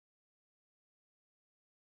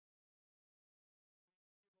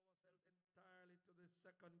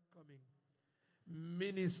second coming.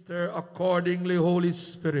 Minister accordingly, Holy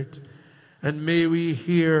Spirit, and may we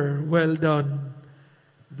hear, well done,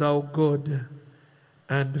 thou good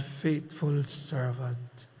and faithful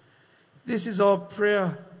servant. This is our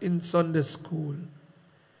prayer in Sunday school.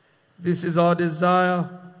 This is our desire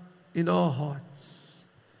in our hearts.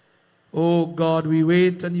 Oh God, we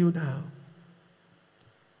wait on you now.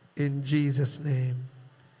 In Jesus' name.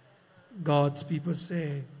 God's people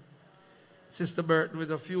say, Sister Burton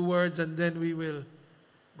with a few words, and then we will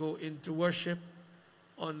go into worship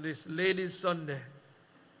on this Ladies' Sunday.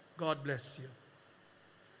 God bless you.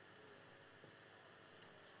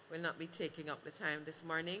 We'll not be taking up the time this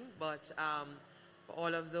morning, but for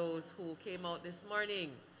all of those who came out this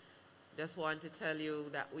morning, just want to tell you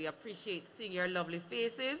that we appreciate seeing your lovely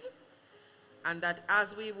faces, and that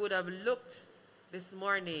as we would have looked this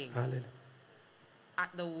morning Hallelujah. At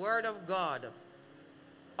the Word of God,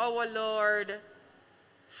 our Lord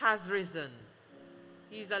has risen.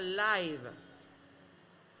 He's alive.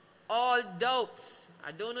 All doubts,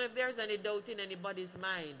 I don't know if there's any doubt in anybody's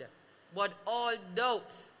mind, but all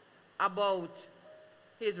doubts about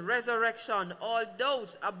his resurrection, all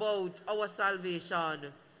doubts about our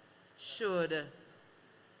salvation should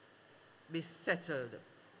be settled.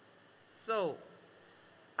 So,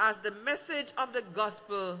 as the message of the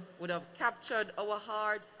gospel would have captured our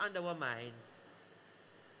hearts and our minds,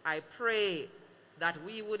 I pray that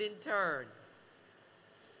we would in turn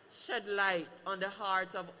shed light on the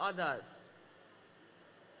hearts of others.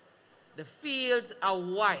 The fields are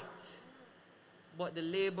white, but the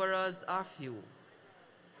laborers are few.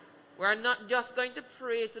 We're not just going to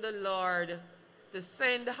pray to the Lord to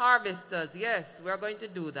send harvesters. Yes, we're going to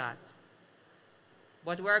do that.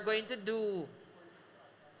 But we're going to do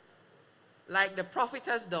like the prophet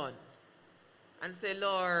has done and say,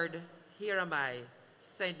 Lord, here am I,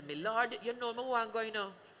 send me. Lord, you know me who I'm going now.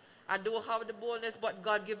 I don't have the boldness, but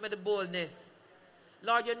God give me the boldness.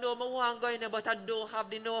 Lord, you know me who I'm going now, but I don't have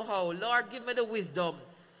the know-how. Lord, give me the wisdom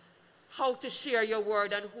how to share your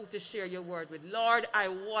word and who to share your word with. Lord, I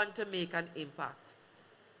want to make an impact.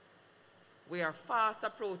 We are fast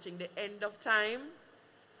approaching the end of time.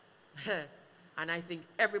 And I think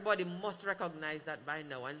everybody must recognize that by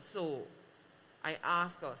now. And so, I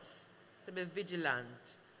ask us to be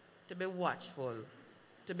vigilant, to be watchful,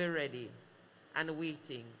 to be ready and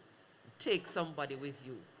waiting. Take somebody with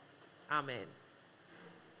you. Amen.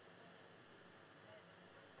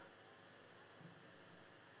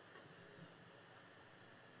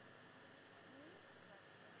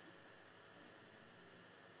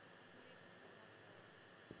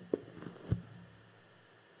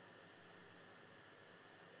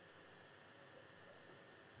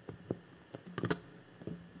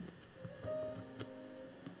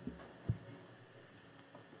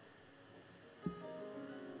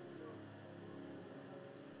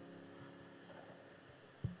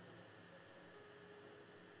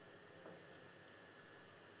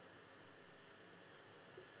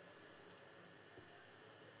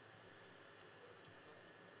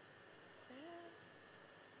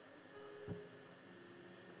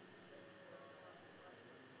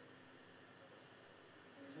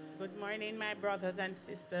 Good morning, my brothers and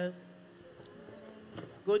sisters.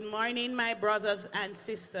 Good morning, my brothers and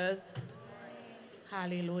sisters.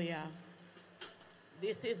 Hallelujah.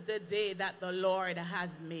 This is the day that the Lord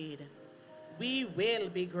has made. We will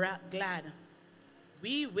be glad.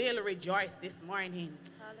 We will rejoice this morning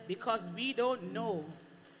because we don't know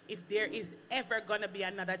if there is ever going to be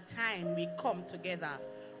another time we come together.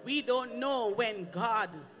 We don't know when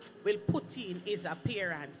God will put in his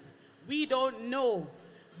appearance. We don't know.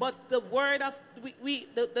 But the word of,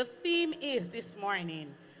 the theme is this morning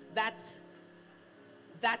that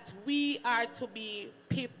we are to be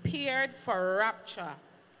prepared for rapture,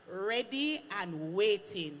 ready and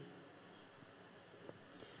waiting.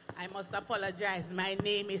 I must apologize. My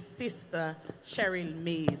name is Sister Cheryl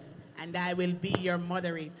Mays, and I will be your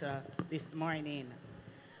moderator this morning.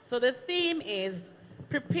 So the theme is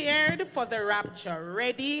prepared for the rapture,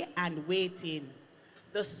 ready and waiting.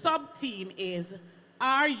 The sub-theme is,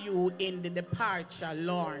 are you in the departure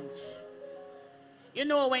lounge? You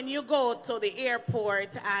know, when you go to the airport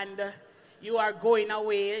and you are going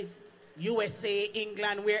away, USA,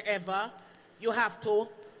 England, wherever, you have to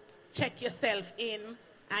check yourself in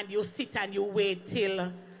and you sit and you wait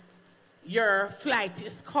till your flight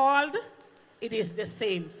is called. It is the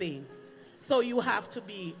same thing. So you have to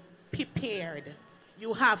be prepared.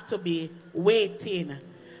 You have to be waiting.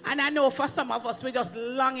 And I know for some of us, we're just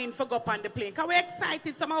longing for go up on the plane. Because we're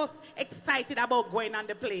excited, some of us excited about going on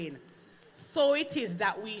the plane. So it is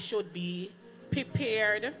that we should be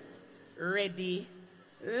prepared, ready,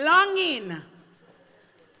 longing.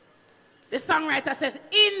 The songwriter says,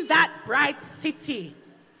 in that bright city,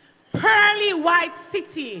 pearly white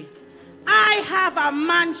city, I have a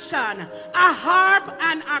mansion, a harp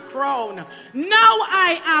and a crown. Now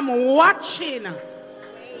I am watching,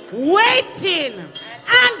 waiting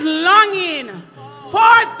and longing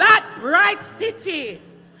for that bright city.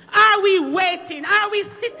 Are we waiting? Are we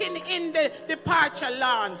sitting in the departure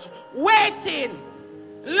lounge, waiting,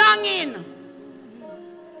 longing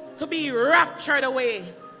to be raptured away?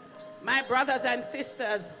 My brothers and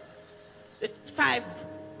sisters, the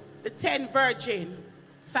 10 virgins,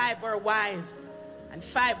 5 were wise and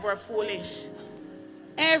 5 were foolish.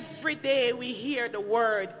 Every day we hear the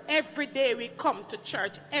word. Every day we come to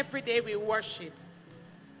church. Every day we worship.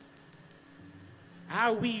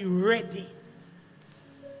 Are we ready?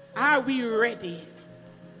 Are we ready?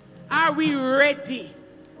 Are we ready?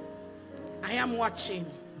 I am watching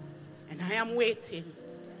and I am waiting.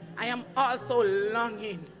 I am also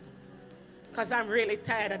longing because I'm really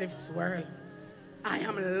tired of this world. I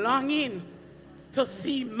am longing to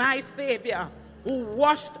see my Savior who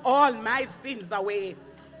washed all my sins away.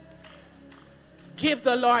 Give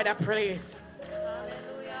the Lord a praise.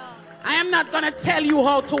 Hallelujah. I am not going to tell you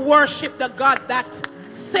how to worship the God that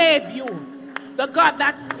saved you, the God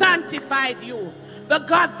that sanctified you, the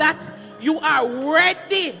God that you are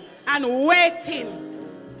ready and waiting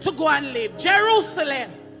to go and live.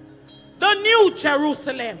 Jerusalem, the new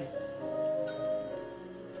Jerusalem.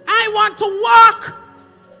 I want to walk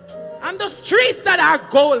on the streets that are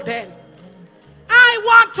golden. I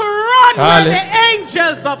want to run where the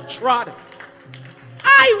angels have trod.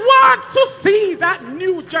 I want to see that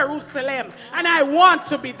new Jerusalem, and I want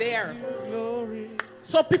to be there.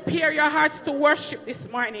 So prepare your hearts to worship this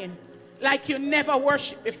morning like you never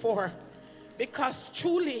worshiped before, because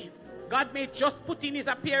truly God may just put in his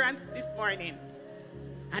appearance this morning,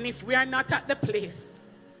 and if we are not at the place,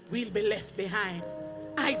 we'll be left behind.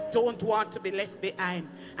 I don't want to be left behind,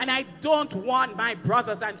 and I don't want my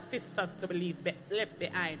brothers and sisters to be left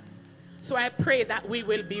behind. So I pray that we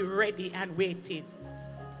will be ready and waiting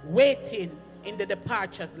in the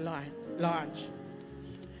departures lounge.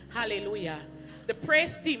 Hallelujah. The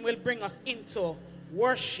praise team will bring us into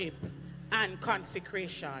worship and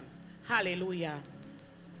consecration. Hallelujah.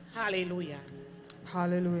 Hallelujah.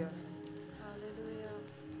 Hallelujah.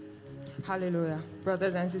 Hallelujah.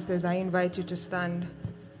 Brothers and sisters, I invite you to stand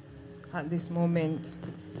at this moment.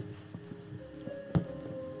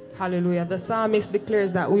 Hallelujah. The psalmist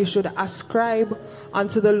declares that we should ascribe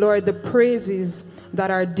unto the Lord the praises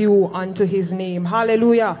that are due unto his name.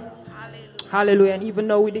 Hallelujah. Hallelujah. And even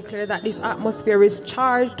though we declare that this atmosphere is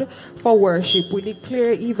charged for worship, we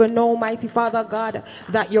declare even now, mighty Father God,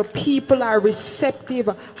 that your people are receptive.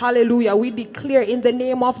 Hallelujah. We declare in the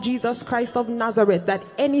name of Jesus Christ of Nazareth that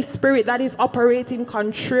any spirit that is operating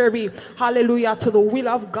contrary, hallelujah, to the will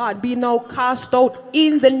of God be now cast out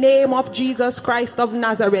in the name of Jesus Christ of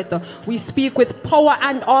Nazareth. We speak with power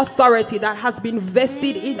and authority that has been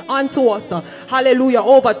vested in unto us. Hallelujah.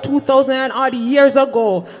 Over 2,000 and odd years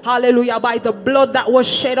ago. Hallelujah. By the blood that was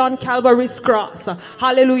shed on Calvary's cross.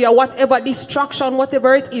 Hallelujah. Whatever distraction,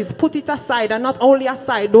 whatever it is, put it aside, and not only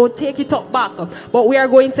aside, don't take it up back, but we are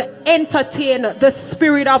going to entertain the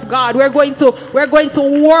Spirit of God. We're going to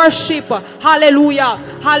worship. Hallelujah.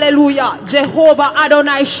 Hallelujah. Jehovah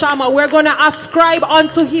Adonai Shammah. We're going to ascribe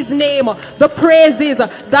unto his name the praises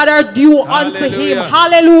that are due unto him.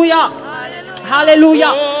 Hallelujah.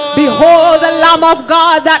 Hallelujah. Behold the Lamb of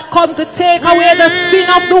God that come to take away the sin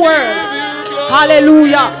of the world.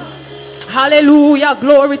 Hallelujah. Hallelujah.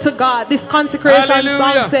 Glory to God. This consecration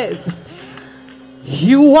song says,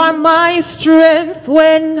 you are my strength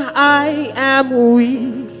when I am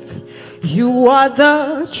weak. You are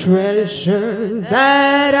the treasure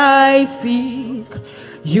that I seek.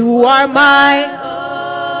 You are my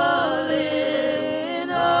all in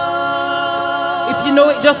all. If you know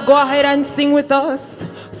it, just go ahead and sing with us.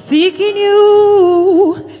 Seeking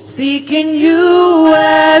you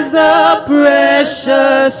as a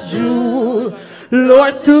precious jewel.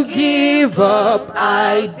 Lord, to give up,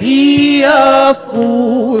 I'd be a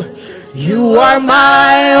fool. You are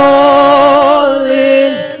my all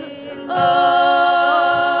in all.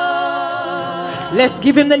 Let's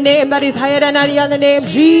give him the name that is higher than any other name.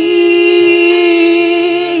 Jesus,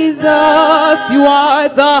 you are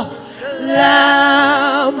the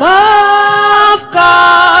Lamb of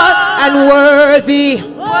God, and worthy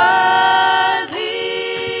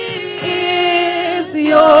is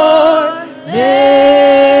your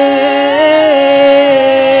name.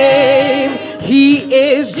 He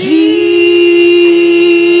is Jesus,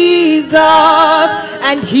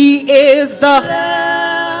 and he is the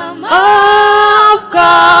Lamb of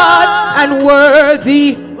God, and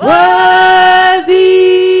worthy, worthy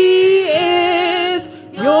is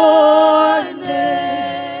your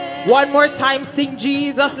name. One more time, sing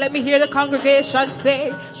Jesus. Let me hear the congregation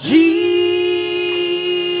say, Jesus,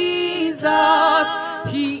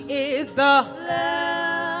 he is the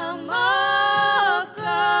Lamb of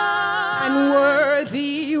God, and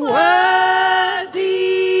worthy, worthy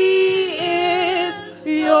is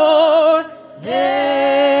your name.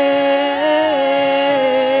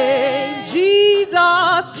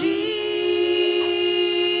 Jesus, Jesus,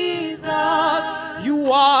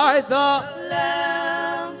 you are the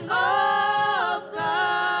Lamb of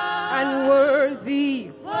God, and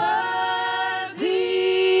worthy, worthy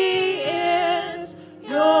is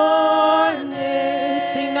your name.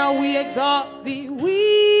 Sing now, we exalt thee,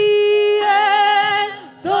 we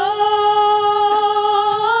exalt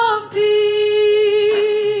thee,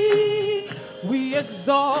 we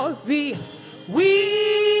exalt thee,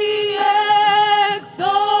 we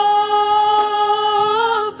exalt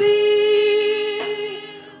thee,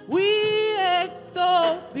 we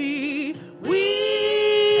exalt thee, we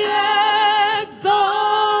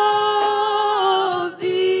exalt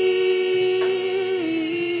thee,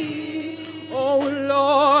 oh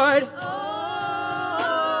Lord.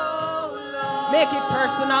 Make it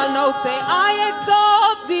personal now, say, I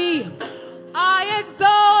exalt thee, I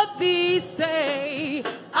exalt thee, say,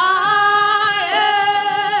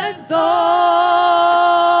 I exalt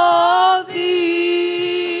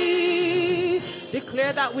thee.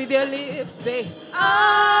 Declare that with your lips, say,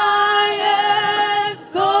 I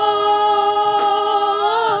exalt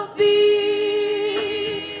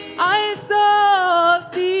thee, I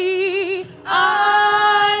exalt thee,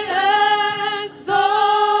 I exalt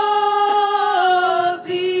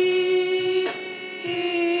thee,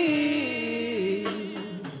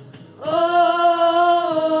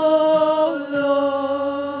 oh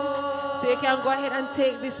Lord. So you can go ahead and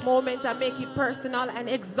take this moment and make it personal and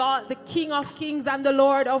exalt the King of Kings and the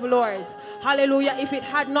Lord of Lords. Hallelujah. If it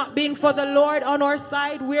had not been for the Lord on our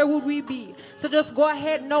side, where would we be? So just go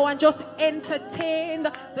ahead now and just entertain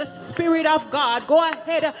the Spirit of God. Go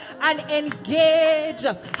ahead and engage,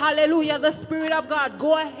 hallelujah, the Spirit of God.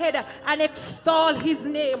 Go ahead and extol his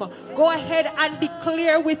name. Go ahead and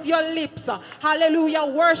declare with your lips, hallelujah,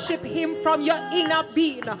 worship him from your inner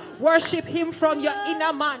being. Worship him from your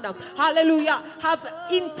inner man. Hallelujah. Have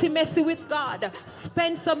intimacy with God.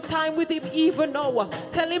 Spend some time with him even now.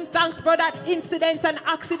 Tell him thanks for that incident and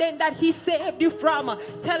accident that he saved you from.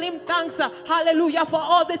 Tell him thanks, hallelujah, for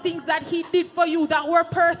all the things that he did for you that were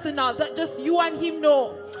personal, that just you and him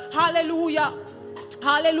know. Hallelujah.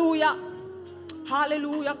 Hallelujah.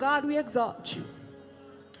 Hallelujah. God, we exalt you.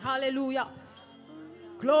 Hallelujah.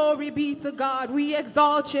 Glory be to God. We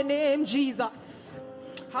exalt your name, Jesus.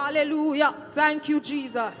 Hallelujah. Thank you,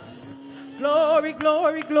 Jesus. Glory,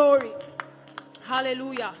 glory, glory.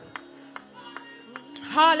 Hallelujah.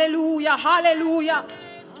 Hallelujah. Hallelujah.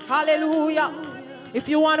 Hallelujah. If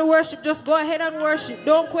you want to worship, just go ahead and worship.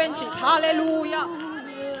 Don't quench it. Hallelujah.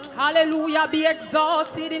 Hallelujah. Be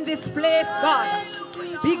exalted in this place, God.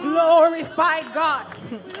 Be glorified, God.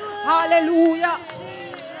 Hallelujah.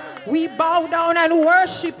 We bow down and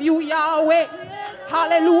worship you, Yahweh.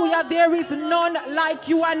 Hallelujah. There is none like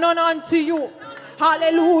you and none unto you.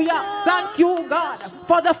 Hallelujah. Thank you, God,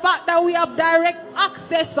 for the fact that we have direct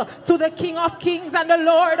access to the King of Kings and the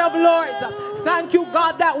Lord of Lords. Thank you,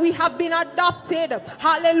 God, that we have been adopted.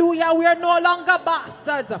 Hallelujah. We are no longer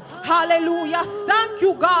bastards. Hallelujah. Thank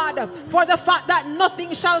you, God, for the fact that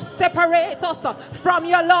nothing shall separate us from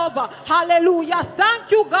your love. Hallelujah.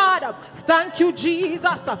 Thank you, God. Thank you,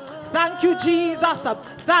 Jesus. Thank you, Jesus.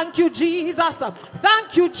 Thank you, Jesus.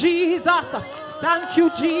 Thank you, Jesus. Thank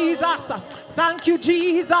you, Jesus. Thank you,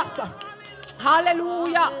 Jesus.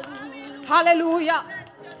 Hallelujah. Hallelujah.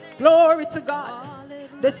 Glory to God.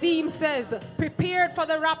 The theme says, prepared for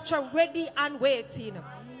the rapture, ready and waiting.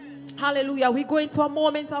 Hallelujah. We go into a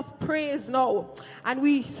moment of praise now. And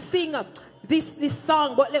we sing this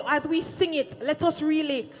song. But as we sing it, let us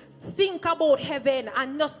really think about heaven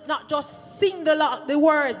and not just sing the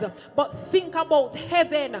words, but think about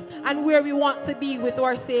heaven and where we want to be with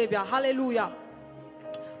our Savior. Hallelujah.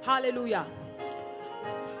 Hallelujah.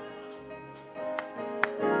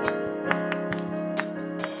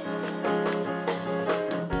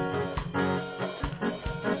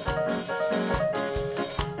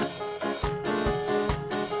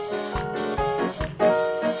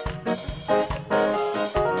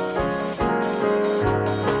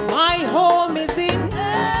 My home is in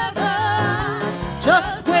heaven,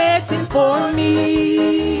 just waiting for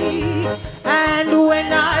me. And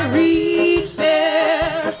when I reach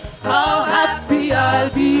there,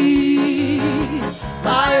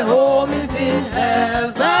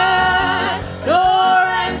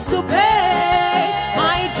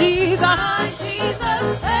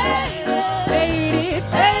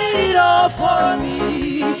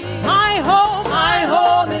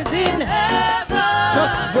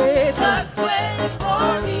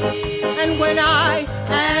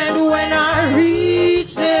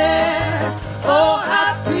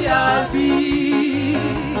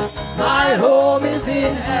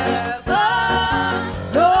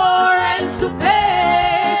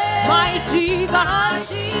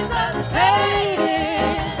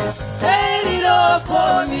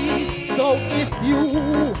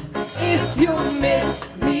 if you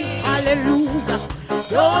miss me, hallelujah,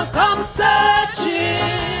 don't come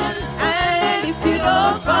searching. And if you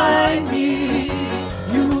don't find me,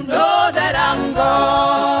 you know that I'm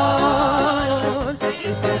gone.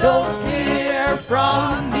 If you don't hear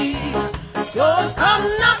from me, don't come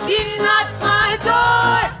knocking at my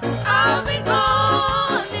door. I'll be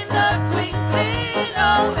gone in the twinkling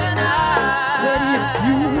of an eye.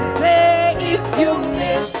 If you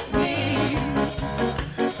miss me,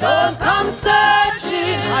 don't come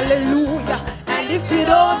searching, hallelujah. And if you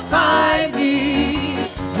don't find me,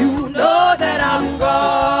 you know that I'm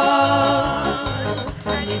gone.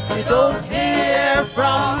 And if you don't hear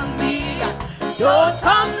from me, don't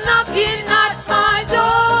come knocking at my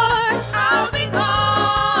door. I'll be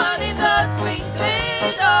gone in the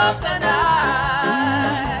twinkling of an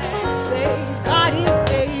eye. Say, God is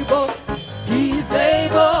able, He's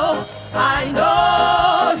able. I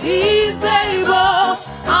know He's able.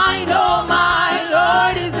 I know my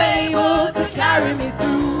Lord is able to carry me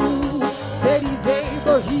through. Said He's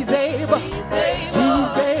able, He's able, He's able,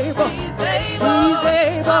 He's able, He's able, He's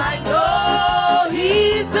able. I know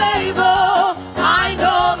He's able. I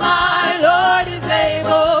know my Lord is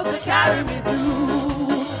able to carry me through.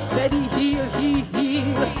 Said He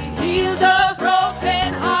healed the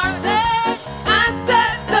broken hearted and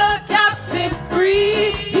set the captives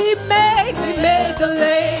free. He made the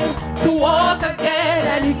lame to walk again,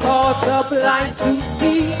 and He caused the blind to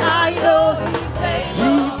see. I know He's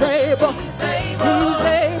able, He's able.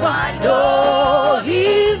 I know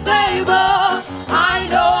He's able. I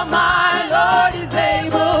know my Lord is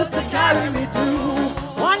able to carry me through.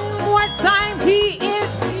 One more time, He's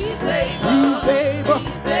able, He's able,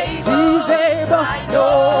 He's able. I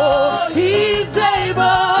know He's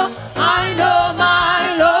able. I know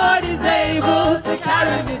my Lord is able to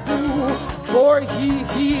carry me through. For He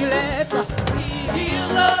healed the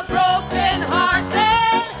broken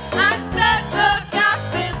hearted and set the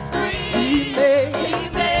captives free. He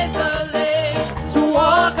made the lame to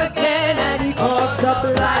walk again, and He caused the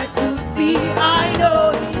blind to see. I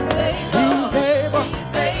know He's able,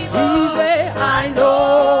 He's able, I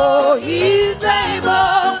know He's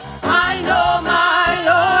able. I know my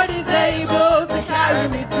Lord is able to carry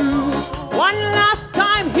me through. One last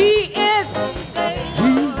time, He is.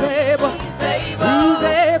 He's able, He's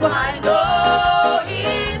able. I know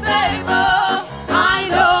He's able. I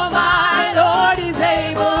know my Lord is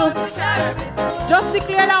able to carry me through. Just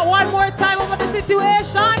declare that one more time over the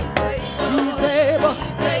situation. He's able,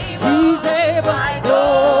 He's able. I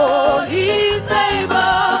know He's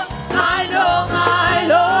able. I know my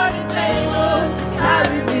Lord is able to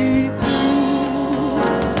carry me through.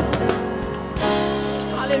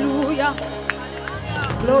 Hallelujah.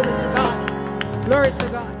 Glory to God. Glory to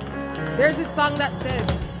God. There's a song that says,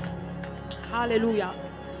 hallelujah.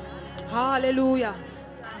 Hallelujah.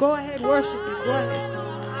 Just go ahead, worship it. Go ahead.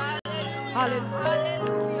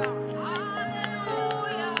 Hallelujah.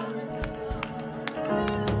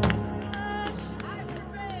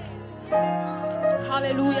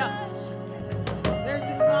 Hallelujah. There's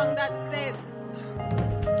a song that says,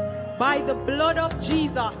 by the blood of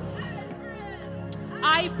Jesus,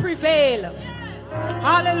 I prevail.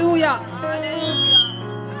 Hallelujah.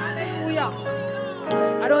 Hallelujah.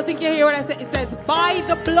 I don't think you hear what I said. It says, by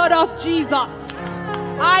the blood of Jesus,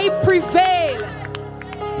 I prevail.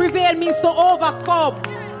 Prevail means to overcome.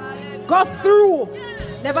 Go through.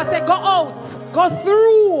 Never say go out. Go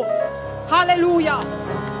through. Hallelujah.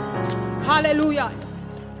 Hallelujah.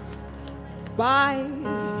 By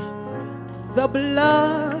the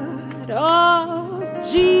blood of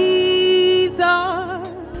Jesus,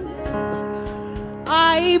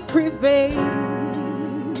 I prevail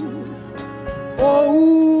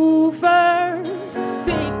over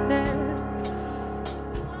sickness.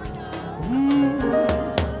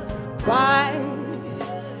 By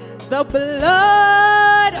the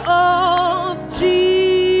blood of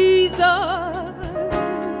Jesus,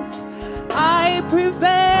 I prevail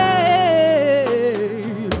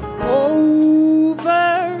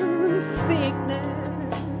over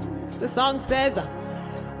sickness. The song says,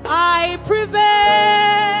 I prevail.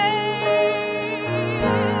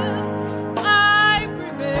 I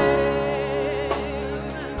prevail.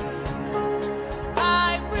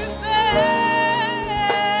 I prevail.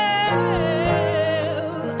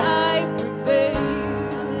 I prevail.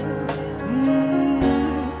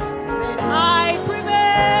 Said I prevail.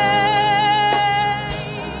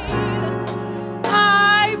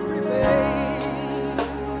 I prevail.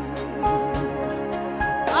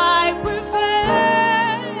 I prevail.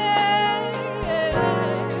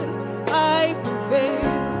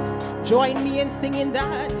 join me in singing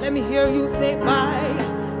that? Let me hear you say, by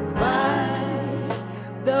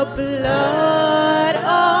the blood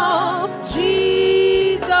of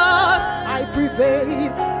Jesus, I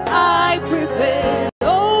prevail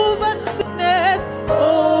over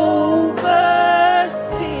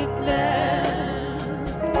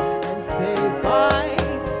sickness, and say, by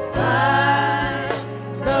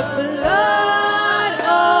the blood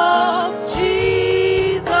of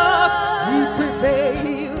Jesus, we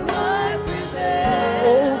prevail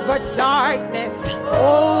over darkness,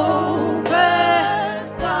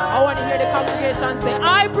 I want to hear the congregation say,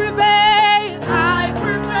 I prevail.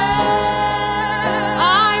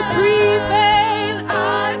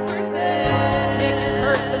 Make it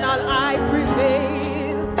personal, I prevail.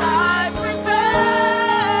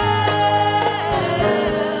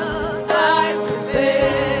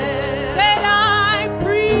 Said I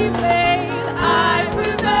prevail.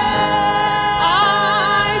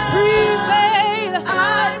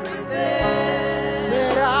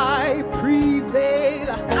 Said I prevail.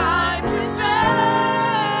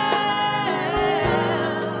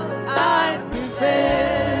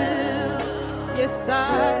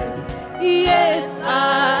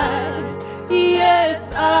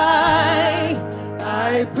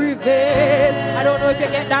 I prevail. I don't know if you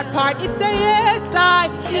get that part. It's a yes, I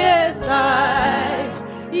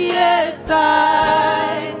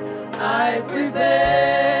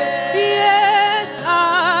prevail.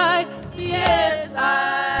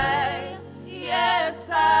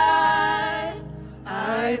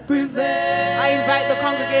 I prevail. I invite the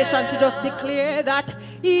congregation to just declare that.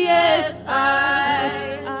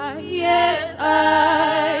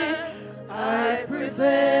 I prevail.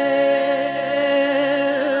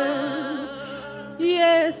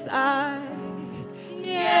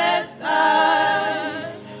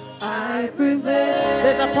 I prevail.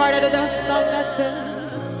 There's a part of the song that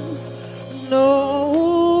says,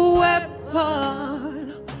 no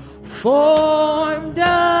weapon formed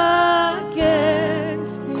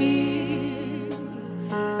against me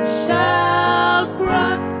shall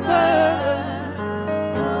prosper.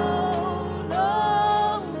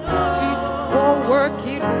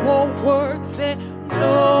 It won't work. Say,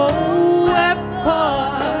 no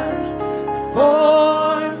weapon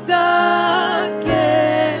formed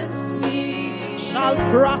against me shall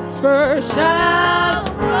prosper.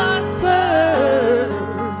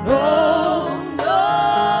 No.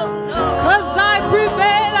 'Cause I prevail.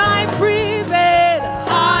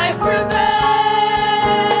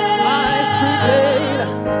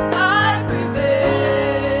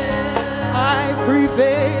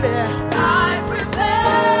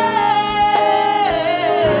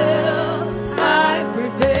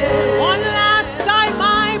 One last time,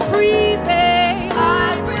 I prevail.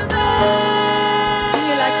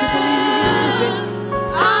 Feel like you believe it.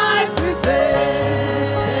 I prevail.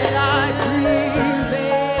 Said I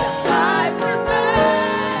prevail.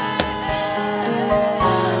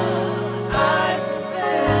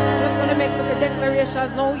 Just gonna make some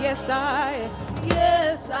declarations. No, yes, I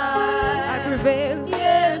prevail.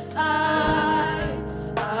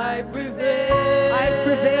 I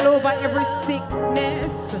prevail over every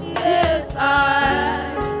sickness.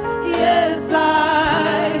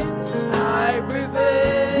 I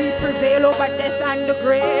prevail. We prevail over death and the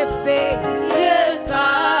grave. Say,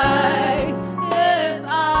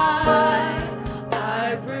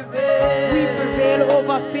 I prevail. We prevail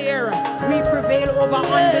over fear. We prevail over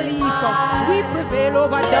unbelief. We prevail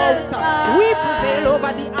over doubt. We prevail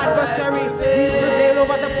over the adversary. We prevail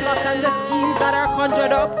over the plots and the schemes that are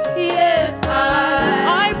conjured up.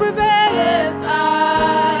 I prevail.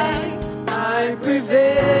 I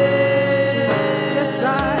prevail.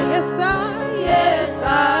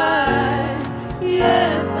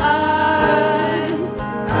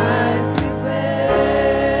 I prevail.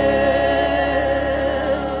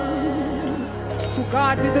 To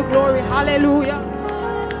God be the glory. Hallelujah.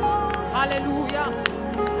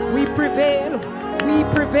 We prevail.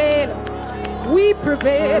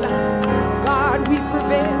 God, we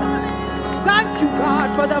prevail. Thank you, God,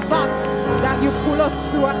 for the fact that you pull us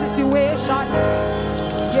through a situation.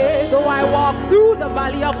 Yea, though I walk through the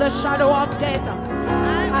valley of the shadow of death,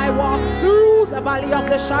 I walk through the valley of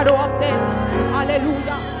the shadow of death.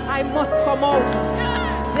 Hallelujah. I must come out.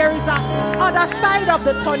 There is a other side of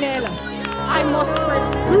the tunnel. I must press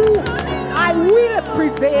through. I will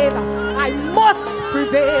prevail. I must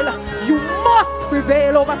prevail. You must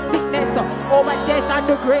prevail over sickness, over death and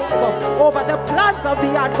the grave, over the plans of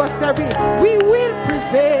the adversary. We will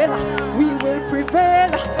prevail.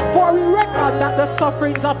 For we reckon that the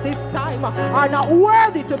sufferings of this time are not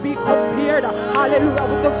worthy to be compared, hallelujah,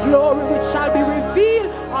 with the glory which shall be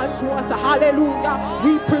revealed unto us. Hallelujah.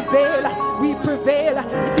 We prevail. We prevail.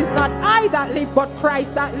 It is not I that live, but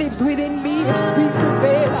Christ that lives within me. We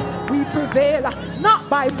prevail. We prevail. Not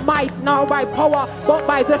by might, nor by power, but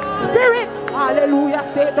by the Spirit. Hallelujah.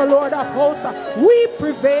 Say the Lord of hosts. We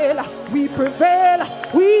prevail. We prevail.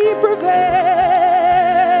 We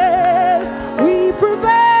prevail. We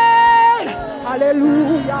prevail.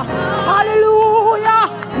 Hallelujah. Hallelujah.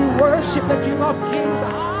 We worship the King of Kings.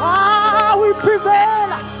 Ah, we prevail.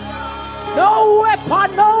 No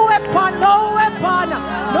weapon, no weapon, no weapon,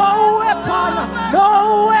 no weapon,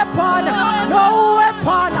 no weapon, no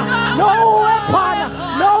weapon, no weapon,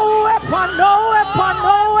 no weapon, no weapon,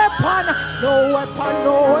 no weapon, no weapon,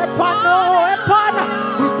 no weapon, no weapon.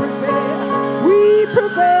 We prevail. We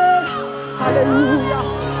prevail. Hallelujah.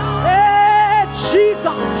 Hey,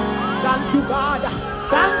 Jesus. Thank you, God.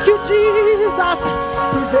 Thank you, Jesus.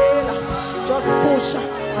 Prevail. Just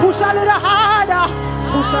push. Push a little harder.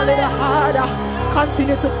 Push a little harder.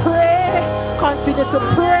 Continue to pray. Continue to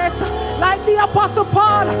press. Like the Apostle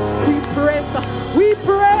Paul. We press. We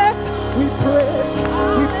press. We press.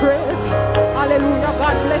 We press. Hallelujah.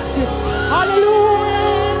 God bless you. Hallelujah.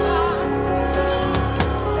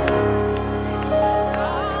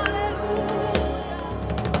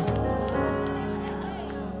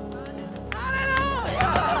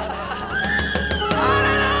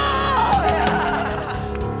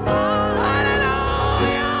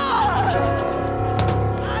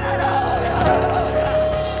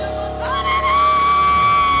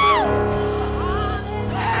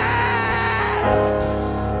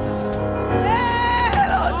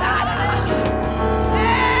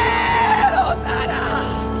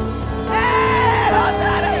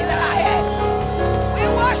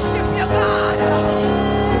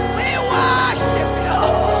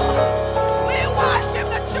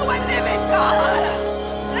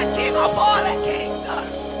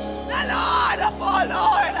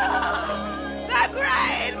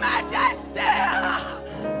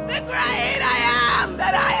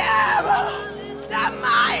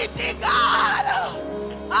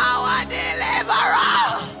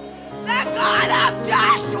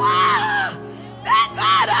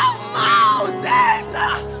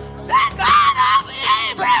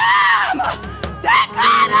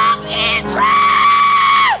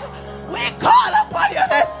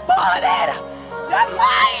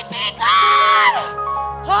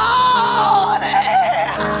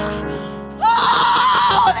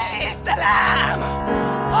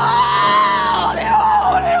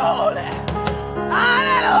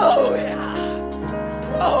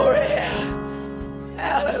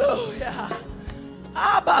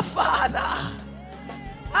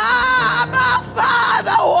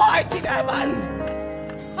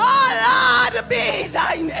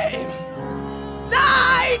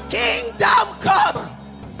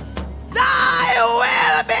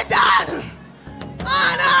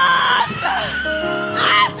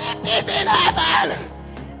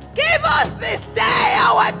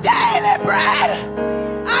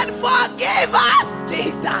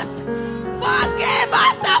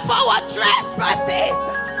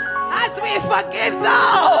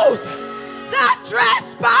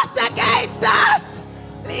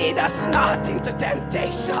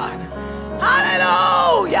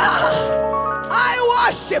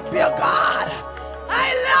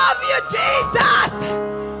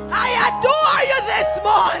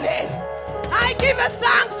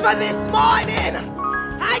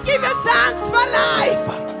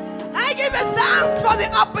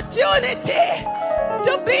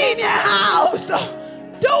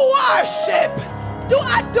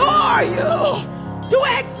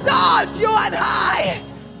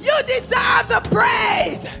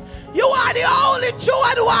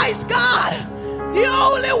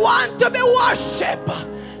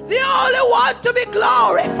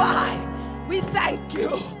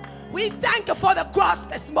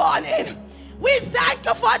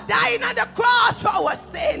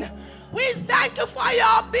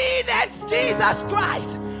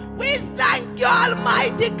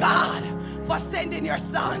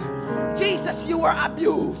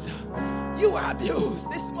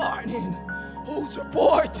 This morning, whose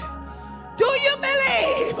report do you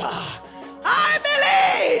believe? I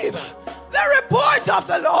believe the report of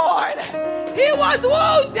the Lord. He was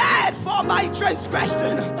wounded for my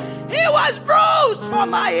transgression. He was bruised for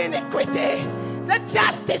my iniquity. The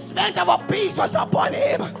chastisement of our peace was upon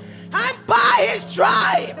him. And by his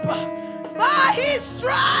stripe,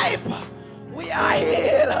 we are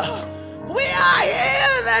healed. We are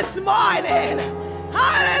healed this morning.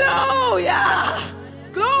 Hallelujah.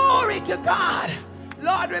 Glory to God.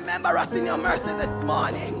 Lord, remember us in your mercy this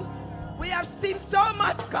morning. We have sinned so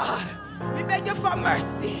much, God. We beg you for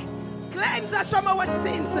mercy. Cleanse us from our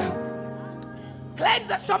sins.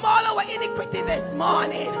 Cleanse us from all our iniquity this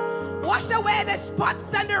morning. Wash away the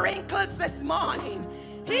spots and the wrinkles this morning.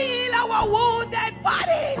 Heal our wounded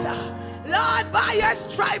bodies. Lord, by your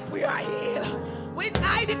stripe we are healed.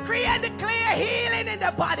 I decree and declare healing in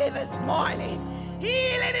the body this morning.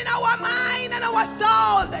 Healing in our mind and our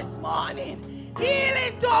soul this morning.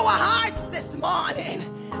 Healing to our hearts this morning.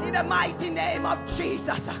 In the mighty name of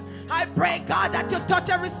Jesus. I pray, God, that you touch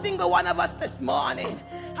every single one of us this morning.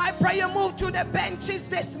 I pray you move through the benches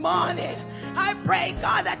this morning. I pray,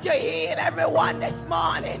 God, that you heal everyone this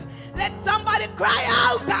morning. Let somebody cry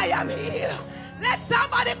out, I am healed. Let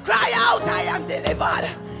somebody cry out, I am delivered.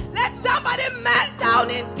 Let somebody melt down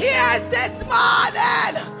in tears this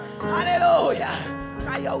morning. Hallelujah.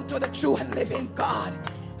 Cry out to the true and living God.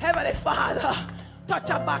 Heavenly Father, touch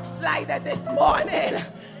a backslider this morning.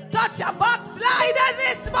 Touch a backslider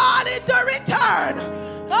this morning to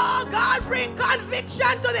return. Oh God, bring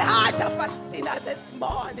conviction to the heart of a sinner this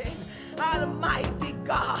morning. Almighty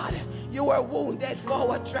God, you were wounded for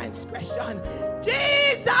our transgression.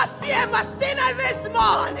 Jesus, save a sinner this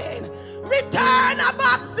morning. Return a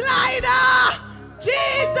backslider.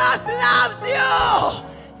 Jesus loves you.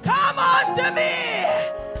 Come unto me,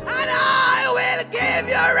 and I will give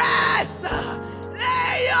you rest.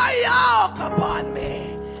 Lay your yoke upon me.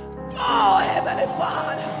 Oh, Heavenly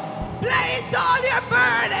Father, place all your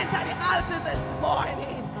burdens at the altar this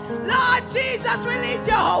morning. Lord Jesus, release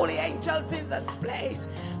your holy angels in this place.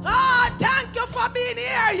 Oh, thank you for being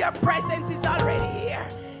here. Your presence is already here.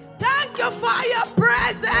 Thank you for your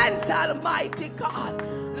presence, Almighty God.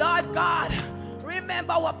 Lord God,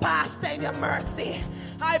 remember our pastor in your mercy.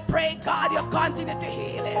 I pray, God, you continue to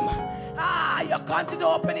heal him. You continue to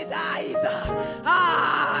open his eyes.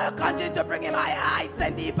 You continue to bring him high heights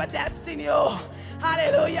and deeper depths in you.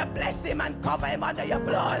 Hallelujah. Bless him and cover him under your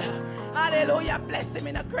blood. Hallelujah. Bless him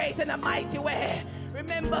in a great and a mighty way.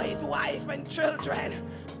 Remember his wife and children.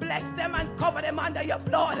 Bless them and cover them under your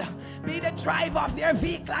blood. Be the driver of their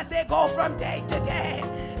vehicle as they go from day to day.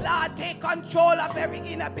 Lord, take control of every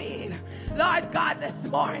inner being. Lord God, this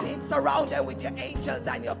morning, surround them with your angels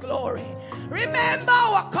and your glory. Remember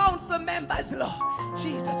our council members, Lord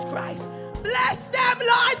Jesus Christ. Bless them,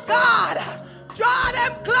 Lord God. Draw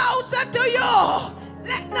them closer to you.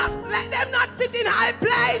 Let them not sit in high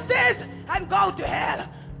places and go to hell,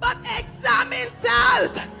 but examine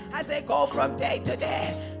themselves as they go from day to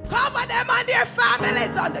day. Cover them and their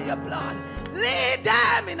families under your blood. Lead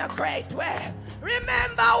them in a great way.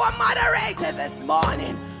 Remember our moderator this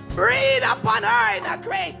morning. Breathe upon her in a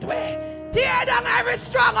great way. Tear down every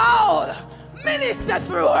stronghold. Minister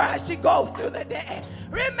through her as she goes through the day.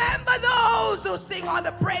 Remember those who sing on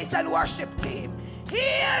the praise and worship team.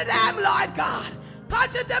 Heal them, Lord God.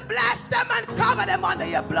 Continue to bless them and cover them under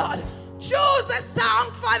your blood. Choose the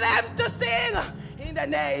song for them to sing. In the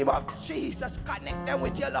name of Jesus, connect them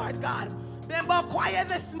with your Lord God. Remember choir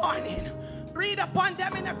this morning. Breathe upon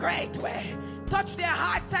them in a great way. Touch their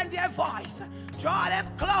hearts and their voice. Draw them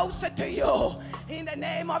closer to you. In the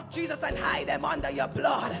name of Jesus, and hide them under your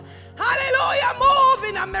blood. Hallelujah. Move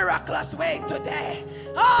in a miraculous way today.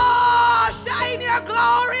 Oh, shine your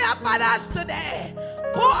glory upon us today.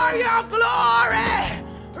 Pour your glory.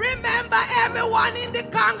 Remember everyone in the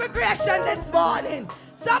congregation this morning.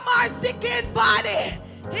 Some are sick in body.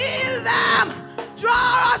 Heal them.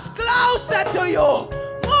 Draw us closer to you.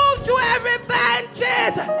 Move to every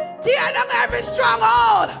benches. Tear down every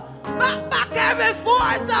stronghold. Back every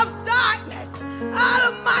force of darkness.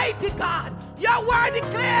 Almighty God, your word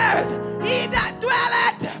declares, he that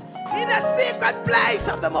dwelleth in the secret place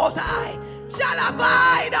of the Most High shall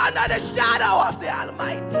abide under the shadow of the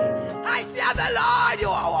Almighty. I say of the Lord, you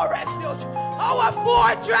are our refuge, our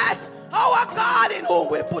fortress, our God in whom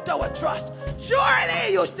we put our trust.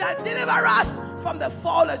 Surely you shall deliver us from the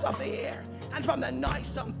fowlers of the air and from the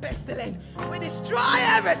noisome pestilence. We destroy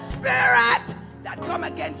every spirit that come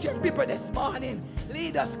against your people this morning.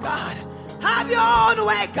 Lead us, God. Have your own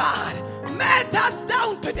way, God. Melt us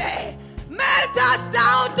down today. Melt us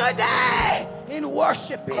down today in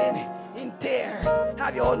worshiping, in tears.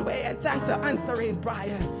 Have your own way. And thanks for answering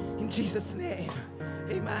prayer. In Jesus' name,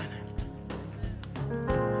 amen.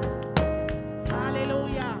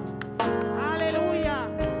 Hallelujah. Hallelujah.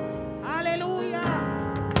 Hallelujah.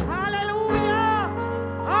 Hallelujah.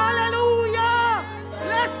 Hallelujah.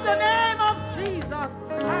 Bless the name of Jesus.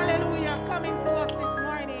 Hallelujah. Coming to us this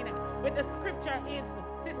morning with the scripture is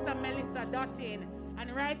Sister Melissa Dottin.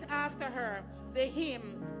 And right after her, the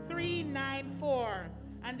hymn 394.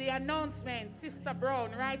 And the announcement, Sister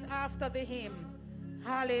Brown, right after the hymn.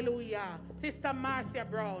 Hallelujah. Sister Marcia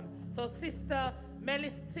Brown. So Sister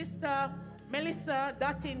Melissa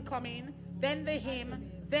Dutton coming, then the hymn,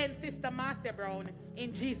 then Sister Marcia Brown,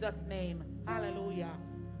 in Jesus' name. Hallelujah.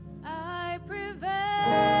 I prevail.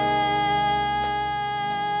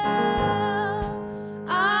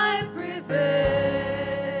 I prevail.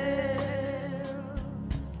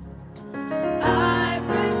 I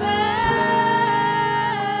prevail.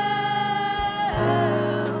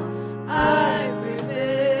 I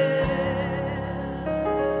prevail.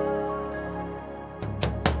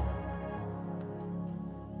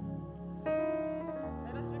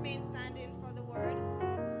 Let us remain standing for the word.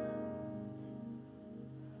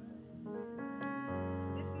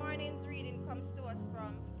 This morning's reading comes to us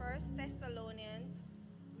from 1 Thessalonians,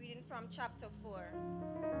 reading from chapter 4.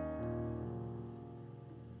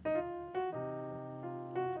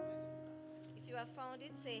 If you have found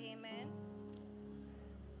it, say amen.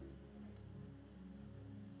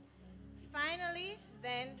 Finally,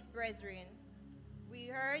 then, brethren,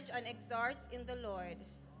 we urge and exhort in the Lord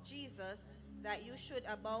Jesus that you should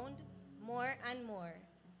abound more and more,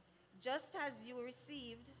 just as you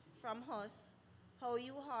received from us how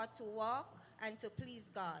you ought to walk and to please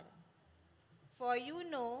God. For you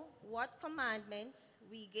know what commandments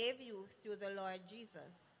we gave you through the Lord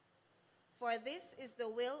Jesus. For this is the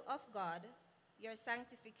will of God, your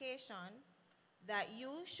sanctification, that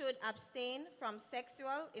you should abstain from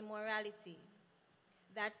sexual immorality,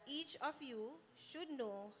 that each of you should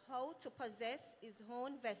know how to possess his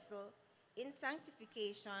own vessel in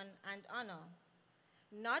sanctification and honor,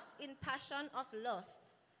 not in passion of lust,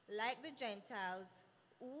 like the Gentiles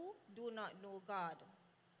who do not know God,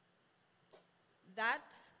 that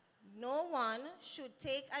no one should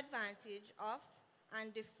take advantage of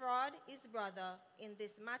and defraud his brother in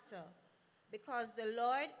this matter, because the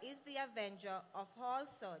Lord is the avenger of all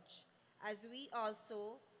such, as we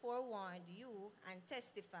also forewarned you and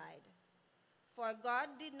testified. For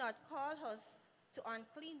God did not call us to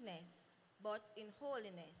uncleanness, but in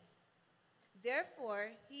holiness.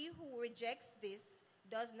 Therefore, he who rejects this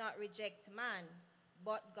does not reject man,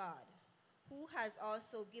 but God, who has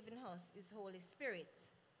also given us his Holy Spirit.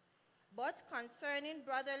 But concerning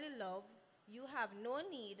brotherly love, you have no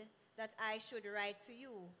need that I should write to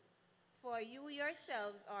you, for you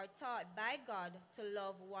yourselves are taught by God to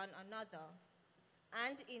love one another.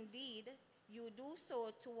 And indeed, you do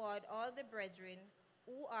so toward all the brethren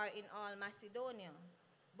who are in all Macedonia.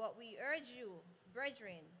 But we urge you,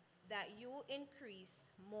 brethren, that you increase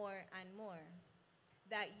more and more,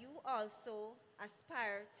 that you also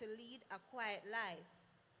aspire to lead a quiet life,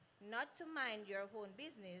 not to mind your own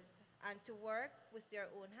business and to work with your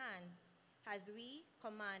own hands, as we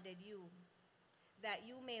commanded you, that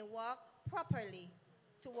you may walk properly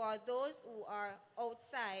toward those who are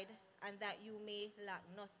outside, and that you may lack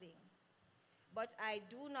nothing. But I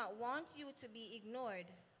do not want you to be ignorant,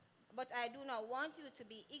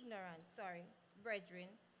 brethren,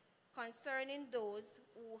 concerning those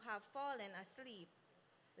who have fallen asleep,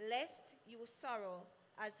 lest you sorrow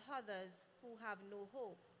as others who have no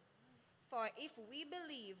hope. For if we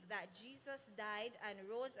believe that Jesus died and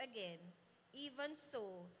rose again, even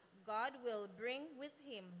so God will bring with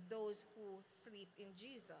him those who sleep in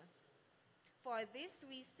Jesus. For this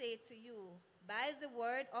we say to you by the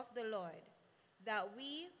word of the Lord, that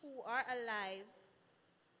we who are alive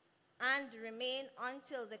and remain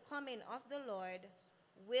until the coming of the Lord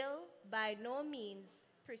will by no means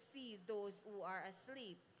precede those who are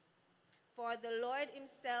asleep. For the Lord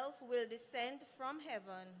himself will descend from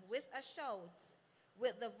heaven with a shout,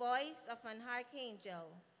 with the voice of an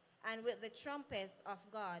archangel, and with the trumpet of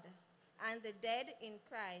God, and the dead in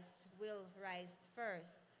Christ will rise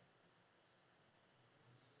first.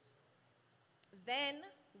 Then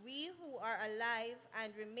we who are alive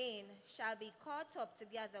and remain shall be caught up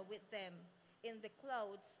together with them in the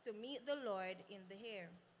clouds to meet the Lord in the air.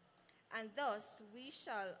 And thus we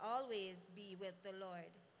shall always be with the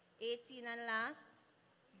Lord. 18 and last,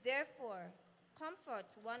 therefore comfort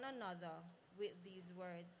one another with these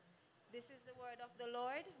words. This is the word of the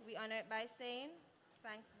Lord. We honor it by saying,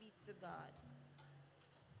 thanks be to God.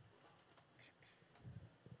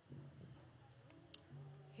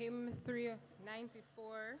 Hymn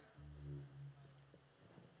 394.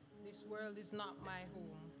 This world is not my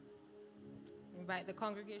home. Invite the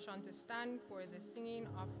congregation to stand for the singing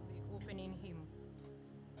of the opening hymn.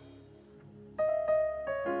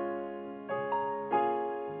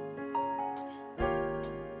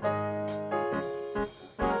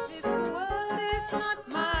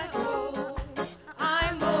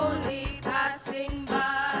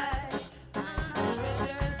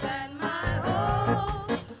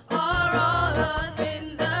 Are all the things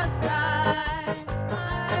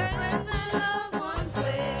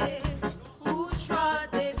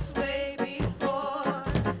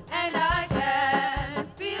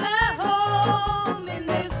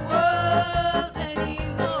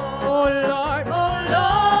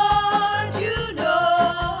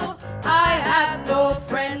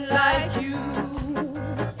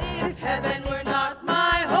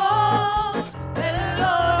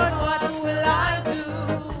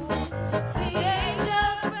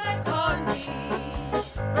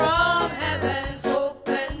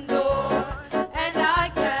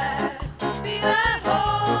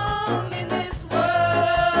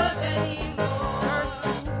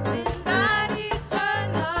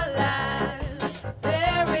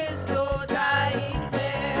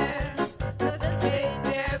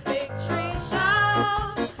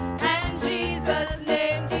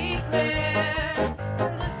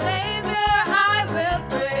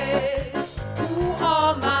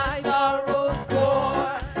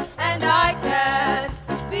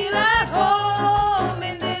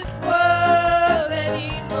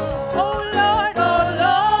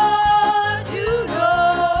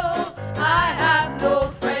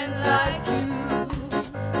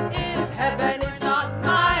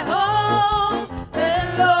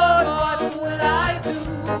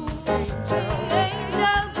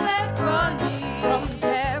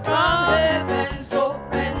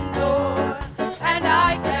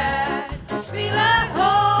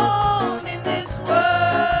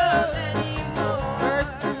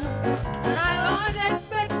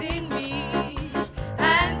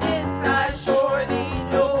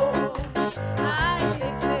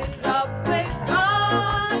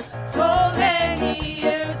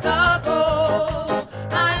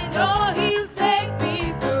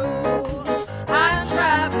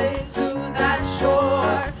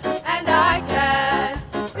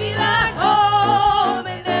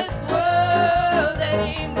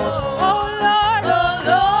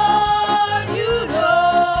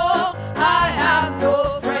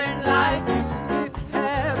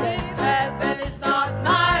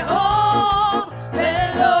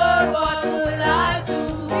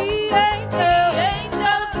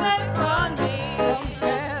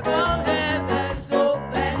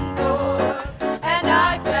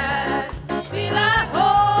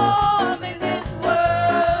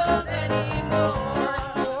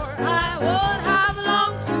won't have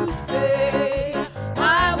long to stay.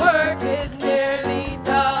 My work is nearly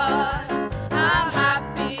done. I'm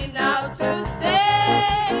happy now to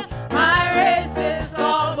say my race is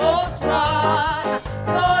almost run.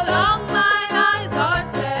 So long my eyes are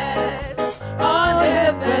set on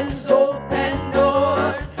heaven's open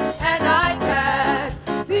door, and I can't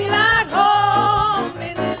feel at home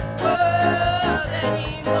in this world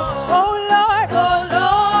anymore. Oh Lord,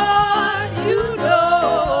 You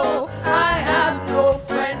know I have no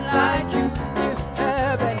friend like you.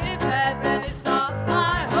 heaven. If heaven is not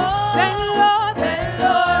my home, Then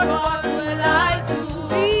Lord, what will I do?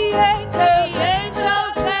 the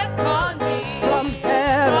Angels beckon me from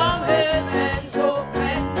heaven. from heaven's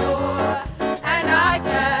open door, and I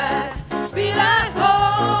can't feel at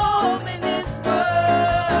home in this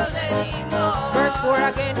world anymore. Verse 4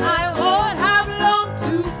 again. I won't have long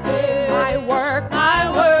to stay. My work, My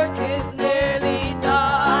work is nearly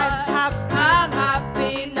done. happy. I'm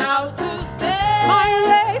happy now to say My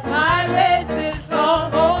race, my race is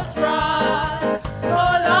almost run. So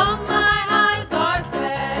long my eyes are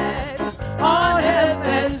set on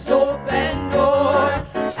heaven's open door,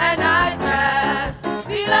 and I can't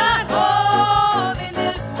feel at home in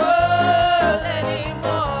this world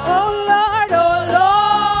anymore. oh Lord,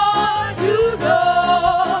 You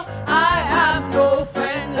know I have no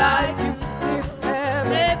friend like you. if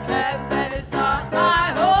heaven. If heaven is not my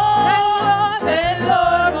home, then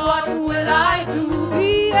Lord, what will I do?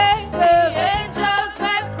 The Angels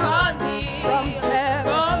beckon me from heaven.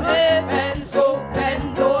 from heaven's open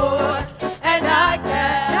door, and I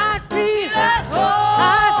can't feel at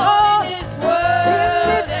home in this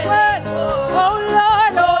world anymore. Oh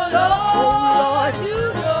Lord, Lord, you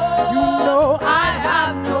know I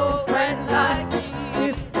have no friend like you.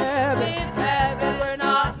 if heaven. If heaven were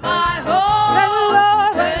not my home, Then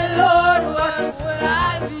Lord, then Lord, what would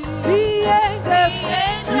I do? the Angels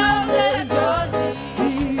angels, beckon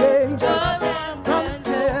me the angels, from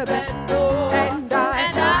heaven's open door, and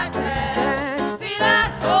I can't feel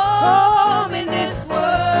at home in this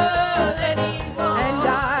world anymore.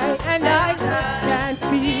 and I can't feel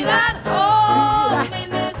feel at home in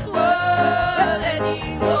this world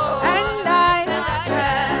anymore. and I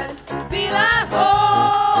can't feel at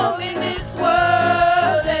home in this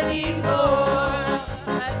world anymore.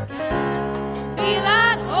 I can't feel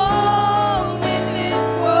at home in this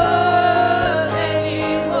world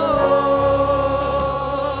anymore.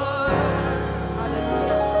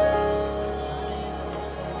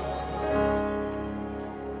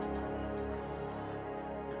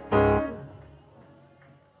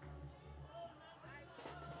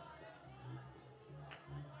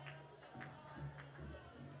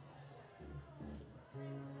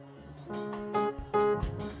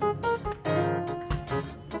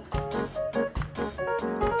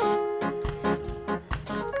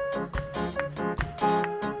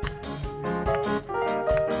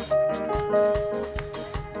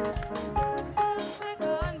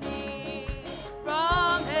 Beckon me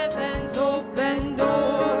from heaven's open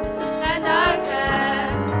door, and I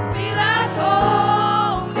can't feel at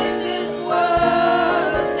home in this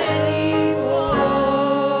world anymore.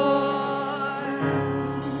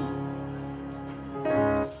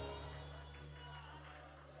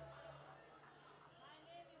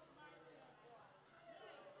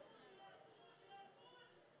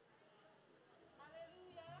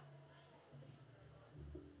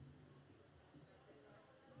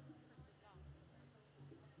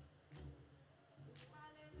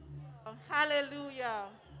 Hallelujah.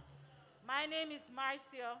 My name is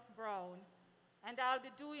Marcia Brown, and I'll be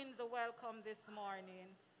doing the welcome this morning.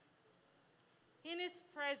 In his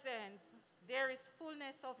presence, there is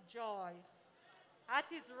fullness of joy. At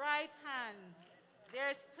his right hand, there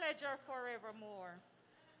is pleasure forevermore.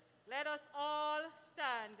 Let us all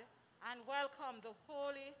stand and welcome the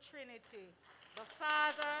Holy Trinity, the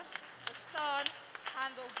Father, the Son,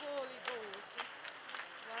 and the Holy Ghost.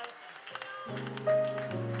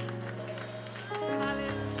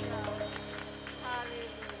 Hallelujah.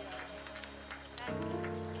 Hallelujah. Thank you.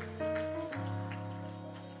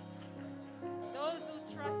 Those who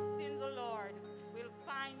trust in the Lord will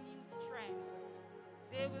find new strength.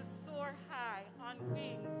 They will soar high on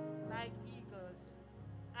wings like eagles.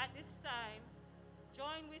 At this time,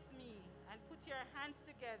 join with me and put your hands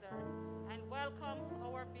together and welcome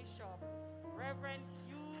our Bishop, Reverend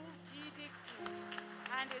Hugh Dixon,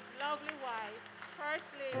 and his lovely wife, First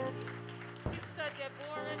Lady, Sister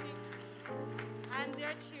Deborah Dixon, and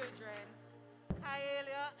their children,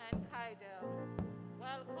 Kyelia and Kydel.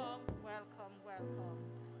 Welcome, welcome, welcome.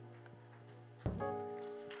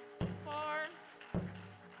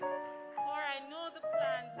 For I know the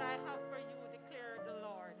plans I have for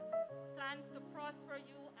prosper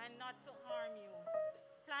you and not to harm you.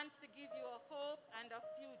 Plans to give you a hope and a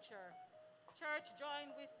future. Church,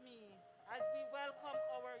 join with me as we welcome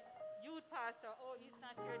our youth pastor. Oh, he's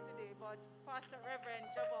not here today, but Pastor Reverend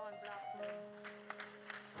Javon Blackburn.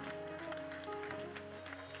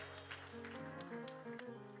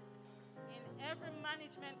 In every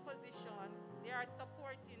management position, there are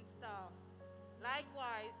supporting staff.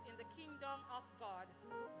 Likewise, in the kingdom of God,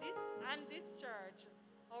 this church,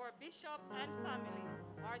 our bishop and family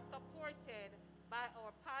are supported by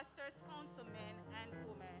our pastors, councilmen, and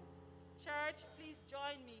women. Church, please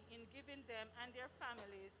join me in giving them and their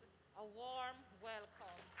families a warm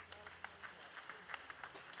welcome.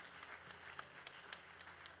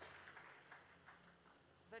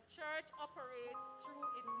 The church operates through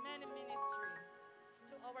its many ministries.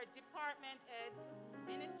 To our department heads,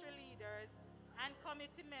 ministry leaders, and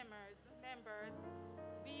committee members,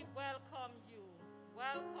 we welcome you.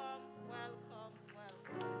 Welcome, welcome,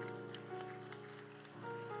 welcome.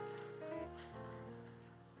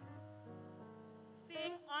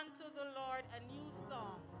 Sing unto the Lord a new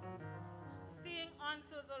song. Sing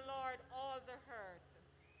unto the Lord all the hurt.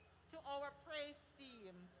 To our praise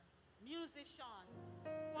team, musicians,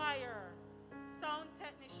 choir, sound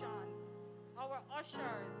technicians, our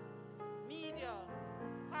ushers, media,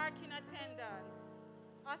 parking attendants,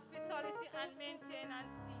 hospitality and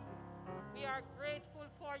maintenance team, we are grateful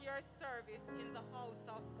for your service in the house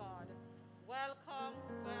of God. Welcome,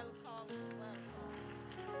 welcome, welcome.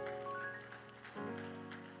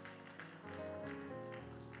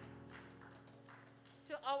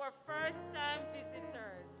 To our first-time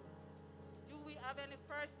visitors, do we have any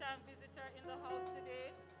first-time visitor in the house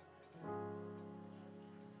today?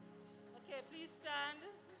 Okay, please stand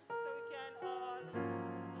so we can all.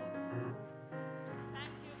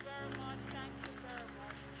 Thank you very much. Thank you very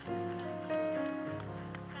much.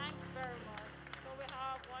 Thanks very much. So we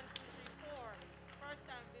have 1, 2, 3, 4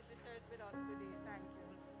 first-time visitors with us today. Thank you.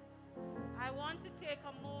 I want to take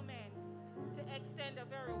a moment to extend a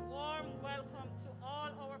very warm welcome to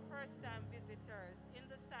all our first-time visitors in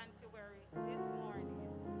the sanctuary this morning,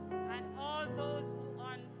 and all those who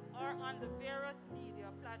are on the various media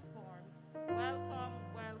platforms. Welcome,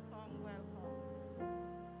 welcome, welcome.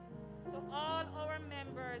 To all our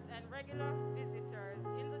members and regular visitors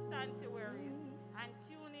in the sanctuary and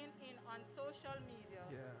tuning in on social media,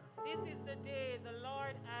 This is the day the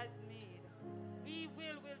Lord has made. We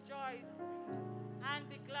will rejoice and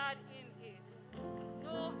be glad in it.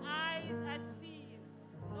 No eyes has seen,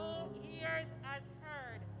 no ears has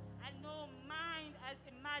heard, and no mind has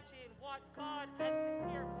imagined what God has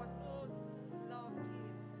prepared for those who love Him.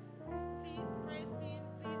 Please, praise Him.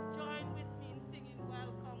 Please join with me in singing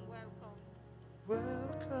welcome, welcome.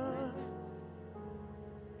 Welcome.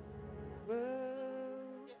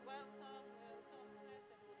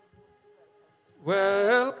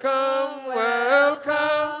 Welcome,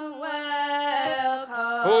 welcome,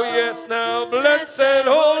 welcome. Oh yes, now blessed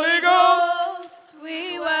Holy Ghost,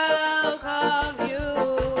 we welcome you.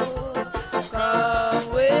 Come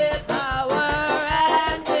with power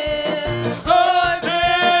and in Lord,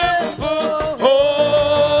 temple,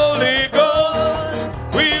 Holy Ghost,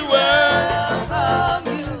 we welcome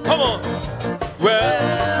you. Come on.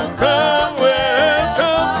 Welcome,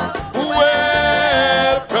 welcome,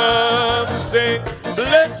 welcome. Sing,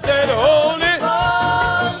 blessed Holy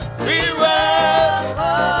Ghost, we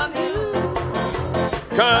welcome you.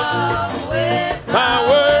 Come with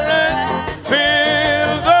power and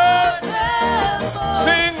fill the temple.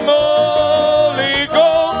 Sing, Holy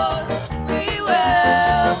Ghost, we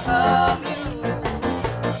welcome you.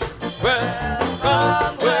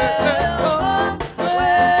 welcome, welcome.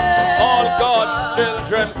 All God's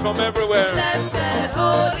children from everywhere. Blessed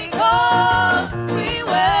Holy Ghost, we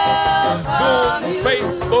welcome Zoom, you.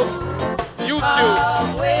 Facebook, YouTube.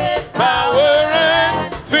 Come with Power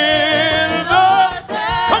and fill the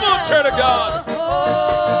Come on, church of God.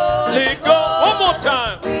 Holy Go. One more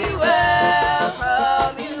time. we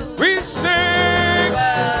welcome you. We sing.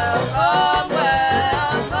 Welcome,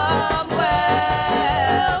 welcome,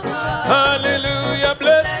 welcome. Hallelujah,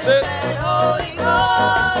 blessed. Blessed Holy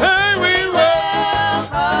Ghost, Hey, we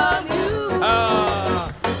welcome you.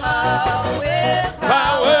 Come with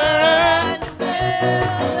power and the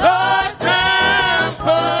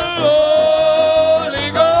temple, Holy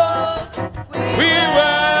Ghost. We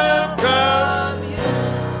welcome you.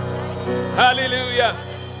 Hallelujah.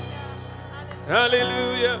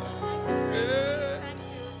 Hallelujah. Yeah. Thank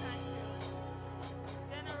you.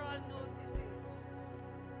 General notices.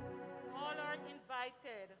 All are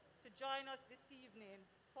invited to join us this evening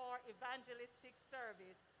for evangelistic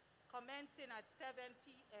service commencing at 7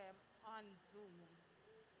 p.m. on Zoom.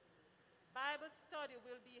 Bible study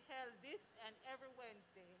will be held this and every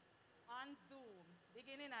Wednesday on Zoom,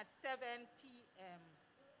 beginning at 7 p.m.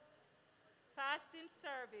 Fasting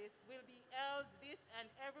service will be held this and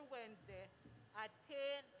every Wednesday at 10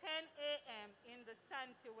 a.m. in the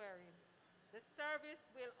sanctuary. The service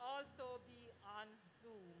will also be on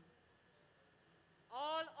Zoom.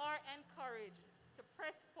 All are encouraged to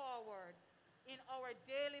press forward in our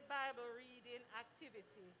daily Bible reading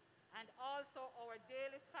activity and also our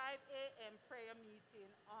daily 5 a.m. prayer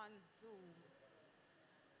meeting on Zoom.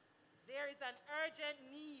 There is an urgent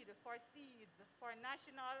need for seeds for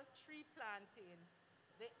national tree planting.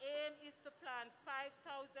 The aim is to plant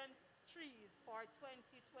 5,000 trees for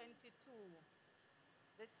 2022.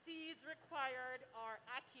 The seeds required are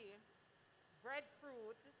ackee,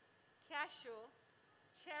 breadfruit, cashew,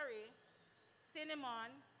 cherry,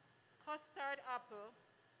 cinnamon, custard apple,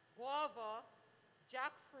 guava,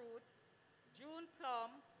 jackfruit, June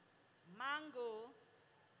plum, mango,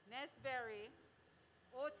 raspberry,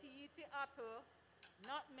 otiiti apple,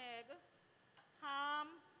 nutmeg,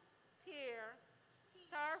 palm, pear,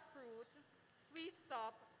 starfruit, sweet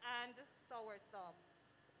sop, and soursop.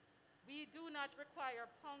 We do not require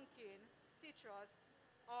pumpkin, citrus,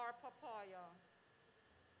 or papaya.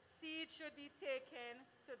 Seeds should be taken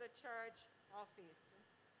to the church office.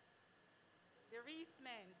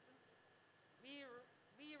 Bereavement.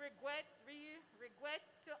 We regret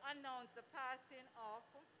to announce the passing of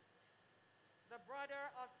the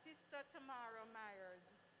brother of Sister Tamara Myers,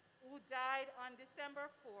 who died on December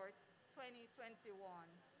 4th, 2021.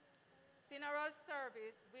 Funeral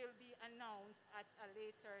service will be announced at a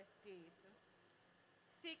later date.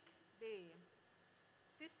 Sick bay.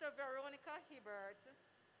 Sister Veronica Hibbert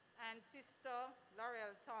and Sister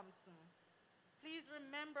Laurel Thompson. Please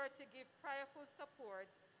remember to give prayerful support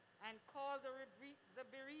and call the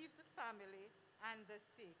bereaved family and the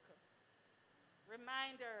sick.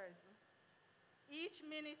 Reminders. Each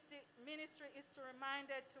ministry is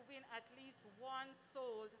reminded to win at least one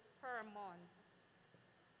soul per month.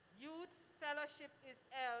 Youth fellowship is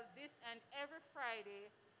held this and every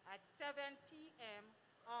Friday at 7 p.m.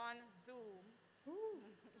 on Zoom.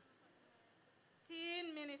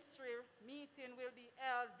 Teen ministry meeting will be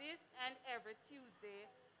held this and every Tuesday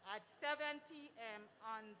at 7 p.m.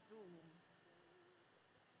 on Zoom.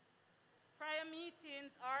 Prayer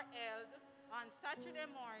meetings are held on Saturday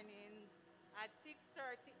mornings at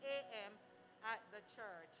 6:30 a.m. at the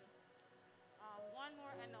church. One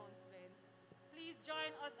more announcement. Please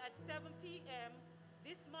join us at 7 p.m.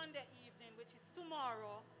 this Monday evening, which is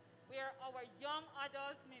tomorrow, where our young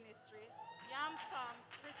adult ministry, YAMFAM,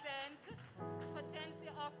 present Potency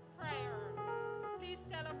of Prayer. Please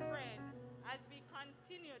tell a friend as we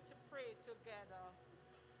continue to pray together.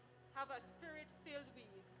 Have a spirit-filled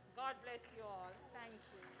week. God bless you all. Thank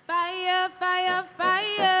you. Fire, fire,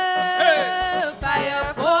 fire. Hey.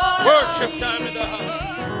 Fire for Worship time in the house.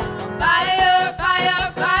 Fire,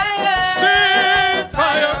 fire, fire. Sing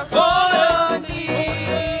fire Fall on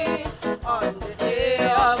me. On the day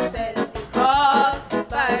of Pentecost,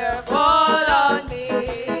 fire fall on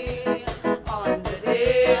me. On the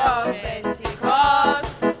day of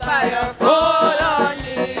Pentecost, fire fall on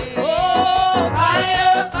me. Oh,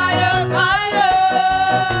 fire, fire,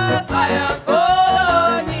 fire. Fire fall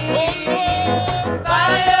on me.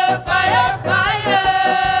 Fire, fire, fire.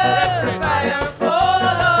 Fire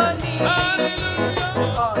fall on me.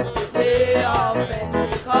 On the day of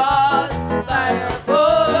Pentecost, fire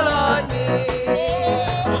fall on me.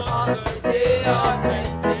 On the day of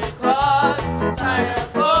Pentecost, fire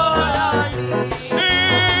fall on me.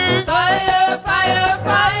 Sing Fire, fire,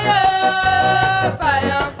 fire.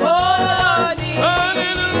 Fire fall on me.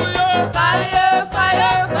 hallelujah. Fire,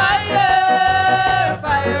 fire, fire.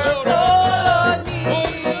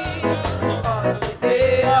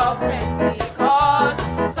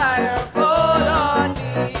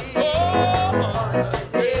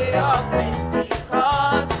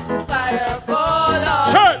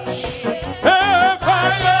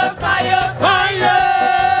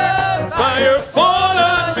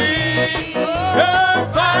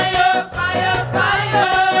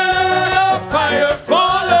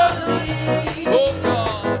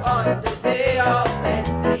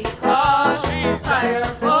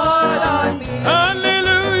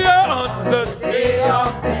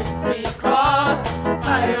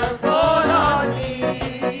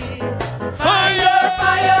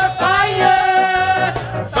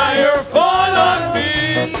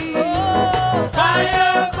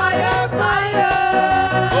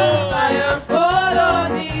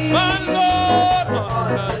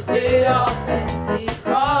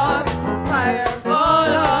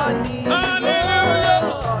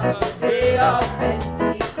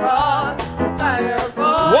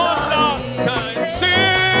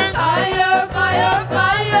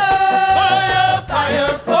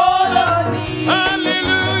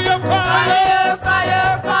 Hallelujah, fire. Fire,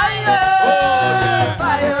 fire, fire. Oh, yeah.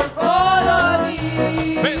 Fire fall on me.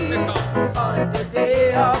 Pentecost. On the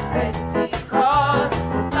day of Pentecost,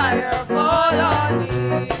 fire fall on me.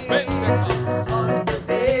 Pentecost. On the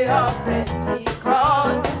day of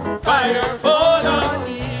Pentecost, Fire fall on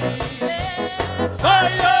me.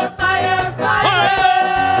 Fire. fire,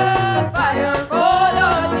 fire, fire fall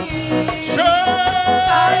on me. Church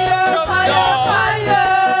Fire, of fire, God.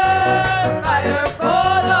 fire, fire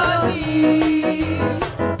fall on me.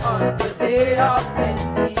 On the day of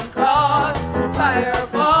Pentecost, fire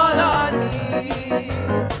fall on me.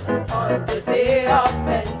 On the day of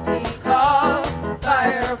Pentecost,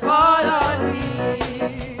 fire fall on me.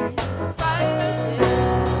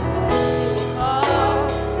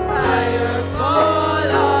 Fire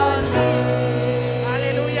fall on me.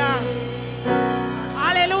 Hallelujah.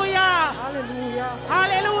 Hallelujah. Hallelujah.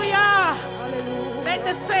 Hallelujah. Hallelujah. Let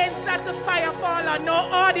the saints that the fire fall on, no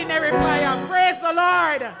ordinary fire. Praise the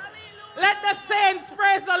Lord. Let the saints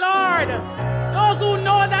praise the Lord. Those who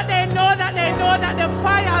know that they know that they know that the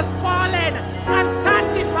fire has fallen and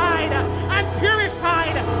sanctified and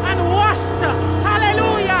purified and washed.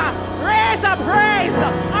 Hallelujah. Raise a praise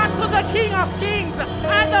unto the King of Kings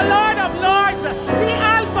and the Lord of Lords, the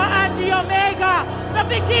Alpha and the Omega, the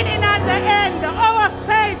beginning and the end, our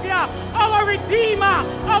Savior, our Redeemer,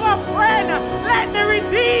 our friend. Let the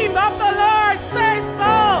redeemed of the Lord say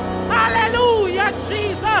so. Hallelujah,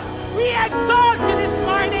 Jesus. We exalt you this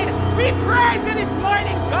morning. We praise you this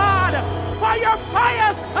morning, God. For your fire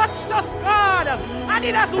has touched us, God. And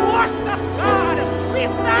it has washed us, God. We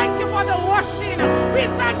thank you for the washing. We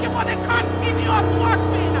thank you for the continuous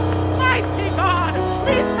washing. Mighty God.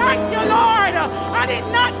 We thank you, Lord. Had it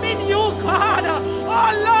not been you, God. Oh,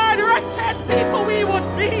 Lord, wretched people we would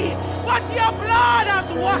be. But your blood has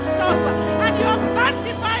washed us. And you have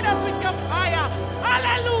sanctified us with your fire.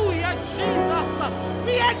 Hallelujah, Jesus.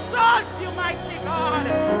 We exalt you, mighty God.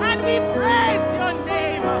 And we praise your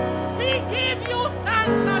name. We give you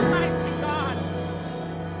thanks, Almighty God.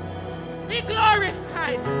 Be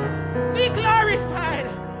glorified. Be glorified.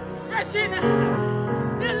 Regina,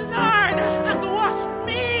 the Lord has washed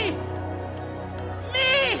me.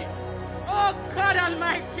 Me. Oh God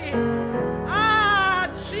Almighty. Ah,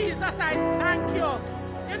 Jesus, I thank you.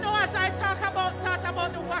 You know, as I thought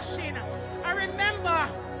about the washing, I remember,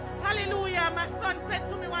 hallelujah, my son said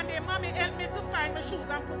to me one day, Mommy, help me to find my shoes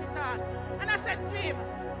and put it on. And I said to him,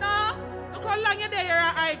 no, look how long you're there,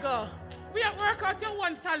 I go. We have worked out your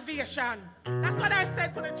one salvation. That's what I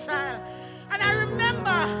said to the child. And I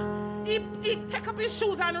remember he take up his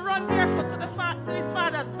shoes and run barefoot to his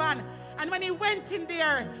father's van. And when he went in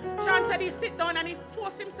there, Sean said he sit down and he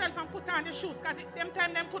forced himself and put on the shoes because them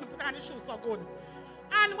time them couldn't put on the shoes so good.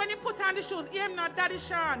 And when he put on the shoes, him not Daddy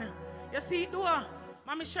Sean. You see it do?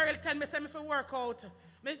 Mommy Cheryl tell me say me for work out.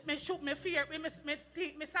 Me shoot me fear,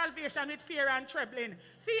 me salvation with fear and trembling.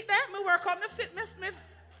 See it there? Me work out, me fit, me.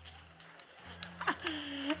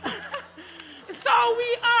 So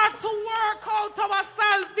we are to work out our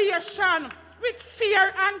salvation with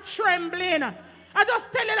fear and trembling. I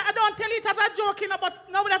just tell you that I don't tell it as a joke, but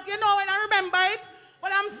now that you know and I remember it.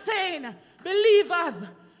 But I'm saying, believers,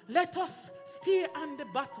 let us stay on the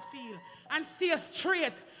battlefield and stay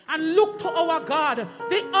straight and look to our God,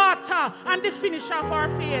 the author and the finisher of our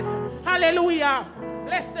faith. Hallelujah.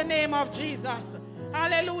 Bless the name of Jesus.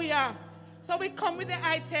 Hallelujah. So we come with the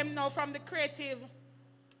item now from the creative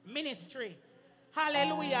ministry.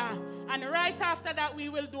 Hallelujah. And right after that we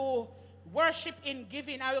will do worship in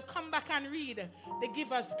giving. I will come back and read the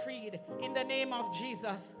Giver's Creed in the name of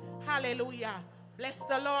Jesus. Hallelujah. Bless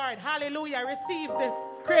the Lord. Hallelujah. Receive the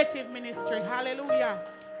creative ministry. Hallelujah.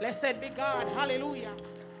 Blessed be God. Hallelujah.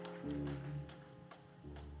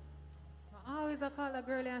 I always call a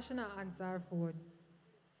girl and she not answer her phone.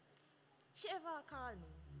 She ever call me?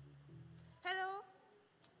 Hello?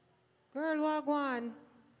 Girl, what go on?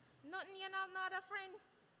 Nothing, you know, not a friend.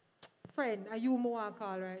 Friend, are you more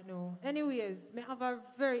call right now? Anyways, I have a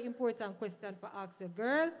very important question for ask you.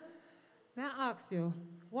 Girl, may I ask you,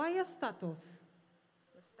 why your status?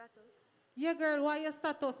 My status? Yeah, girl, why your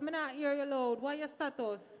status? I not hear you loud. Why your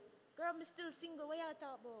status? Girl, me still single. What you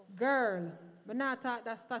talk about? Girl, I not talk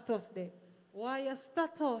that status there. Why your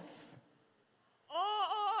status?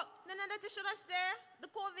 Oh, no, that you should have said. The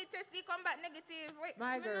COVID test, they come back negative. Wait,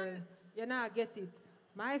 My girl, you not get it.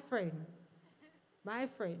 My friend. My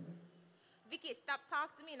friend. Vicky, stop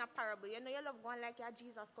talk to me in a parable. You know you love going like your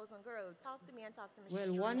Jesus cousin girl. Talk to me and talk to me Well,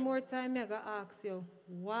 straight. one more time I gotta ask you,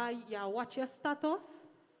 why you watch your status?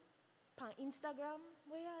 On Instagram?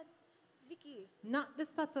 Where you at? Vicky? Not the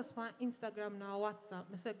status on Instagram now, WhatsApp.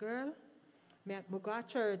 I say, girl, Me go to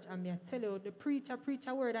church and me tell you, the preacher preach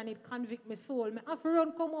a word and it convict my soul. Me have to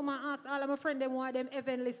run come home and ask all of my friends them why them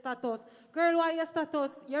heavenly status. Girl, why your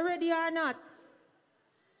status? You ready or not?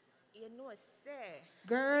 You know, say.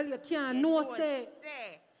 Girl, you can't You know know, say.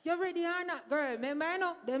 say. You ready or not? Girl, remember I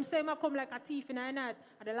know, them say I come like a thief in the night.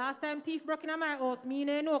 And the last time thief broke in my house, me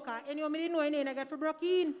ain't know, because anyone me didn't know, I get for broke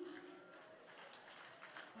in.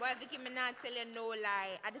 Boy, Vicky, me not tell you no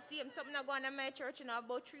lie. At the same something I go on in my church, you know,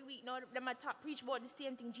 about 3 weeks now, them I preach about the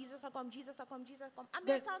same thing. Jesus will come, Jesus will come, Jesus will come. I'm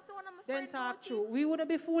going to talk to one of my friends. Then talk true. We wouldn't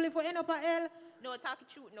be fool if we end up at hell. No, talk the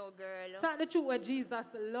truth no, girl. Talk the truth with Jesus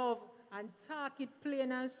love and talk it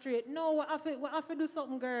plain and straight. No, we have to do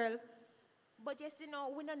something, girl. But yes, you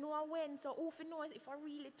know, we don't know when, so who knows if I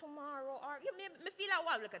really tomorrow or you me feel like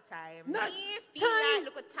what look at time. Not me feel time. like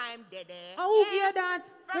look at time dead. How hear that?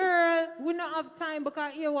 Girl, we don't have time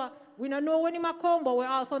because here we don't know when he might come, but we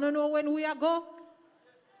also don't know when we are go.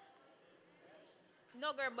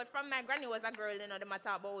 No girl, but from my granny was a girl, you know, the matter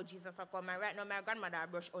about Jesus will come. And right now my grandmother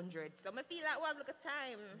brush 100. So I feel like what look at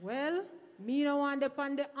time. Well, me don't want them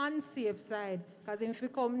on the unsafe side. Because if you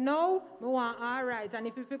come now, me want all right. And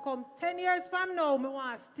if you come 10 years from now, me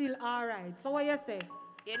want still all right. So what you say?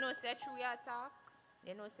 You know, say true your talk.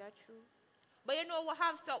 You know, say true. But you know, we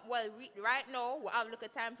have some, well, right now, we have look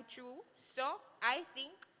at time for true. So I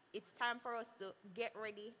think it's time for us to get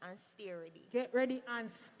ready and stay ready. Get ready and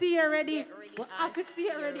stay ready. Get ready We and have to stay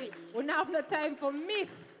stay ready. ready. We don't have no time for miss.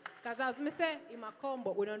 Because as me say, he might come,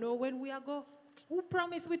 but we don't know when we are go. Who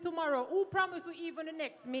promise we tomorrow? Who promise we even the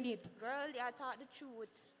next minute? Girl, you talk the truth.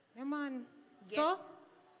 Yeah, man. So,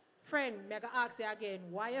 friend, me gonna ask you again,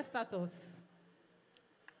 why your status?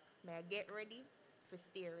 May I get ready for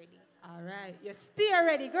stay ready? All right. You stay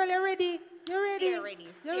ready. Girl, you ready? You ready? Stay ready.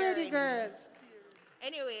 You Stay ready, ready. girl?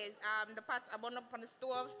 Anyways, the pots are burned up on the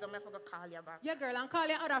stove, so I'm going to call you back. Yeah, girl, and call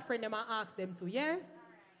your other friend them and ask them to, yeah?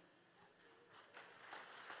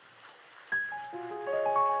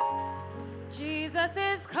 Jesus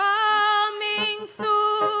is coming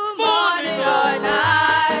soon, morning or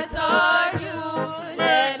night or noon,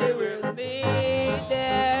 and he will be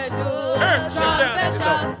there to trumpet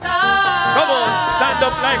shall sound. Come on, stand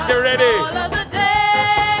up like you're ready. All of the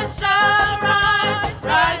days shall rise,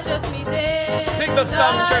 righteous meeting. Sing the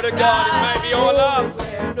song, church of God. It might be all us.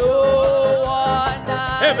 No one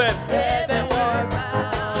dies. Heaven. Heaven will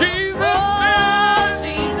bow. Jesus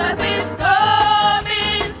Jesus is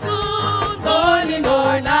coming soon, morning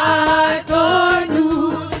or night or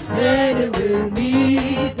noon, and he will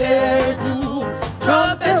meet there too.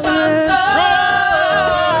 Trumpet shall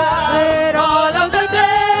sound, all of the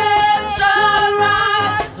dead shall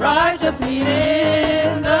rise, righteous meet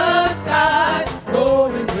in the sky,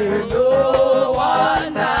 going where no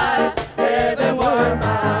one dies, heavenward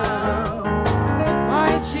bound.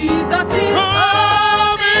 My Jesus is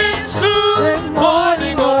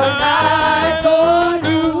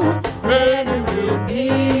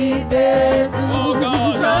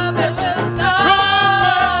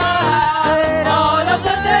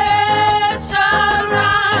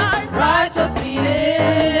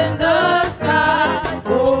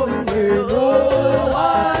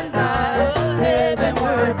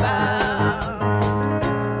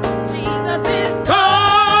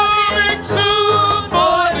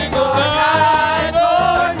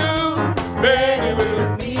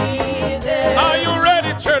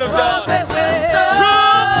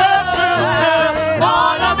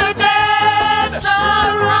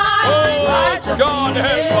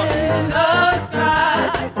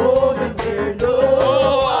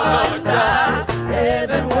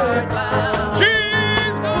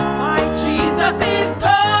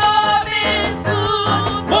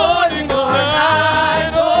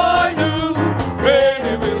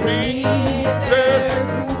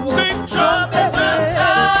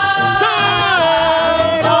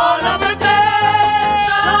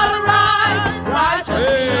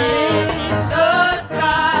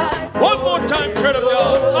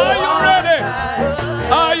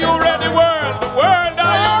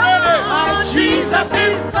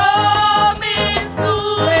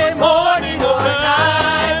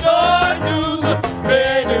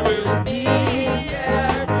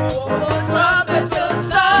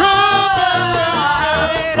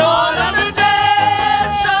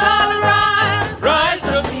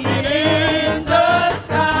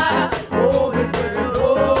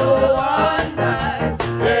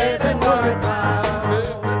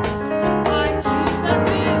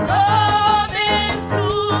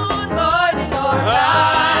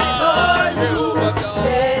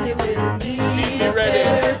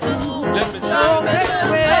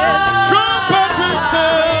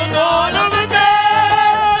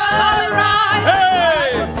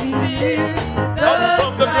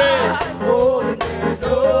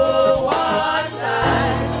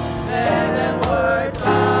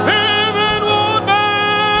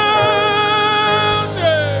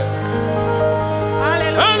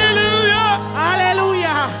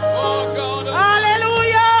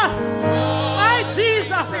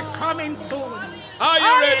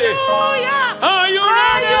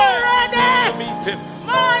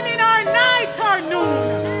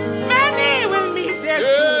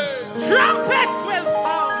trumpets will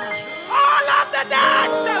sound. All of the dead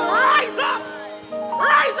shall rise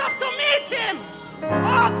up to meet him.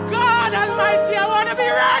 Oh God Almighty, I want to be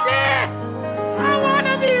ready. I want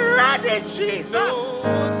to be ready, Jesus.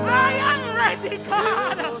 I am ready,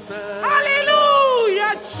 God.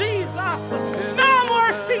 Hallelujah, Jesus. No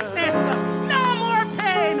more sickness, no more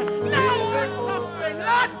pain, no more suffering.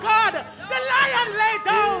 Lord God, the lion lay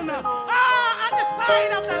down on the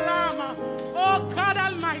side of the lamb. Oh God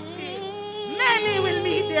Almighty, many will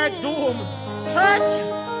meet their doom. Church,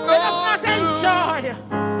 let us not enjoy,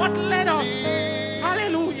 but let us,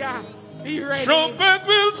 hallelujah, be ready. Trumpet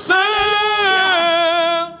will sound.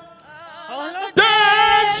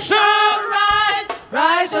 Dead shall rise,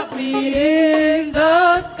 righteous meet in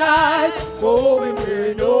the skies, going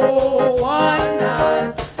where no one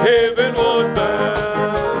dies. Heaven won't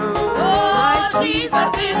bound. Oh,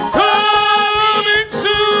 Jesus is coming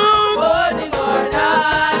soon, morning or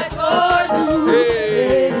night or noon.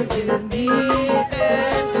 Hey. And you will meet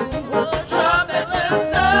there too. Trumpet will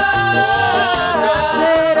sound.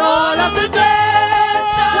 Said all of the dead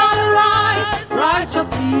shall rise, righteous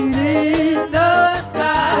meet in the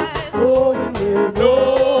sky, going where no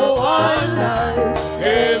one dies.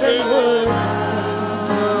 Heaven will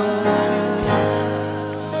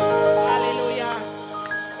Hallelujah.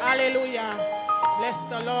 Hallelujah. Bless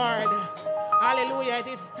the Lord. Hallelujah. It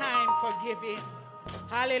is time for giving.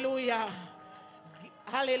 Hallelujah.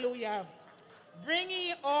 Hallelujah. Bring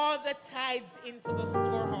ye all the tithes into the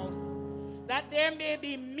storehouse, that there may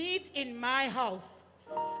be meat in my house,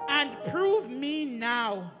 and prove me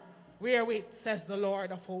now wherewith, says the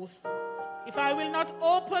Lord of hosts, if I will not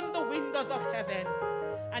open the windows of heaven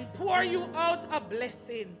and pour you out a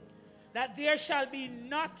blessing, that there shall be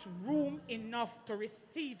not room enough to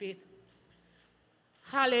receive it.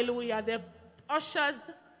 Hallelujah. The ushers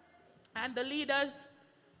and the leaders,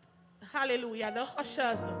 hallelujah, the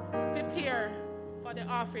ushers prepare for the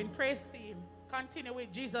offering. Praise team, continue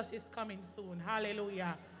with Jesus is coming soon.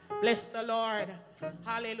 Hallelujah. Bless the Lord.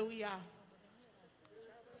 Hallelujah.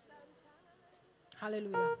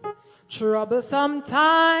 Hallelujah. Troublesome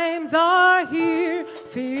times are here,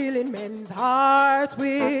 filling men's hearts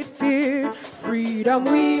with fear. Freedom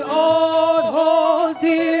we all hold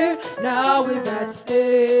dear, now is at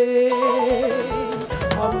stake.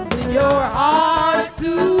 Open your hearts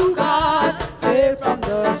to God, saves from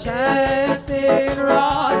the chancing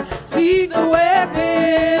rod. Seek the way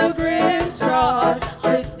pilgrims trod,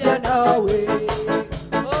 Christian away.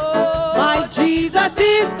 Oh, My Jesus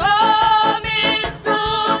is coming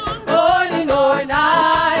soon, morning or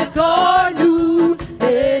night or noon,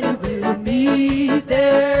 then we will meet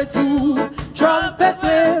there too. Trumpets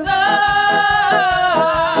will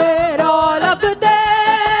sound, said all of the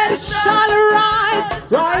dead shall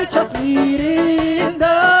rise, righteous meet in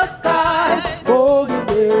the sky, going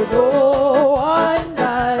where no one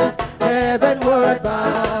dies, heavenward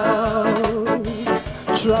bound.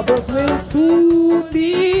 Troubles will soon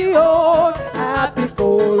be o'er, happy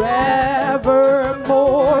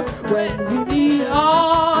forevermore, when we meet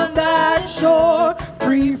on that shore,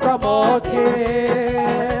 free from all care.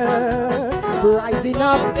 Rising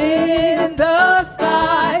up in the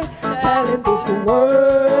sky, telling this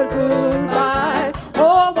world goodbye.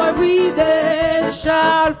 Homeward we then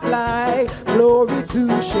shall fly, glory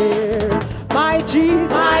to share. My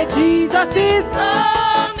Jesus is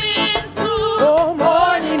coming soon, oh,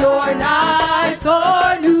 morning or night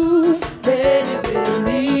or noon, then you will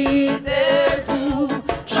meet there too.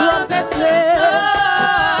 Trumpets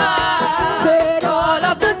will sound, said all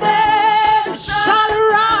of the dead shall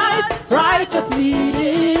rise, righteous meet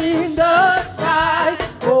in the sky,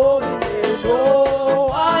 going where no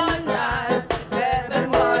one dies,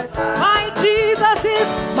 heavenward.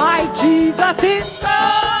 My Jesus is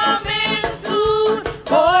coming soon,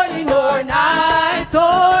 morning or night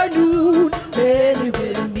or noon, then you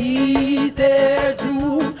will meet there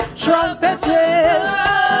too. Trumpets will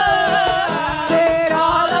sound, said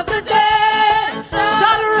all of the dead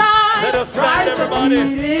shall rise. Let us stand, righteous everybody.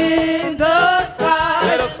 meet in the sky.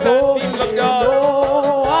 Let us stand, people of God. No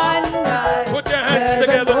one dies, Put your hands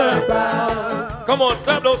together heavenward now. bound. Come on,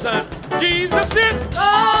 clap those hands. Jesus is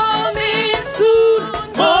Coming soon,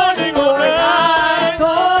 morning or night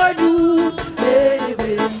or noon, then you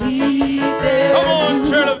will meet there Come on, too.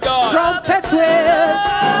 church of God. Trumpets will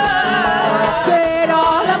said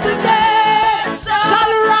all of the dead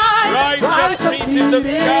shall rise, Righteous meet in the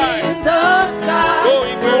sky, in the sky,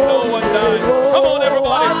 going where no one dies. Come on,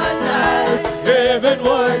 everybody. one dies,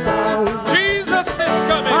 heavenward bound. Jesus is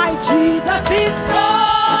coming. My Jesus is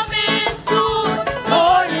coming soon,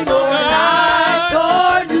 morning or night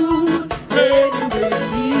or noon,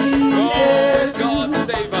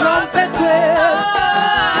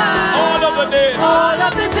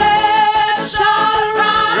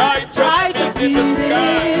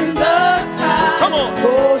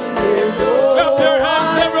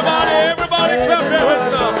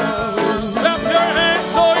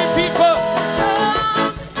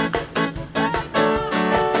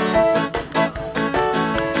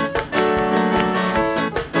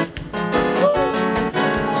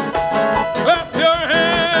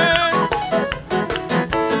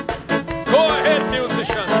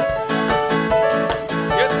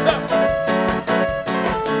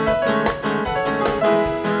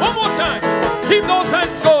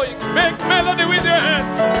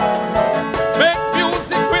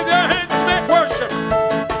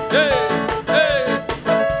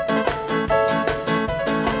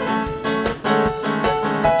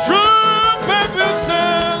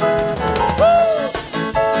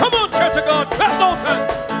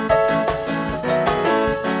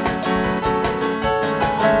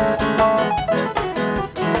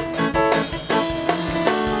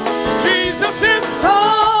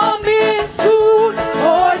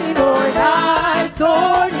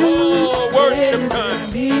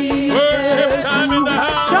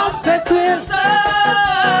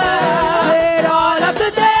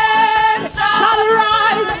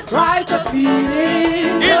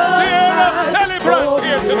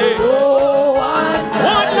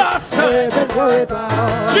 last time. Heavenward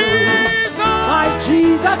bound. Jesus. My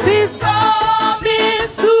Jesus is coming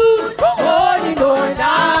soon. Morning or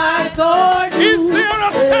night or noon. Is there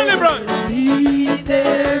a celebrant? Be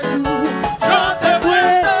there too. Trumpet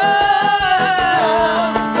will sound.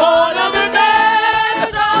 All of the dead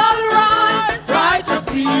shall rise.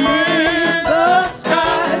 Righteously in the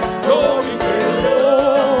sky. Going where no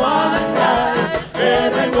one dies.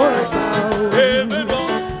 Heavenward bound.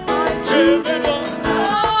 Heavenward, heavenward,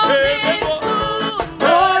 heavenward.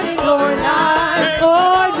 Morning or night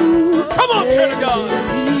or noon. Come on, children of God.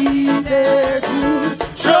 Be there too.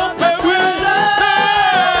 Trumpet will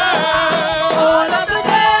sound. All of the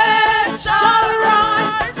dead shall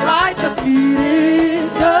rise, righteously in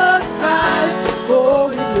the sky,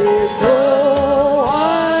 going where no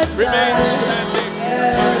one Remain dies. standing.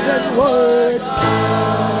 Heavenward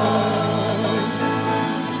bound.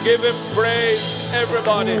 Give him praise,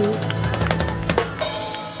 everybody.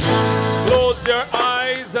 Close your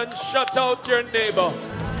eyes and shut out your neighbor.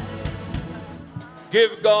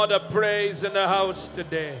 Give God a praise in the house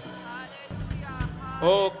today.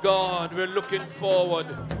 Oh God, we're looking forward.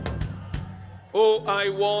 Oh, I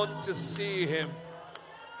want to see him,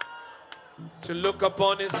 to look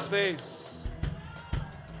upon his face,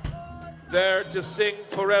 there to sing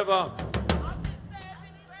forever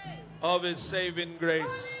of his saving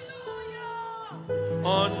grace.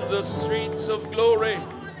 On the streets of glory,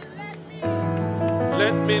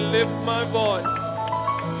 let me lift my voice.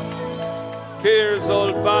 Cares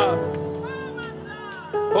all past,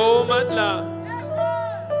 home at last,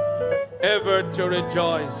 ever to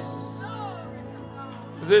rejoice.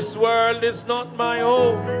 This world is not my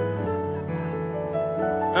home,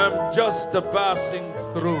 I'm just a passing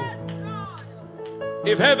through.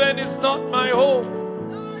 If heaven is not my home,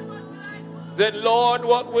 then Lord,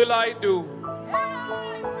 what will I do?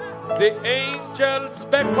 The angels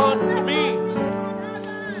beckon me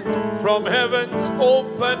from heaven's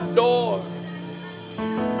open door,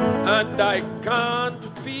 and I can't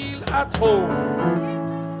feel at home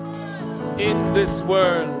in this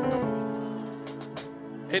world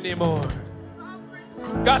anymore.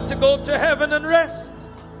 Got to go to heaven and rest.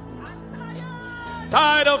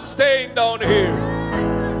 Tired of staying down here.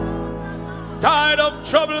 Tired of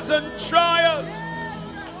troubles and trials.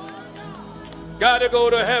 Got to go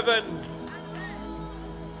to heaven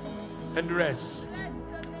and rest.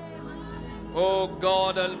 Oh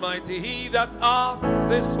God Almighty, he that hath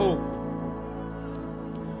this hope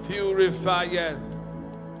purifieth.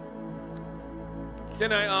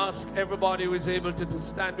 Can I ask everybody who is able to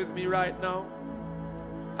stand with me right now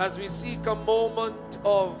as we seek a moment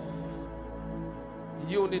of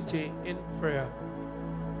unity in prayer?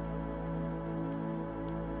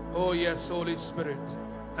 Oh yes, Holy Spirit,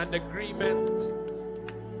 an agreement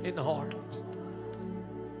in heart.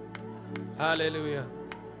 Hallelujah.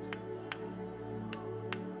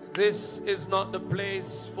 This is not the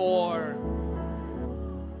place for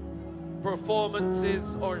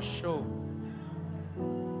performances or show.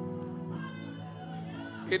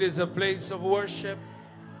 It is a place of worship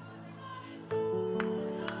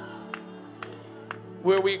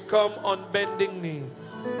where we come on bending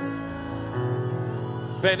knees,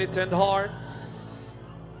 penitent hearts,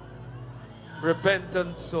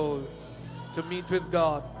 repentant souls to meet with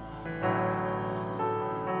God.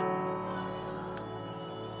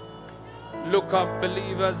 Look up,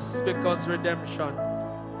 believers, because redemption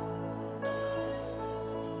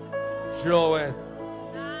draweth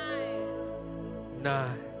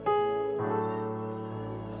nigh.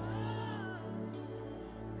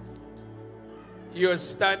 You're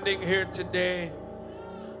standing here today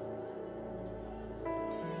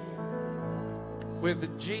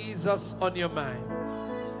with Jesus on your mind.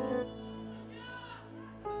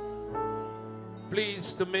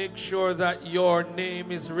 Please to make sure that your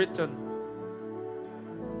name is written,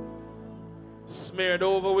 smeared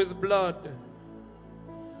over with blood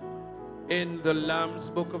in the Lamb's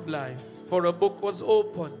book of life. For a book was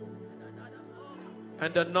opened,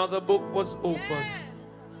 and another book was opened,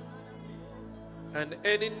 and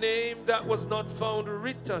any name that was not found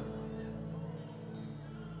written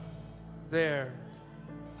there,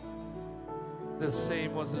 the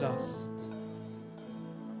same was lost.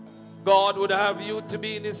 God would have you to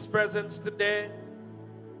be in his presence today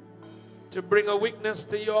to bring a witness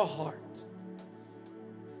to your heart,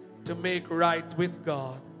 to make right with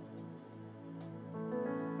God.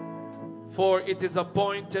 For it is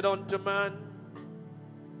appointed unto man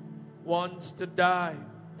once to die.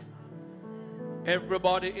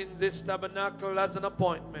 Everybody in this tabernacle has an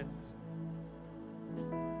appointment.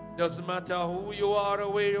 Doesn't matter who you are or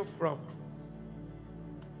where you're from.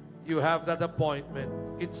 You have that appointment.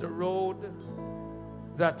 It's a road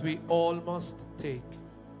that we all must take.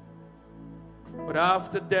 But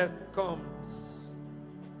after death comes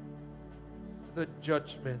the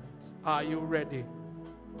judgment. Are you ready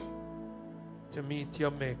to meet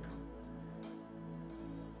your Maker?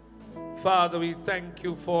 Father, we thank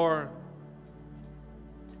you for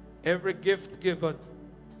every gift given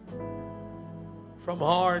from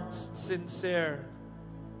hearts sincere,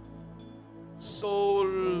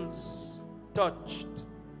 souls touched,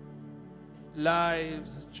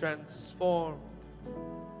 lives transformed.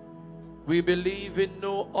 We believe in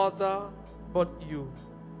no other but you.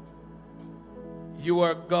 You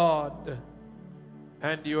are God,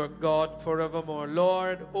 and you are God forevermore.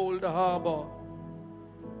 Lord, Old Harbour,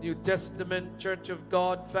 New Testament Church of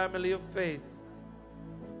God, family of faith,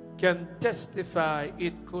 can testify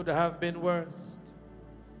it could have been worse.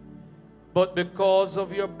 But because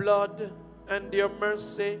of your blood and your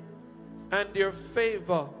mercy and your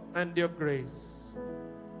favor and your grace,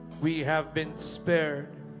 we have been spared.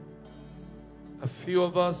 A few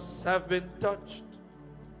of us have been touched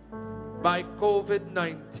by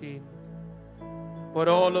COVID-19, but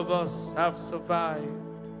all of us have survived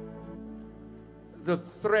the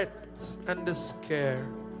threat and the scare.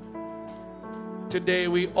 Today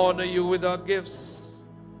we honor you with our gifts,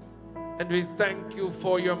 and we thank you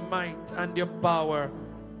for your might and your power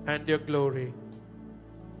and your glory.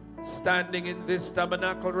 Standing in this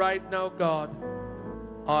tabernacle right now, God,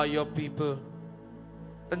 are your people.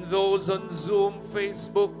 And those on Zoom,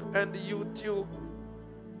 Facebook, and YouTube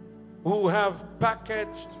who have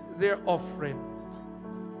packaged their offering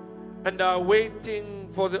and are waiting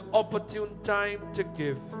for the opportune time to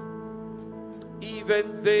give.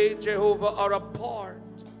 Even they, Jehovah, are a part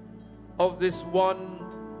of this one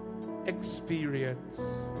experience.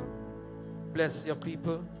 Bless your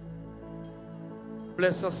people.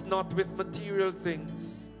 Bless us not with material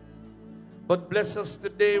things, but bless us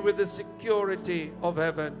today with the security of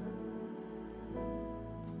heaven.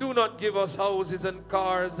 Do not give us houses and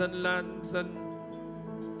cars and lands and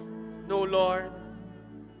no, Lord,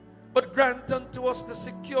 but grant unto us the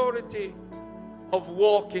security of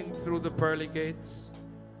walking through the pearly gates.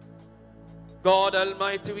 God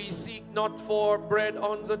Almighty, we seek not for bread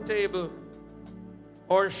on the table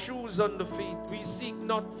or shoes on the feet. We seek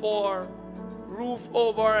not for roof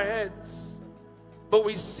over our heads, but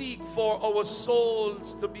we seek for our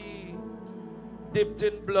souls to be dipped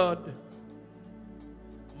in blood,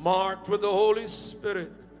 marked with the Holy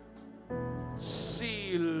Spirit,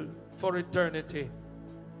 sealed for eternity.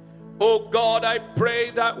 Oh God, I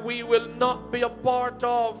pray that we will not be a part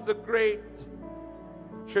of the great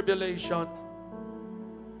tribulation,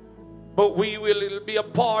 but we will be a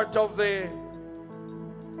part of the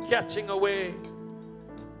catching away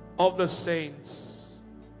of the saints.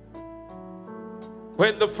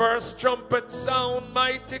 When the first trumpet sound,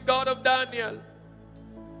 mighty God of Daniel,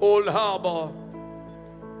 Old Harbour,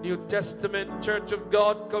 New Testament Church of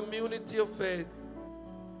God, community of faith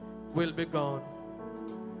will be gone.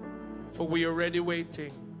 For we are already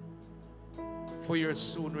waiting for your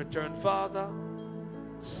soon return. Father,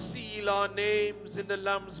 seal our names in the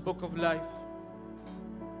Lamb's Book of Life.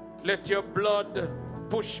 Let your blood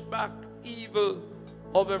push back evil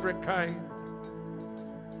of every kind.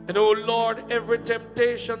 And oh Lord, every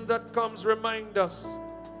temptation that comes, remind us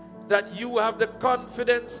that you have the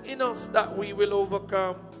confidence in us that we will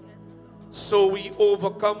overcome. So we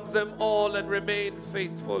overcome them all and remain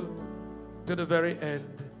faithful to the very end.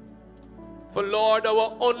 For Lord,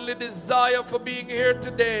 our only desire for being here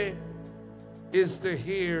today is to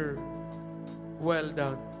hear, well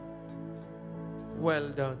done, well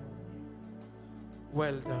done,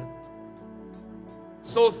 well done.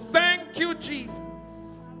 So thank you, Jesus,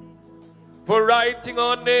 for writing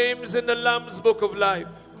our names in the Lamb's Book of Life.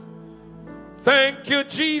 Thank you,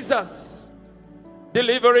 Jesus,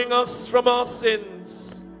 delivering us from our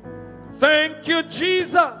sins. Thank you,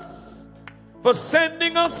 Jesus, for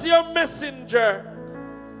sending us your messenger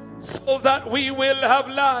so that we will have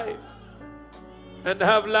life and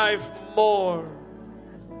have life more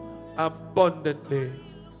abundantly.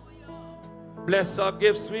 Bless our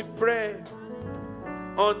gifts, we pray,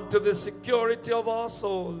 unto the security of our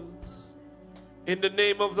souls. In the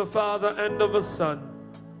name of the Father and of the Son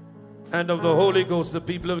and of the Holy Ghost, the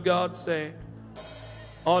people of God say,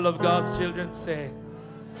 all of God's children say,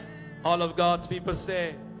 all of God's people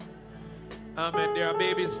say, amen. There are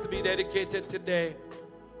babies to be dedicated today.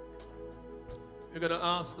 We're going to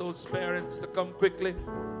ask those parents to come quickly.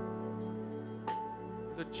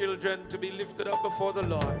 The children to be lifted up before the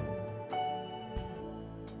Lord.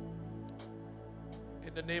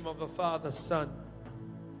 In the name of the Father, Son,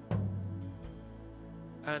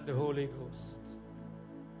 and the Holy Ghost.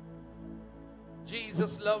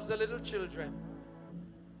 Jesus loves the little children,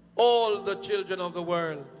 all the children of the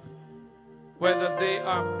world, whether they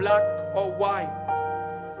are black or white,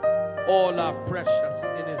 all are precious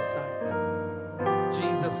in His sight.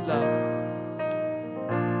 Jesus loves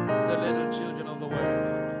the little children of the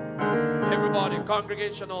world. Everybody,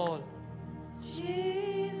 congregation all.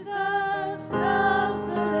 Jesus loves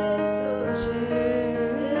the little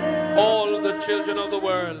children. All the children of the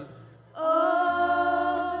world.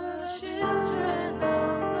 All the children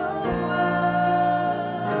of the world.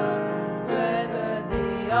 Whether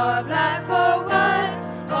they are black or white,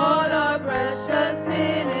 all are precious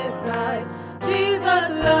in His sight. Jesus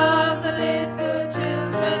loves the little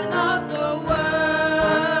children of the world.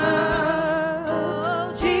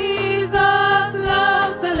 Jesus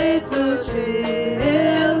loves the little children.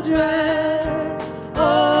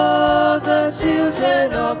 All the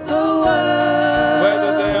children of the world.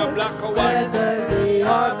 Whether they are black or white. Whether they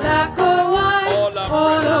are black or white,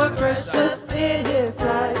 all are precious in His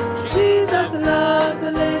sight. Jesus loves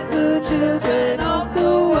the little children of the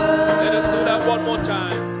world. Let us do that one more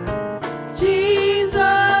time.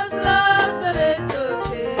 Jesus loves the little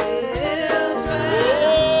children.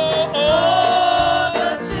 All the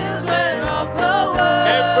children of the world.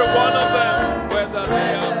 Every one of them, whether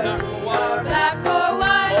they are black or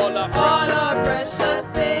white, all are precious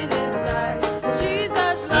in His sight.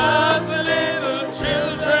 Jesus loves loves the little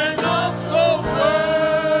children of the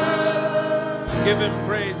world. Give Him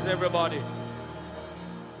praise, everybody.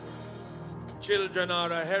 Children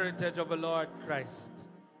are a heritage of the Lord Christ,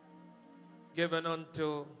 given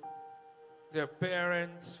unto their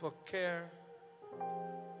parents for care,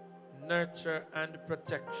 nurture, and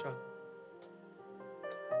protection.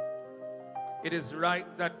 It is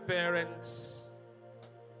right that parents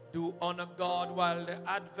do honor God while the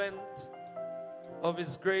advent of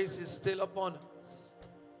His grace is still upon us,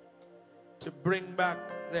 to bring back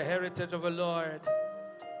the heritage of the Lord,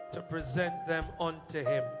 to present them unto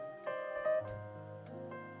Him.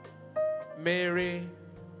 Mary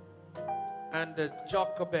and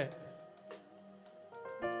Jochebed,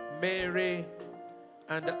 Mary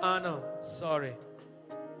and Anna,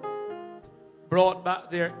 brought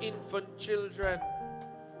back their infant children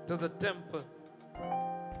to the temple,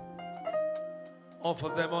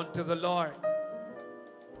 offered them unto the Lord.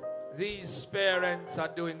 These parents are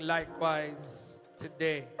doing likewise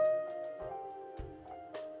today,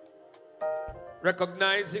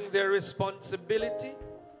 recognizing their responsibility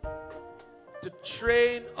to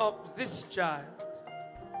train up this child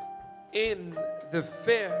in the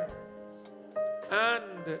fear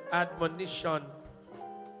and admonition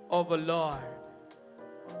of the Lord,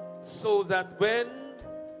 so that when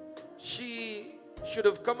she should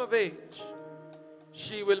have come of age,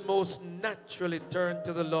 she will most naturally turn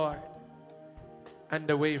to the Lord and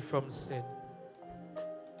away from sin.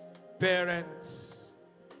 Parents,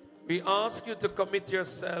 we ask you to commit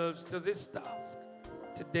yourselves to this task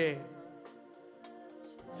today,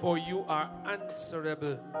 for you are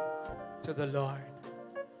answerable to the Lord,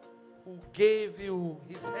 who gave you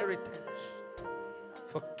His heritage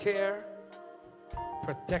for care,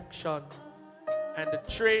 protection, and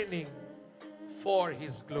training for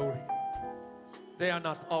His glory. They are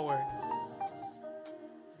not ours.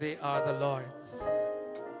 They are the Lord's.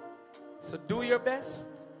 So do your best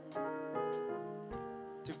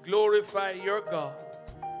to glorify your God,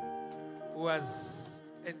 who has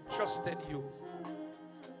entrusted you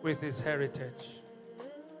with His heritage.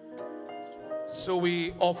 So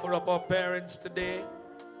we offer up our parents today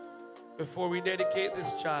before we dedicate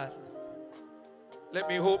this child. Let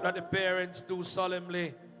me hope that the parents do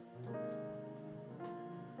solemnly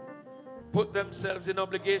put themselves in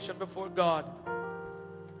obligation before God,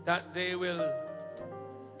 that they will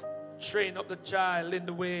train up the child in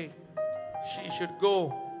the way she should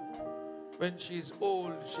go. When she's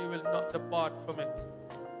old, she will not depart from it.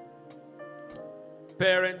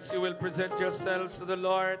 Parents, you will present yourselves to the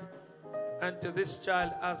Lord and to this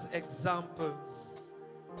child as examples.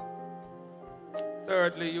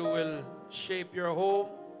 Thirdly, you will shape your home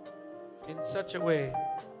in such a way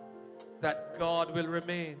that God will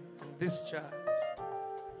remain and this child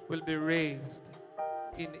will be raised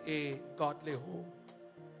in a godly home.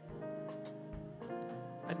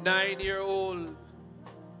 A 9-year-old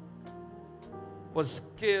was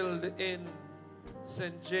killed in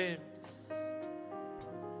St. James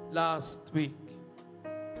last week.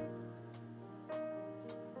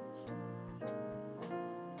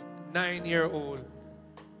 A 9-year-old.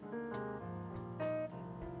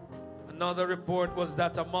 Another report was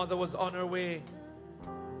that a mother was on her way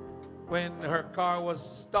when her car was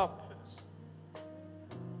stopped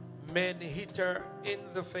Men hit her in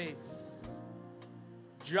the face,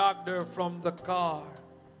 dragged her from the car,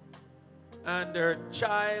 and her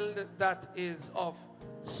child that is of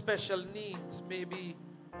special needs, maybe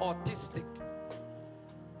autistic,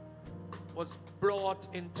 was brought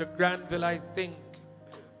into Granville, I think,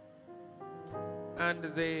 and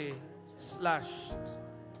they slashed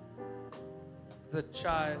the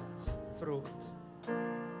child's throat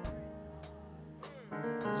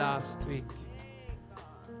last week.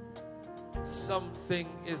 Something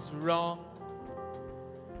is wrong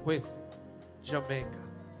with Jamaica.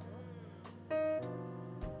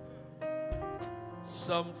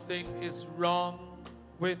 Something is wrong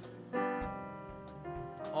with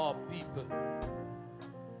our people.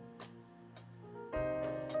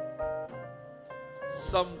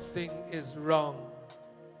 Something is wrong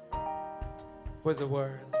with the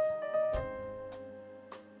world.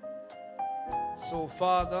 So,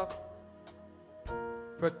 Father,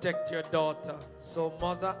 protect your daughter. So,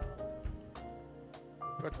 Mother,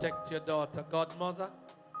 protect your daughter. Godmother,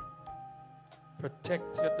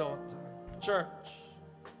 protect your daughter. Church,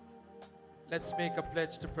 let's make a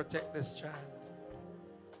pledge to protect this child.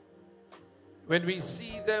 When we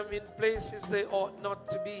see them in places they ought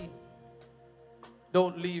not to be,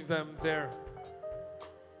 don't leave them there.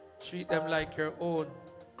 Treat them like your own.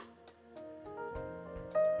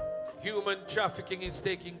 Human trafficking is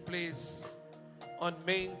taking place on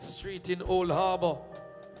Main Street in Old Harbour,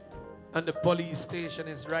 and the police station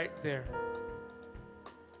is right there.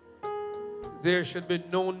 There should be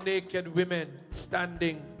no naked women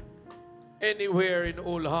standing anywhere in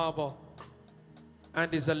Old Harbour,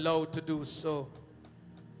 and is allowed to do so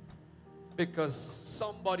because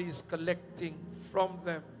somebody is collecting from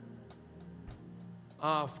them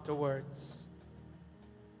afterwards.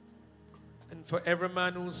 And for every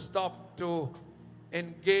man who stopped to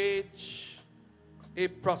engage a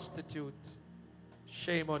prostitute,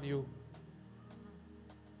 shame on you.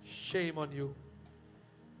 Shame on you.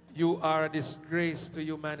 You are a disgrace to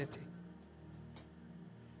humanity.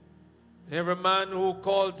 Every man who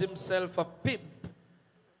calls himself a pimp,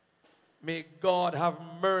 may God have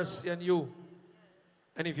mercy on you.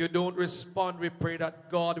 And if you don't respond, we pray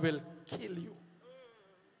that God will kill you.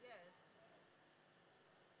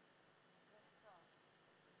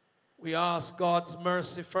 We ask God's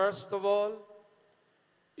mercy first of all.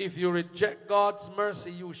 If you reject God's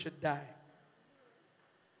mercy, you should die.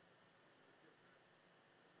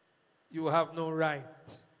 You have no right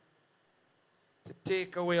to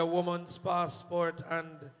take away a woman's passport and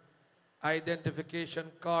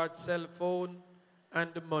identification card, cell phone, and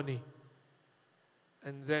money,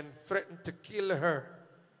 and then threaten to kill her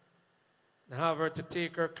and have her to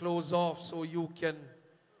take her clothes off so you can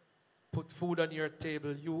put food on your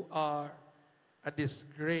table. You are a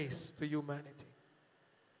disgrace to humanity.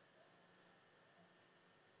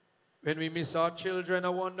 When we miss our children, I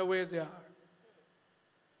wonder where they are.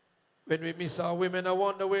 When we miss our women, I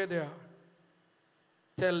wonder where they are.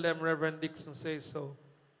 Tell them Reverend Dixon says so.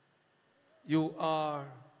 You are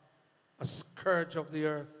a scourge of the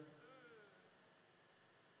earth.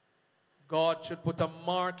 God should put a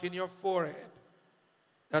mark in your forehead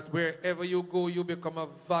that wherever you go, you become a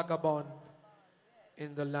vagabond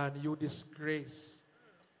in the land. You disgrace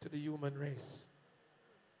to the human race.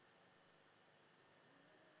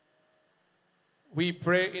 We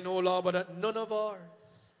pray in all Lord that none of ours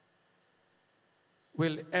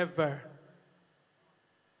will ever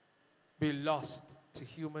be lost to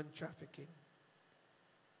human trafficking.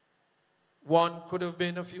 One could have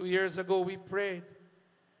been a few years ago, we prayed.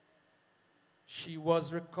 She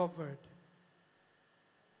was recovered.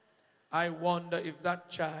 I wonder if that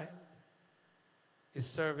child is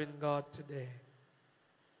serving God today.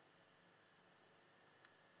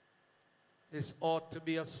 This ought to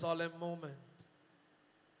be a solemn moment.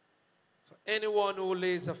 For anyone who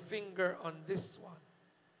lays a finger on this one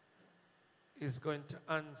is going to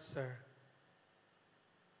answer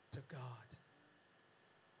to God.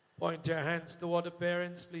 Point your hands toward the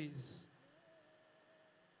parents, please.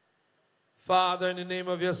 Father, in the name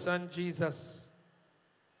of your Son, Jesus,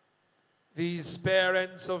 these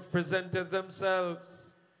parents have presented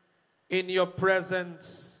themselves in your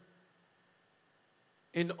presence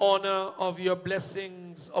in honor of your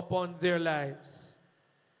blessings upon their lives.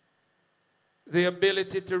 The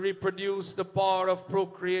ability to reproduce, the power of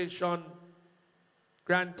procreation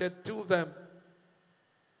granted to them.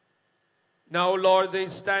 Now, Lord, they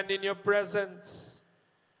stand in your presence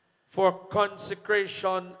for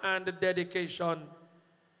consecration and dedication,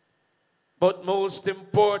 but most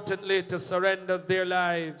importantly, to surrender their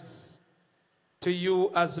lives to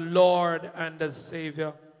you as Lord and as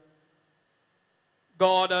Savior.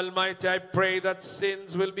 God Almighty, I pray that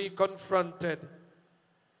sins will be confronted.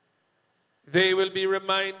 They will be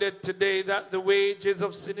reminded today that the wages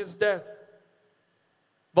of sin is death,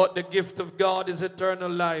 but the gift of God is eternal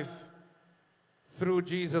life through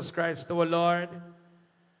Jesus Christ our Lord.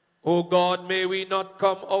 Oh God, may we not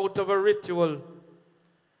come out of a ritual,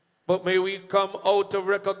 but may we come out of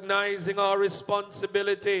recognizing our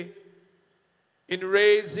responsibility in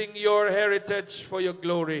raising your heritage for your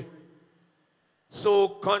glory. So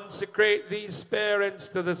consecrate these parents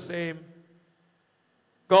to the same.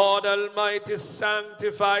 God Almighty,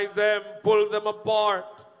 sanctify them, pull them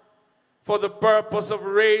apart for the purpose of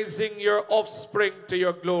raising your offspring to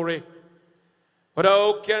your glory. But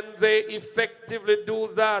how can they effectively do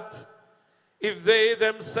that if they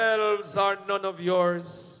themselves are none of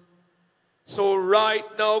yours? So right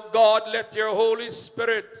now, God, let your Holy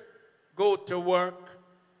Spirit go to work.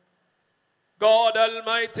 God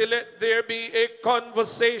Almighty, let there be a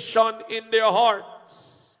conversation in their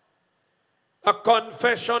hearts, a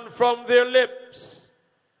confession from their lips,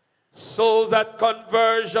 so that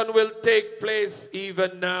conversion will take place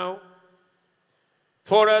even now.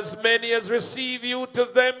 For as many as receive you, to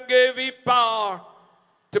them gave he power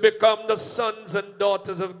to become the sons and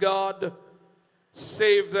daughters of God.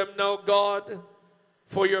 Save them now, God,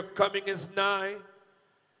 for your coming is nigh.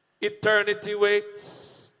 Eternity waits.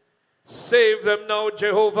 Save them now,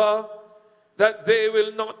 Jehovah, that they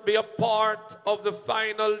will not be a part of the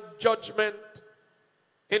final judgment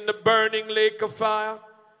in the burning lake of fire,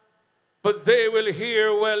 but they will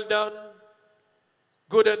hear, well done,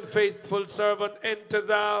 good and faithful servant, enter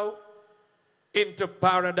thou into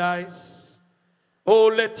paradise. Oh,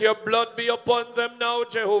 let your blood be upon them now,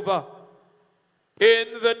 Jehovah,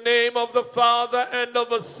 in the name of the Father and of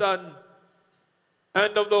the Son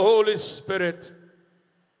and of the Holy Spirit.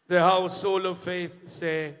 The household of faith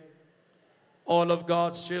say, all of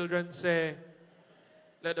God's children say,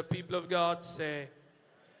 let the people of God say.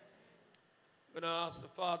 I'm going to ask the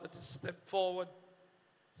Father to step forward.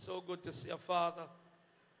 So good to see a Father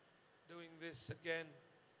doing this again.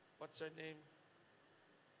 What's her name?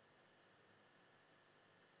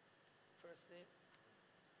 First name?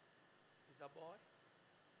 Is a boy?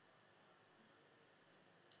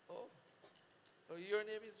 Oh, your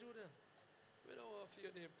name is Judah. We don't want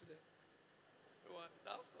your name today. We want it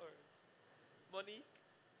afterwards. Monique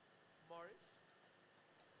Morris.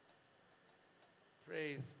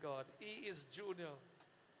 Praise God. He is Junior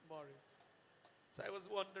Morris. So I was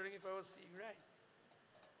wondering if I was seeing right.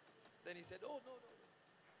 Then he said, oh, no.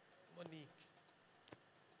 Monique.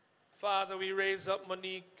 Father, we raise up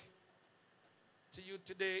Monique to you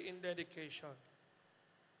today in dedication.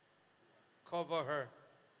 Cover her.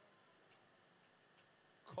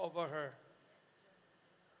 Cover her.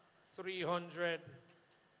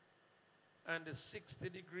 360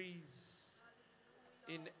 degrees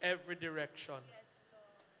in every direction.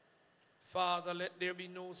 Father, let there be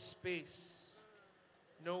no space,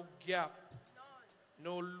 no gap,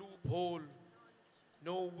 no loophole,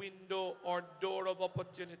 no window or door of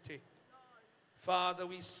opportunity. Father,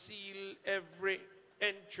 we seal every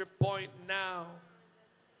entry point now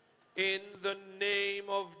in the name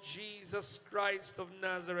of Jesus Christ of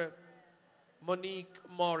Nazareth. Monique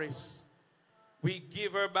Morris, we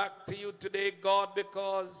give her back to you today, God,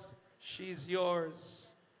 because she's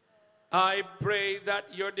yours. I pray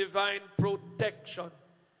that your divine protection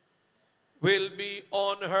will be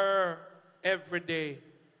on her every day.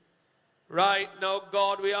 Right now,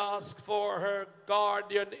 God, we ask for her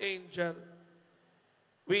guardian angel.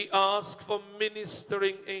 We ask for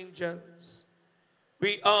ministering angels.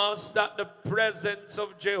 We ask that the presence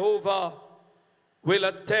of Jehovah will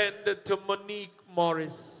attend to Monique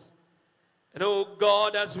Morris. And oh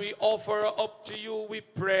God, as we offer her up to you, we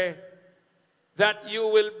pray that you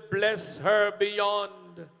will bless her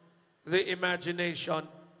beyond the imagination.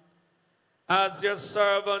 As your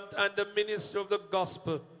servant and the minister of the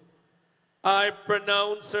gospel, I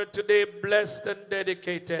pronounce her today blessed and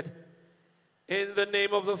dedicated in the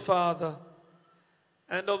name of the Father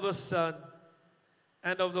and of the Son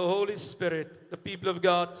and of the Holy Spirit. The people of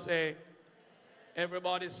God say,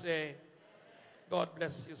 everybody say, God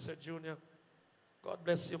bless you, Sir Junior. God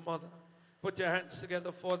bless you, Mother. Put your hands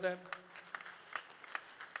together for them.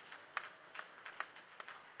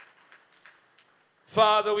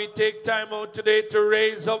 Father, we take time out today to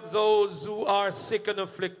raise up those who are sick and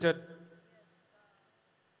afflicted.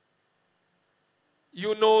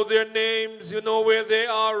 You know their names. You know where they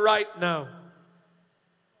are right now.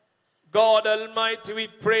 God Almighty, we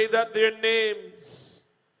pray that their names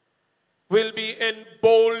will be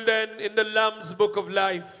emboldened in the Lamb's Book of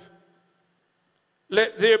Life.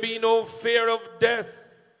 Let there be no fear of death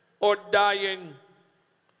or dying.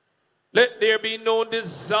 Let there be no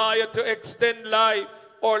desire to extend life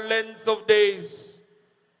or length of days,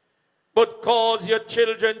 but cause your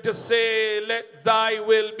children to say, let thy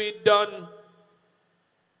will be done.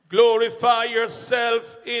 Glorify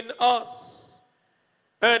yourself in us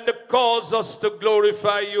and cause us to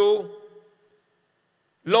glorify you.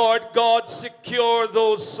 Lord God, secure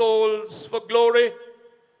those souls for glory.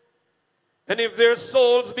 And if their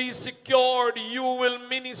souls be secured, you will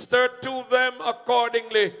minister to them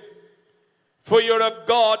accordingly. For you're a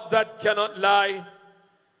God that cannot lie.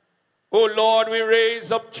 Oh Lord, we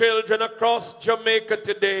raise up children across Jamaica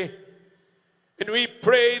today. And we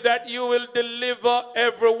pray that you will deliver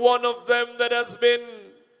every one of them that has been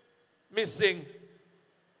missing.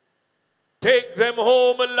 Take them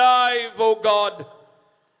home alive, oh God.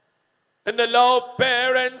 And allow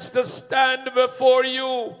parents to stand before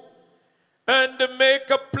you and to make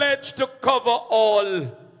a pledge to cover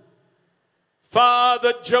all.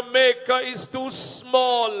 Father, Jamaica is too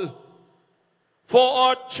small for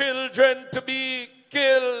our children to be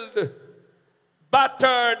killed,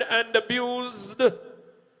 battered, and abused.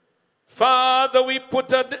 Father, we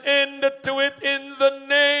put an end to it in the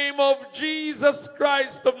name of Jesus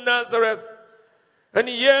Christ of Nazareth. And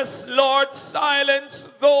yes, Lord, silence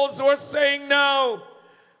those who are saying now,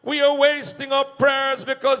 we are wasting our prayers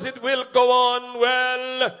because it will go on.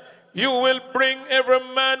 Well, you will bring every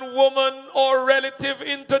man, woman, or relative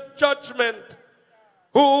into judgment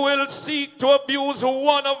who will seek to abuse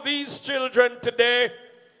one of these children today.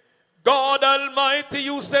 God Almighty,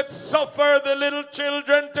 you said, suffer the little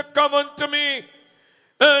children to come unto me,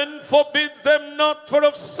 and forbid them not, for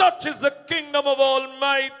of such is the kingdom of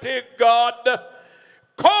Almighty God.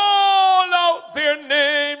 Call out their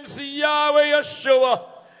names, Yahweh Yeshua,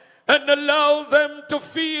 and allow them to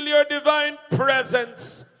feel your divine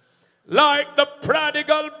presence. Like the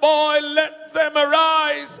prodigal boy, let them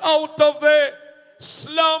arise out of the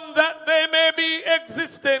slum that they may be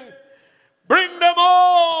existing. Bring them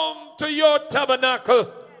home to your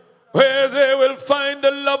tabernacle, where they will find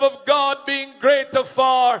the love of God being greater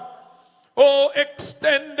far, oh,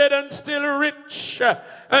 extended and still rich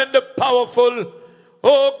and powerful.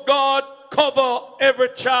 Oh God, cover every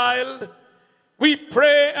child. We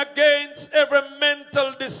pray against every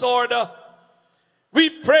mental disorder. We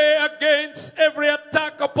pray against every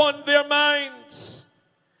attack upon their minds.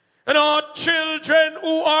 And our children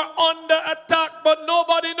who are under attack but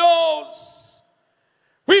nobody knows,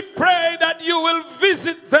 we pray that you will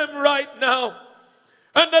visit them right now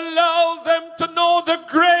and allow them to know the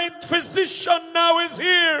great physician now is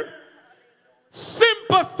here,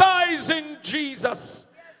 sympathizing Jesus.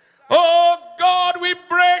 Oh God, we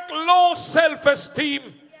break low self-esteem.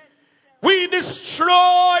 We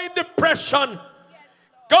destroy depression.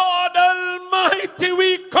 God Almighty,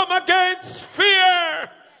 we come against fear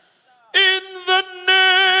in the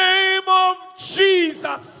name of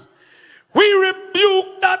Jesus. We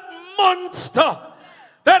rebuke that monster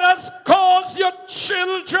that has caused your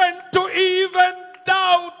children to even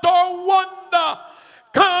doubt or wonder,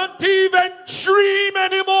 can't even dream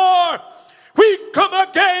anymore. We come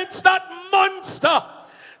against that monster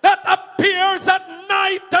that appears at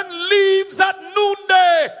night and leaves at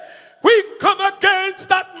noonday. We come against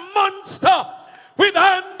that monster with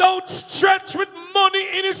hand outstretched with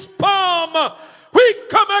money in his palm. We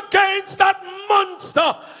come against that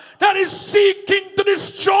monster that is seeking to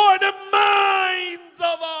destroy the minds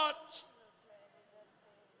of our children.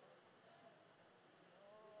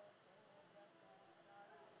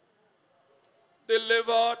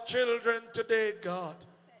 Deliver our children today, God,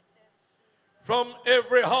 from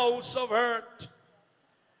every house of hurt,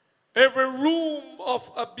 every room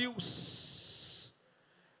of abuse,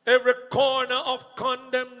 every corner of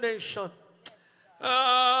condemnation.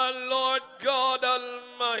 Lord God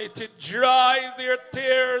Almighty, dry their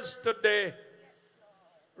tears today.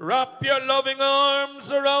 Wrap your loving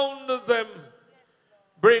arms around them.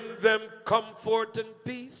 Bring them comfort and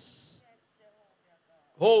peace,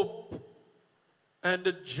 hope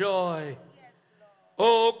and joy.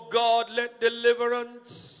 Oh God, let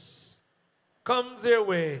deliverance come their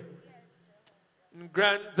way and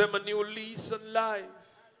grant them a new lease on life.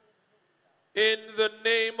 In the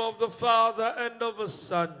name of the Father and of the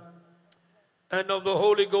Son and of the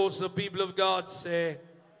Holy Ghost, the people of God say,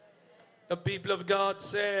 the people of God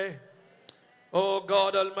say, oh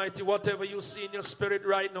God Almighty, whatever you see in your spirit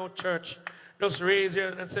right now, church, just raise your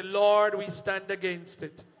hand and say, Lord, we stand against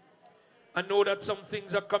it. I know that some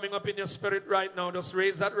things are coming up in your spirit right now. Just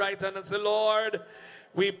raise that right hand and say, Lord,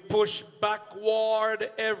 we push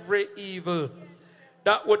backward every evil.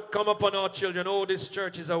 that would come upon our children. Oh, this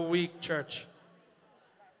church is a weak church.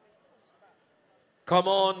 Come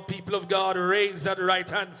on, people of God, raise that right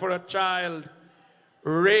hand for a child.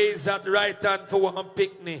 Raise that right hand for one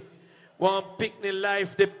picnic. One picnic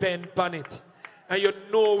life depend upon it. And you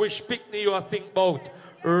know which picnic you are thinking about.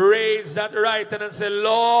 Raise that right hand and say,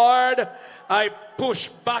 Lord, I push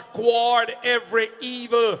backward every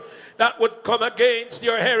evil that would come against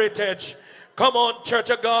your heritage. Come on, Church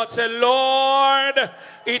of God, say, Lord,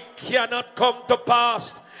 it cannot come to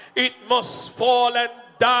pass. It must fall and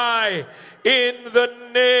die in the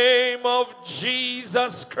name of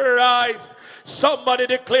Jesus Christ. Somebody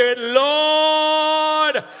declared,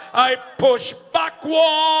 Lord, I push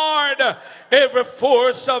backward every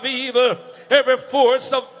force of evil, every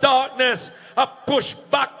force of darkness. I push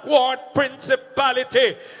backward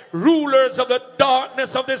principality, rulers of the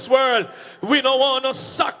darkness of this world. We don't want to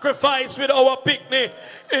sacrifice with our picnic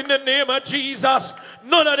in the name of Jesus.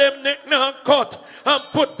 None of them neck now cut and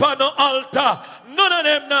put upon the altar. None of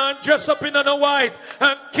them now dress up in a white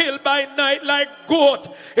and kill by night like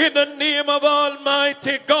goat. In the name of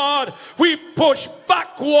Almighty God, we push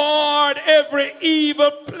backward every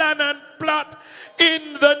evil plan and plot.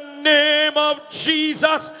 In the name of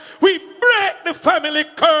Jesus, we break the family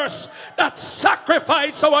curse that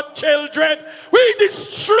sacrifice our children. We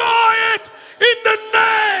destroy it in the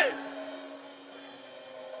name.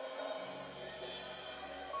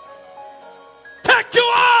 Take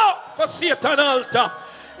you out for Satan altar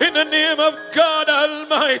in the name of God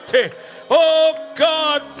Almighty. Oh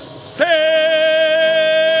God, save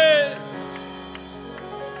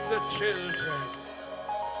the children.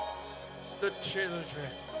 The children.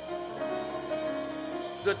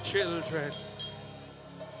 The children.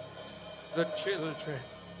 The children.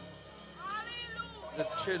 The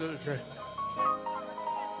children.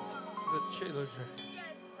 The children.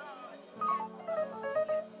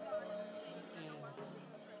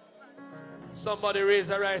 Somebody raise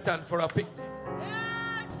a right hand for a picnic.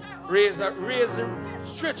 Raise,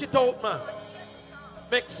 stretch it out, man.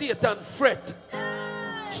 Make Satan fret.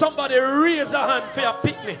 Somebody raise a hand for a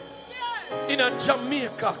picnic. In a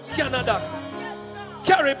Jamaica, Canada,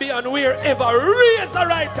 Caribbean, wherever, raise a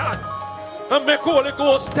right hand and make Holy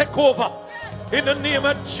Ghost take over. In the name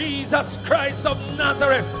of Jesus Christ of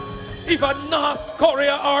Nazareth. Even North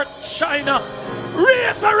Korea or China,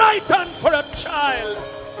 raise a right hand for a child.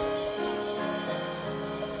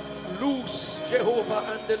 Loose Jehovah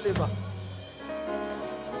and deliver.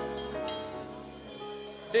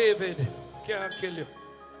 David can't kill you.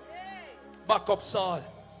 Back up Saul.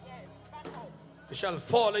 You shall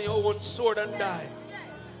fall on your own sword and die.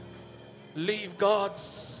 Leave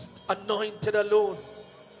God's anointed alone.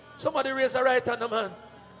 Somebody raise a right hand, man.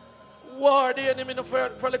 War the enemy for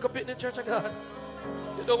a little bit in the Church of God.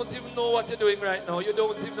 You don't even know what you're doing right now. You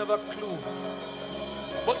don't even have a clue.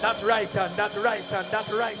 But that right hand, that right hand,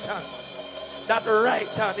 that right hand, that right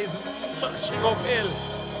hand is mashing up hell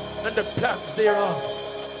and the plans thereof.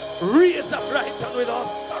 Raise that right hand with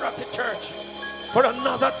authority, church. For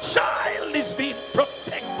another child is being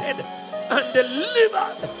protected and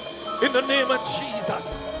delivered in the name of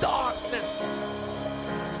Jesus. Darkness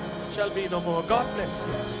shall be no more. God bless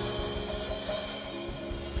you.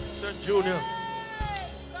 Sir Junior.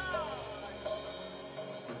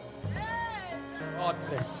 God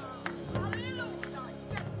bless you.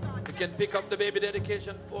 You can pick up the baby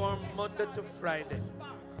dedication form Monday to Friday,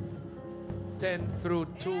 10 through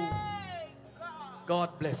 2.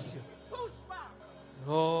 God bless you.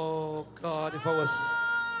 Oh God, if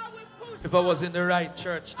I was in the right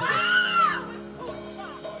church today,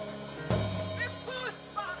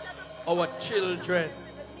 our children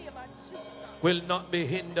will not be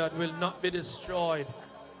hindered, will not be destroyed.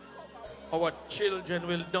 Our children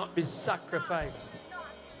will not be sacrificed.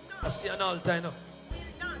 I see an altar now.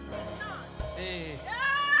 Hey.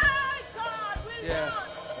 Yeah.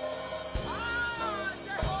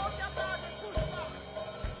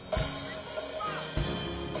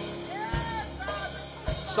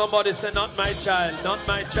 Somebody say, not my child, not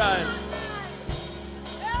my child.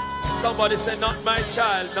 Somebody say, not my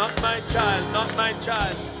child, not my child, not my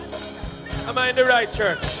child. Am I in the right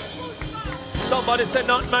church? Somebody say,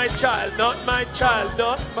 not my child, not my child,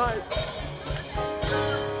 not my.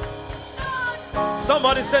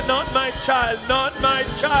 Somebody say, not my child, not my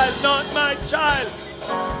child, not my child.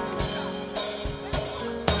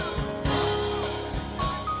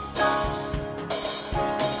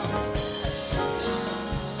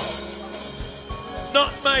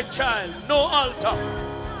 Not my child, no altar,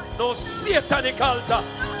 no satanic altar.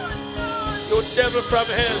 You devil from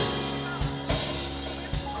hell,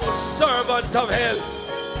 you servant of hell.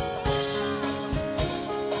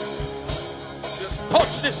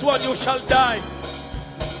 touch this one, you shall die.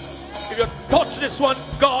 If you touch this one,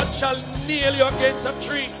 God shall nail you against a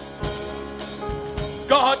tree.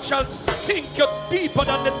 God shall sink you deeper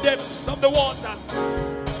than the depths of the water.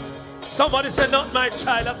 Somebody say, not my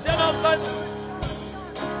child. I say, not my child.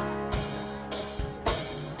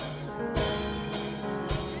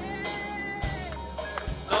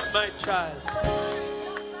 Not my child.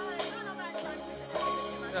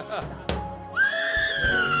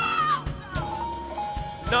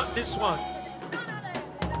 Not this one.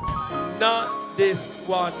 Not this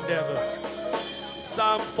one, devil.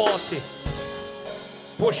 Psalm 40.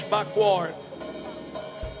 Push backward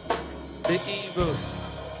the evil.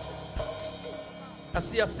 I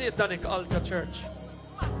see a satanic altar, church,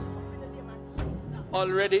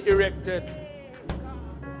 already erected.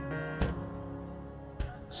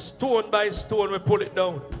 Stone by stone we pull it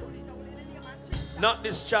down. Not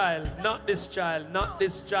this child, not this child, not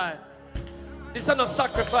this child. This is not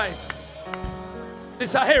sacrifice. This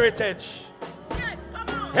is a heritage.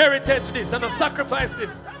 Heritage this, and a sacrifice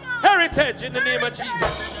this. Heritage in the name of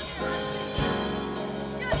Jesus.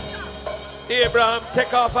 Abraham,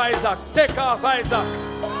 take off Isaac. Take off Isaac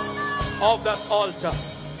off that altar.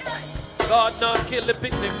 God not kill the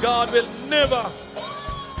picnic. God will never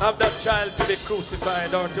have that child to be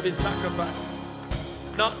crucified or to be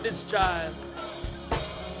sacrificed. Not this child.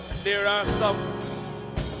 There are some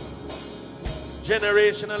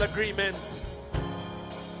generational agreements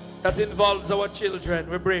that involves our children.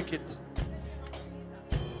 We break it.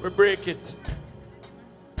 We break it.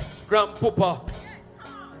 Grandpapa.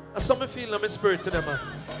 As some feel in my spirit to them, man.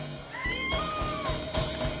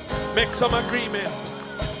 Make some agreement.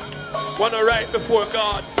 Wanna write before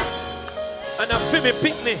God. And a feel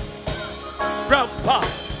picnic. Grandpa.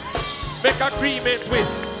 Make agreement with.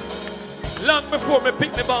 Long before me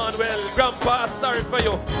pick me born, well, Grandpa, sorry for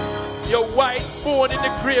you. Your white bone in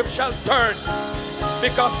the grave shall turn.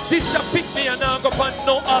 Because this shall pick me and now go upon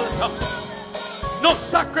no altar. No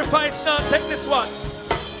sacrifice now, take this one.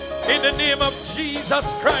 In the name of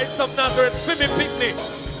Jesus Christ of Nazareth, for me picnic.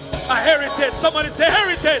 A heritage. Somebody say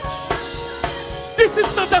heritage. This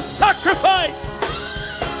is not a sacrifice.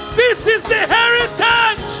 This is the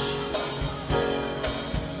heritage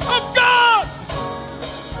of God.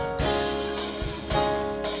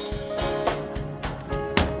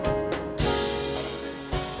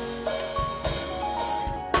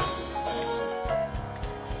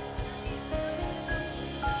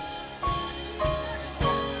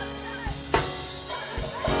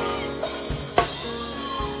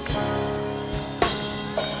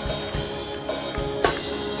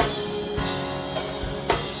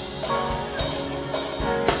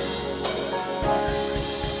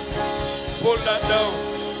 Pull that down.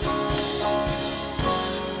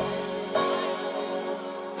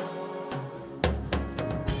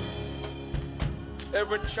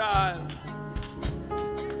 Every child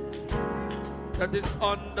that is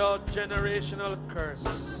under generational curse,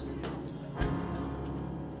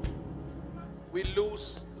 we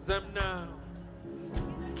loose them now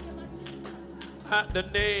at the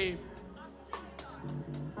name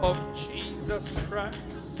of Jesus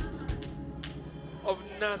Christ of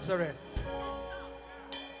Nazareth.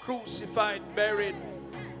 Crucified, buried,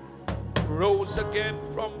 rose again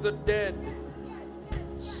from the dead,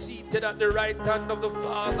 seated at the right hand of the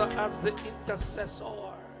Father as the intercessor.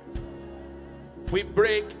 We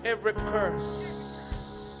break every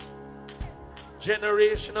curse,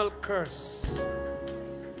 generational curse,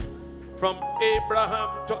 from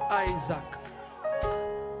Abraham to Isaac,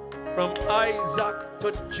 from Isaac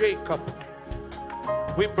to Jacob.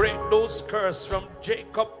 We break those curses from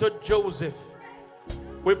Jacob to Joseph.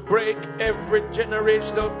 We break every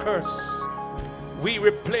generational curse. We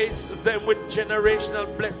replace them with generational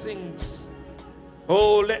blessings.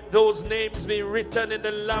 Oh, let those names be written in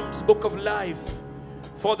the Lamb's Book of Life.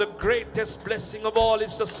 For the greatest blessing of all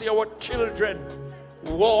is to see our children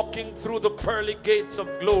walking through the pearly gates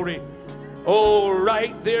of glory. Oh,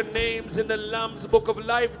 write their names in the Lamb's Book of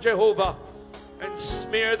Life, Jehovah, and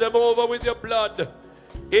smear them over with your blood.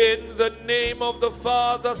 In the name of the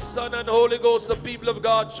Father, Son, and Holy Ghost, the people of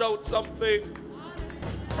God, shout something.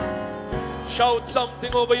 Shout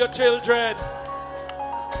something over your children.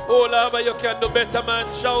 Oh, Lama, you can do better, man.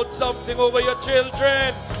 Shout something over your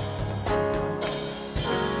children.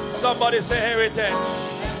 Somebody say heritage.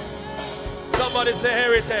 Somebody say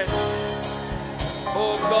heritage.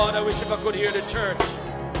 Oh, God, I wish if I could hear the church.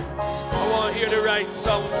 I want to hear the right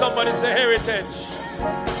sound. Somebody say heritage.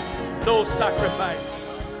 No sacrifice.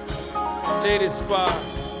 Ladies choir,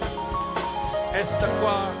 Esther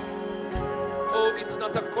choir. Oh, it's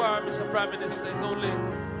not a choir, Mr. Prime Minister. It's only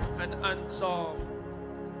an song.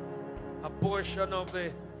 A portion of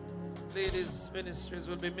the ladies' ministries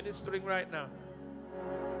will be ministering right now.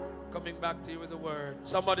 Coming back to you with the word.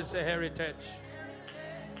 Somebody say heritage.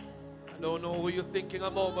 I don't know who you're thinking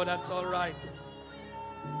about, but that's all right.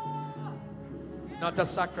 Not a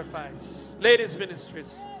sacrifice. Ladies'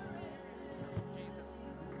 ministries.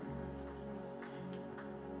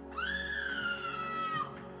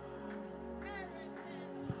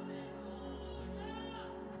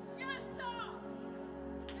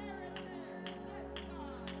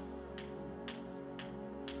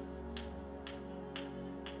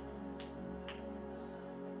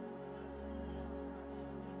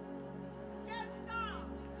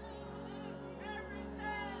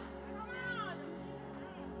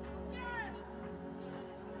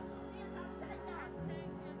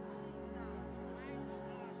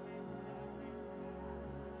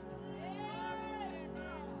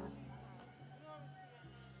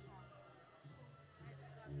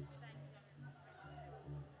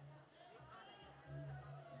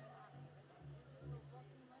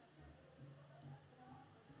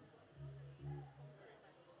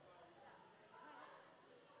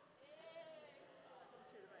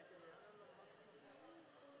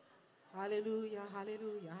 Hallelujah,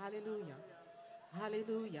 hallelujah, hallelujah,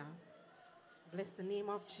 hallelujah. Bless the name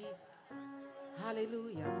of Jesus.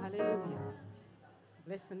 Hallelujah, hallelujah.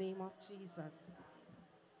 Bless the name of Jesus.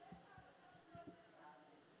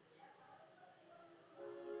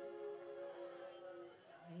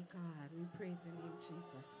 My God, we praise your name,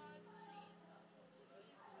 Jesus.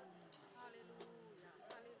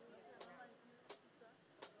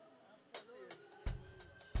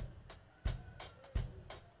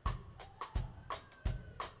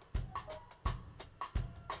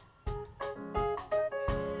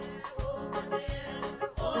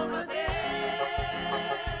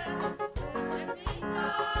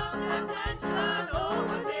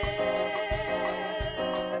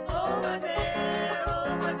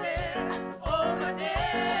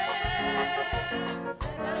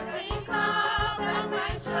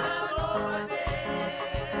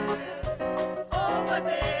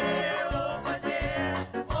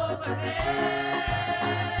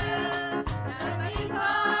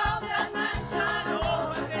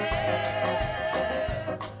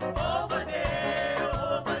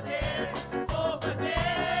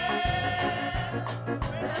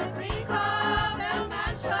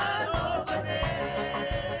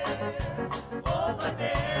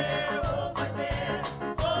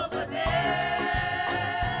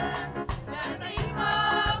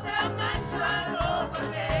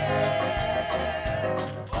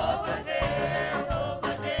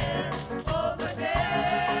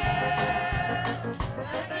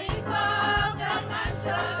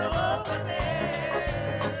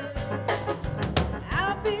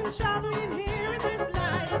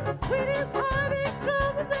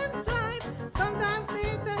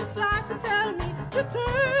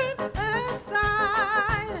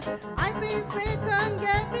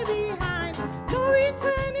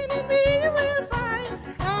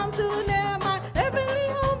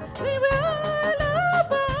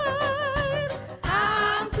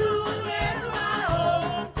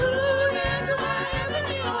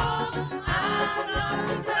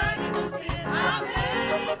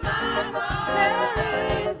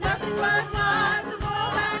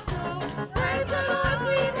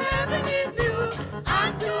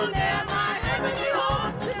 I'm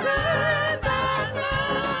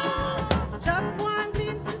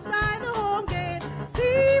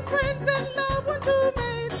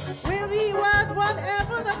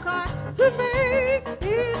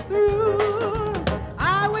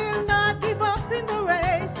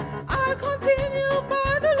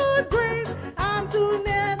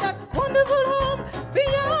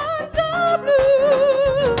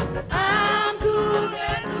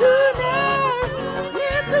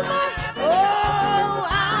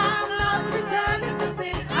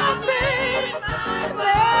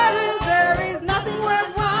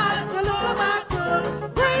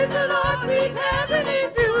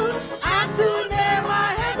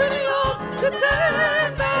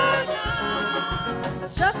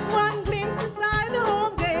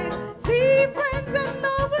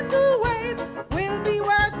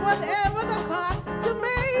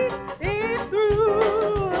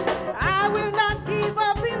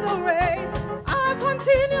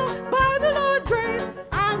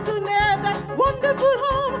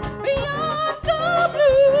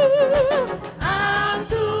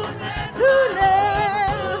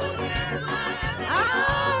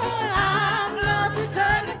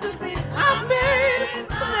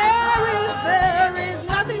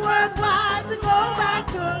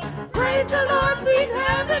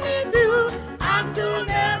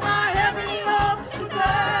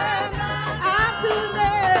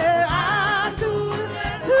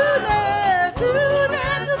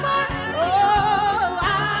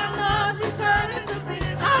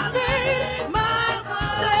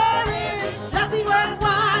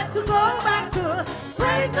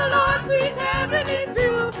in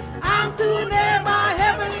view. I'm too near my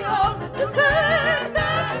heavenly home to turn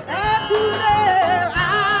back. I'm too near.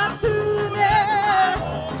 I'm too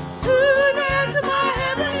near to my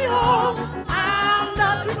heavenly home. I'm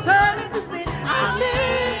not returning to sin. I'm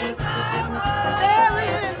in. There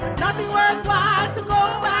is nothing worthwhile to go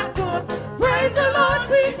back to. Praise the Lord,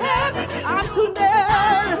 sweet heaven. I'm too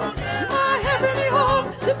near my heavenly home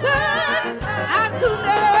to turn. I'm too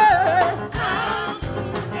near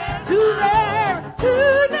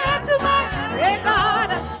to my hey God.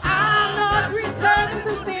 I'm not returning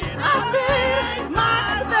to sin. I've been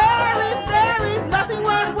my there is nothing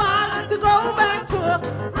worthwhile to go back to.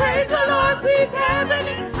 Praise the Lord, sweet heaven.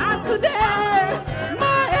 I'm too near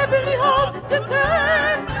my heavenly home to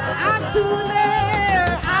turn. I'm too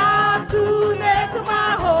near to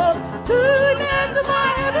my home, too near to my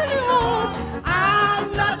heavenly home. I'm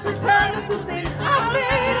not returning to sin. I've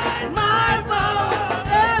made my vow.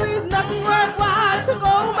 There is nothing worthwhile to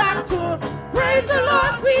go back to. Praise the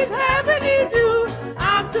Lord, sweet heaven in you.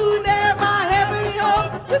 I'm too near my heavenly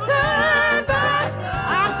home to turn back.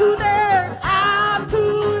 I'm too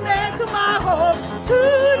near to my home,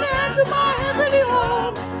 too near to my heavenly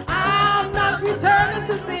home. I'm not returning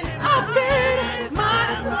to sin. I've made my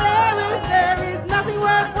there is nothing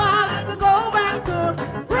worthwhile to go back to.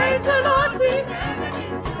 Praise the Lord, sweet.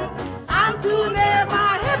 I'm too near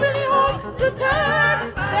my heavenly home to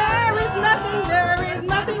turn. There is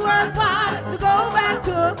nothing worthwhile to go back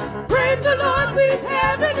to. Praise the Lord, sweet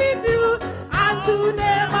heaven in view. I'm too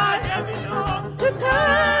near my heavenly home to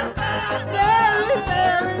turn.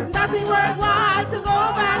 There is nothing worthwhile to go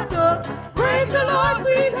back to. Praise the Lord,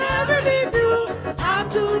 sweet heaven in view. I'm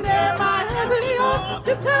too near my heavenly home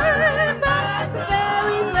to turn back.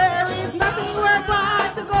 There is nothing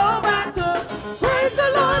worthwhile to go back to. Praise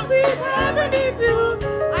the Lord, sweet heaven in view.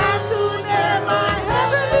 I'm too near my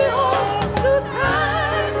heavenly home to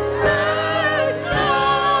turn back now.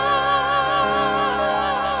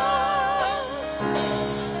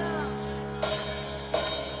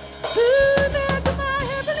 Too near to my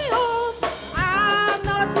heavenly home. I'm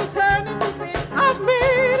not returning to sin. I've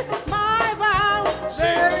made my vow.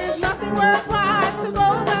 There is nothing worthwhile to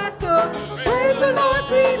go back to. Praise the Lord,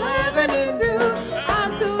 sweet heaven in view.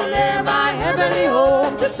 I'm too near my heavenly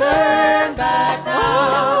home to turn back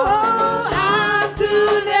now. I'm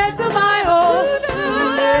too near to my home,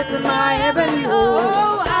 too near to my heavenly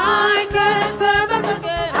home. I can't turn back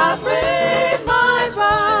again. I've made my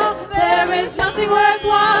vow. There is nothing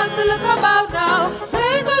worthwhile to look about now.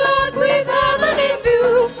 Praise the Lord, sweet heaven in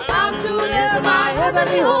view. I'm too near to my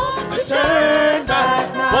heavenly home to turn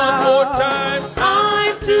back now. One more time.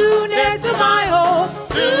 I'm too near to my home,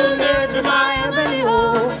 too near to my heavenly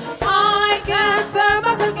home. I can't turn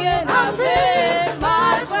back again. I've made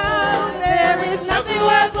my vow. There is nothing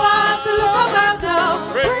worthwhile to look about now.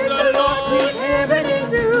 Praise the Lord, sweet heaven in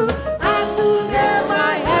view. I'm too near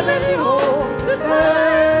my heavenly home to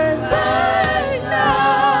turn back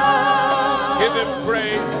now. Give him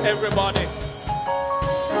praise, everybody.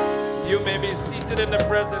 You may be seated in the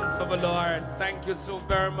presence of the Lord. Thank you so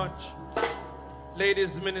very much.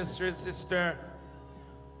 Ladies Ministry Sister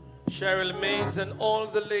Cheryl Mays and all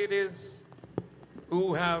the ladies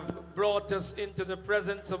who have brought us into the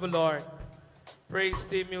presence of the Lord. Praise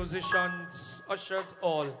team, musicians, ushers,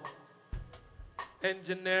 all.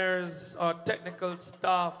 Engineers, our technical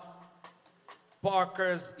staff,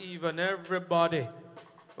 parkers, even everybody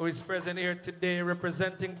who is present here today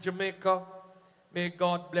representing Jamaica. May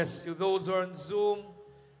God bless you. Those who are on Zoom,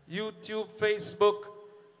 YouTube, Facebook,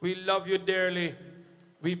 we love you dearly.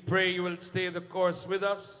 We pray you will stay the course with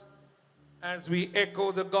us as we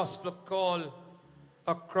echo the gospel call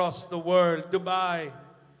across the world. Dubai,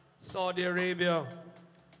 Saudi Arabia,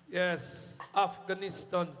 yes,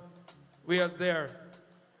 Afghanistan, we are there.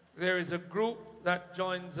 There is a group that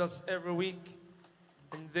joins us every week,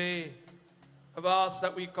 and they have asked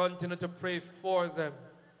that we continue to pray for them.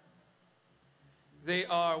 They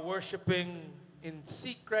are worshiping in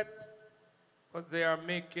secret, but they are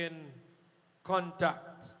making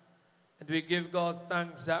contact. And we give God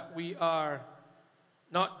thanks that we are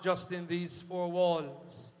not just in these four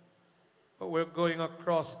walls, but we're going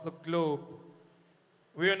across the globe.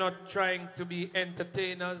 We are not trying to be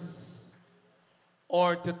entertainers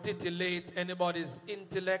or to titillate anybody's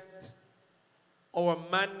intellect. Our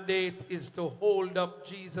mandate is to hold up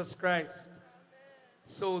Jesus Christ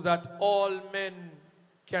so that all men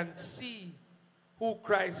can see who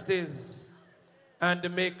Christ is and to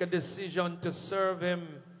make a decision to serve him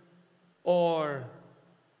or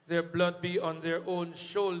their blood be on their own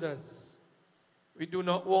shoulders. We do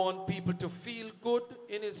not want people to feel good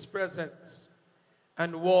in his presence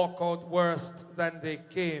and walk out worse than they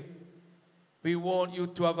came. We want you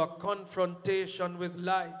to have a confrontation with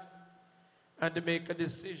life and to make a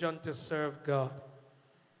decision to serve God.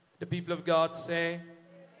 The people of God say,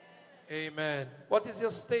 Amen. What is your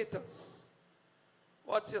status?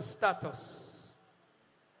 What's your status?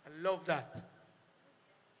 I love that.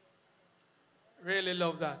 Really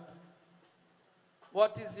love that.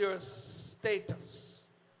 What is your status?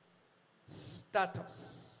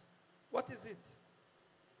 Status. What is it?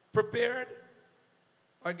 Prepared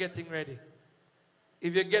or getting ready?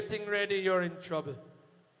 If you're getting ready, you're in trouble.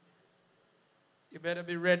 You better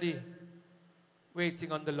be ready,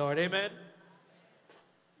 waiting on the Lord. Amen.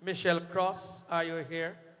 Michelle Cross, are you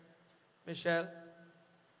here? Michelle?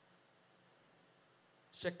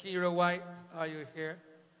 Shakira White, are you here?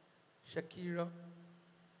 Shakira?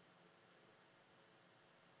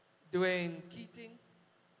 Dwayne Keating?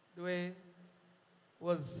 Dwayne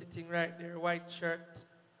was sitting right there, white shirt.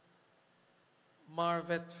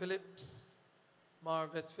 Marvette Phillips?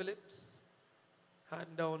 Marvette Phillips?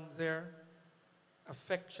 Hand down there.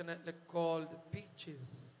 Affectionately called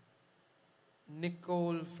Peaches.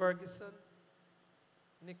 Nicole Ferguson.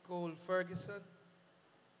 Nicole Ferguson.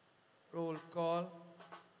 Roll call.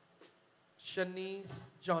 Shanice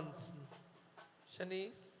Johnson.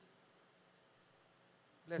 Shanice.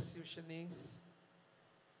 Bless you, Shanice.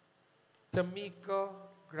 Tamika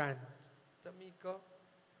Grant. Tamika.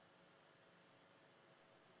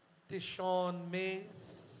 Deshaun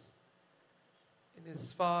Mays in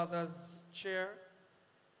his father's chair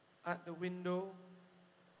at the window.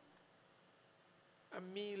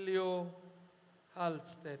 Emilio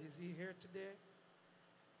Halstead. Is he here today?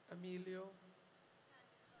 Emilio?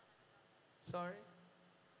 Sorry?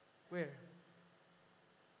 Where?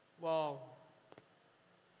 Wow.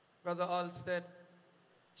 Brother Halstead,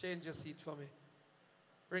 change your seat for me.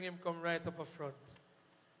 Bring him, come right up front.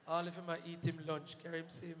 All of him I eat him lunch, carry him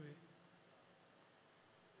same way.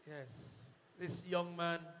 Yes. This young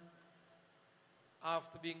man,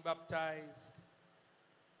 after being baptized,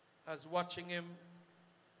 I was watching him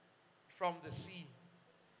from the sea,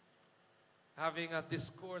 having a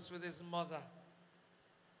discourse with his mother.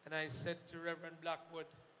 And I said to Reverend Blackwood,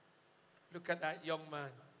 look at that young man.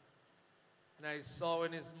 And I saw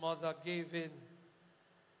when his mother gave in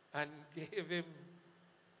and gave him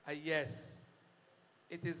a yes.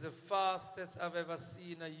 It is the fastest I've ever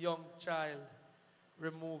seen a young child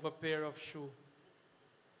remove a pair of shoes.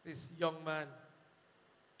 This young man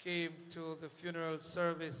came to the funeral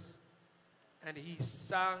service and he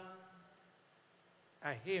sang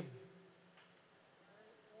a hymn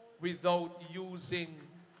without using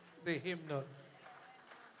the hymnal.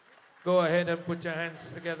 Go ahead and put your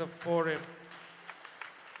hands together for him.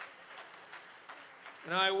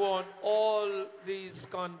 And I want all these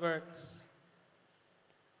converts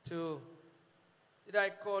to, did I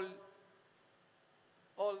call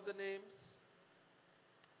all the names?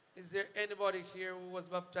 Is there anybody here who was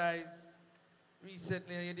baptized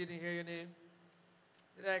recently and you didn't hear your name?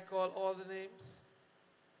 Did I call all the names?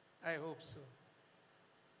 I hope so.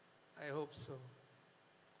 I hope so.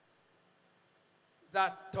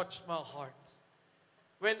 That touched my heart.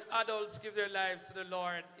 When adults give their lives to the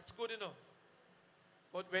Lord, it's good enough.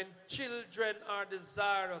 But when children are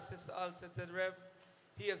desirous, Sister Alcett said, Rev,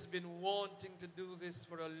 he has been wanting to do this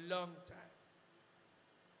for a long time.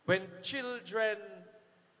 When children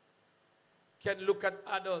can look at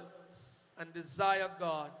adults and desire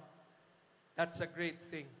God, that's a great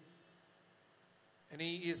thing. And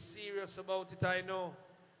he is serious about it, I know.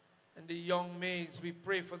 And the young maids, we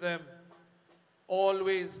pray for them.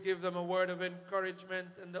 Always give them a word of encouragement.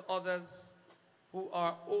 And the others who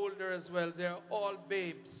are older as well, they're all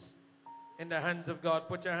babes in the hands of God.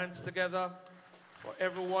 Put your hands together for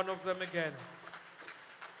every one of them again.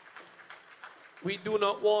 We do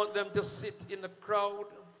not want them to sit in the crowd.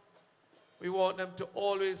 We want them to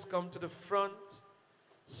always come to the front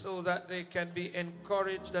so that they can be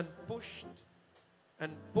encouraged and pushed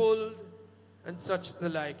and pulled and such the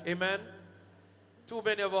like. Amen. Too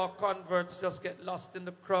many of our converts just get lost in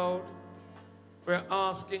the crowd. We're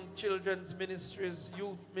asking children's ministries,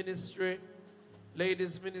 youth ministry,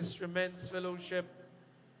 ladies ministry, men's fellowship.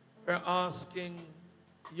 We're asking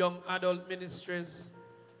young adult ministries.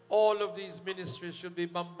 All of these ministries should be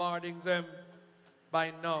bombarding them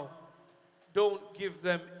by now. Don't give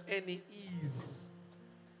them any ease.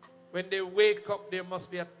 When they wake up, there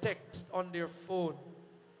must be a text on their phone.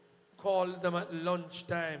 Call them at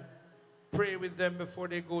lunchtime. Pray with them before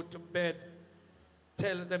they go to bed.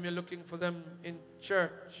 Tell them you're looking for them in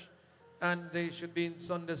church and they should be in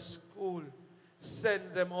Sunday school.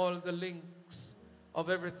 Send them all the links of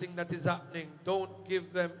everything that is happening. Don't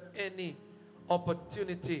give them any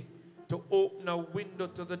opportunity to open a window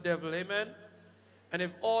to the devil. Amen? And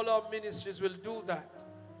if all our ministries will do that,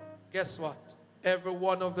 guess what? Every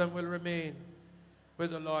one of them will remain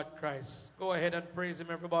with the Lord Christ. Go ahead and praise him,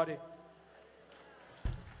 everybody.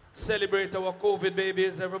 Celebrate our COVID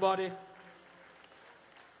babies, everybody.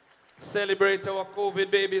 Celebrate our COVID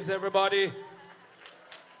babies, everybody.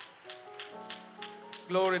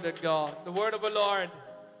 Glory to God. The word of the Lord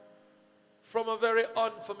from a very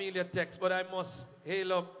unfamiliar text, but I must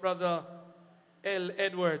hail up Brother L.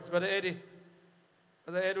 Edwards. Brother Eddie.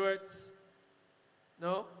 Brother Edwards?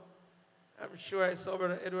 No? I'm sure I saw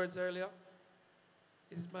Brother Edwards earlier.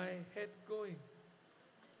 Is my head going?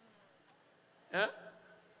 Huh?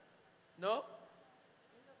 No?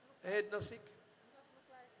 Head not sick?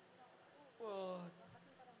 What?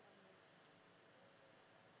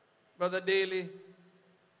 Brother Daly,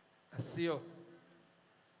 I see you.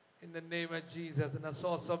 In the name of Jesus. And I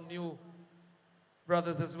saw some new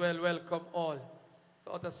brothers as well. Welcome all.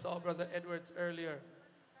 Thought I saw Brother Edwards earlier.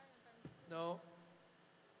 No?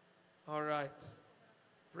 All right.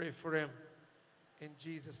 Pray for him. In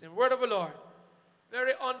Jesus' name. Word of the Lord.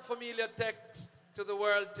 Very unfamiliar text to the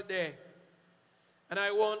world today. And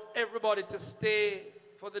I want everybody to stay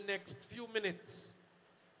for the next few minutes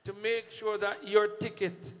to make sure that your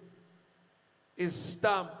ticket is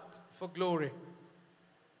stamped for glory.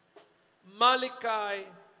 Malachi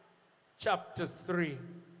chapter 3.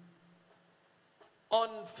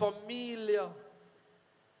 Unfamiliar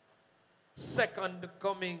second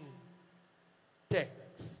coming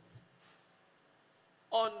text.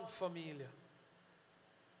 Unfamiliar.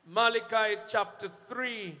 Malachi chapter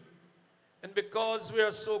 3. And because we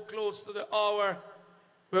are so close to the hour,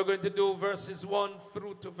 we're going to do verses 1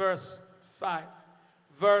 through to verse 5.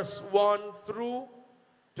 Verse 1 through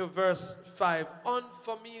to verse 5.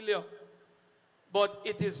 Unfamiliar. But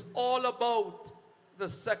it is all about the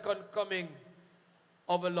second coming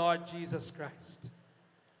of the Lord Jesus Christ.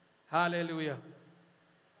 Hallelujah.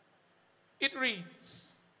 It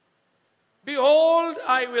reads, Behold,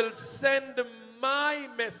 I will send my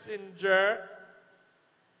messenger,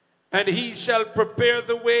 and he shall prepare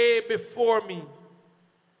the way before me.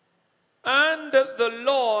 And the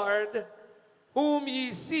Lord, whom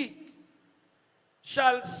ye seek,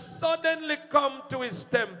 shall suddenly come to his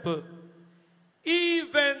temple,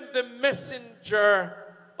 even the messenger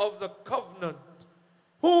of the covenant,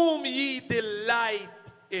 whom ye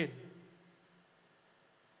delight in.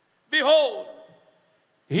 Behold,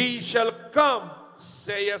 he shall come,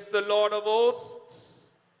 saith the Lord of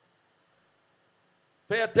hosts.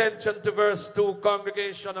 Pay attention to verse 2,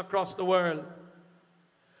 congregation across the world.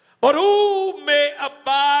 But who may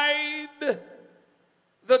abide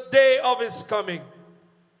the day of his coming?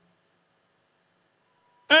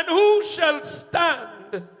 And who shall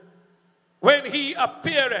stand when he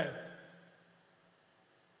appeareth?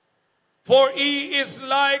 For he is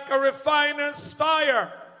like a refiner's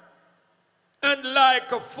fire, and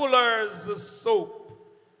like a fuller's soap.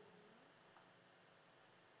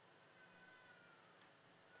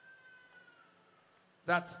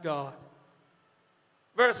 That's God.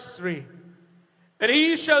 Verse 3. And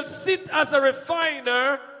he shall sit as a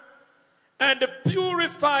refiner and a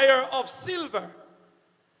purifier of silver.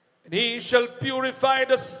 And he shall purify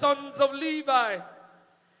the sons of Levi,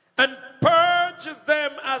 and purge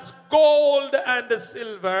them as gold and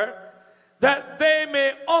silver, that they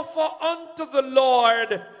may offer unto the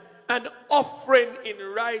Lord an offering in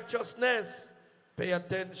righteousness. Pay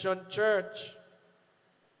attention, church.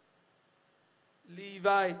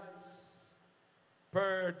 Levites,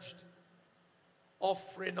 purged,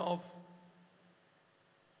 offering of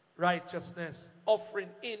righteousness, offering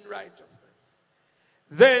in righteousness.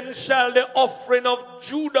 Then shall the offering of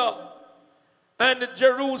Judah and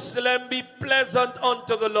Jerusalem be pleasant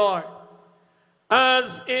unto the Lord,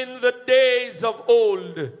 as in the days of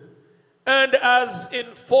old, and as in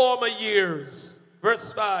former years.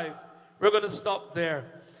 Verse 5. We're going to stop there.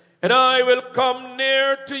 And I will come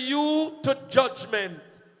near to you to judgment.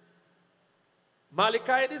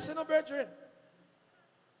 Malachi, this is no brethren.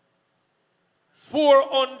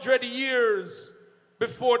 400 years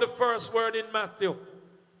before the first word in Matthew.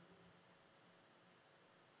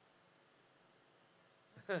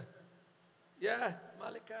 Yeah,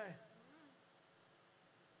 Malachi.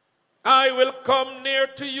 I will come near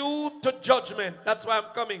to you to judgment. That's why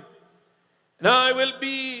I'm coming. And I will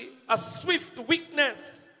be a swift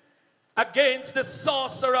witness against the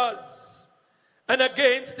sorcerers, and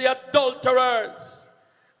against the adulterers,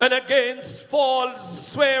 and against false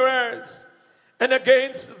swearers, and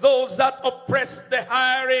against those that oppress the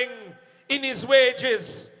hiring in his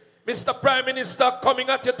wages. Mr. Prime Minister, coming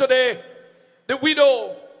at you today, the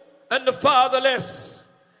widow and the fatherless,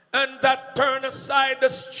 and that turn aside the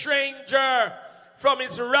stranger from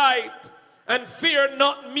his right, and fear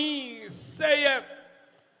not me, saith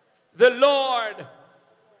the Lord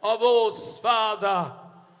of hosts. Father,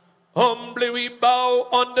 humbly we bow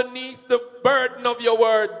underneath the burden of your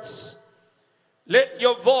words. Let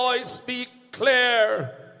your voice be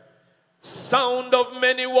clear, sound of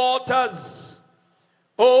many waters.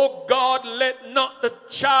 O God, let not the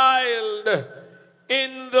child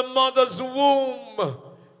in the mother's womb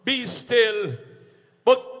be still,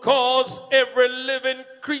 but cause every living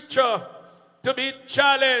creature to be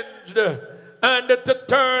challenged and to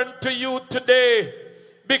turn to you today,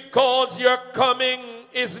 because your coming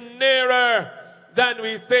is nearer than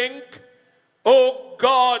we think. Oh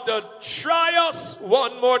God, try us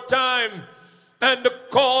one more time and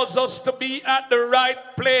cause us to be at the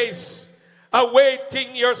right place,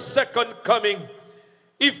 awaiting your second coming.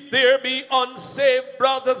 If there be unsaved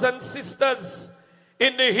brothers and sisters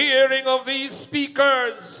in the hearing of these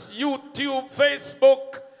speakers, YouTube,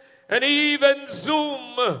 Facebook, and even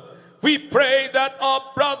Zoom, we pray that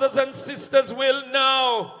our brothers and sisters will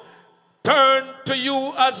now turn to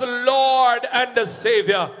you as Lord and the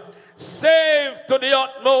Savior. Save to the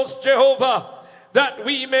utmost, Jehovah, that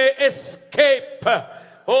we may escape,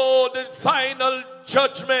 the final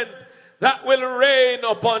judgment that will reign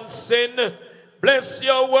upon sin. Bless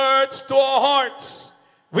your words to our hearts.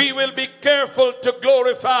 We will be careful to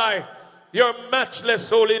glorify your matchless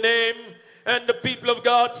holy name. And the people of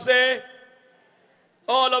God say,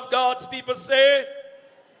 all of God's people say,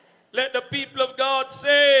 let the people of God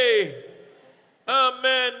say,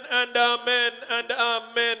 amen and amen and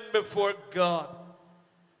amen before God.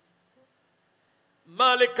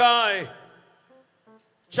 Malachi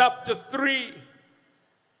chapter 3.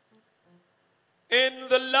 In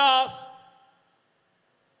the last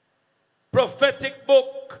prophetic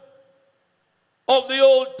book of the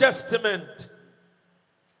Old Testament,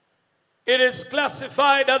 it is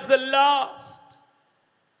classified as the last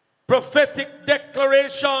prophetic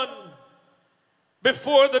declaration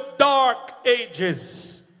before the dark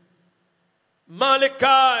ages.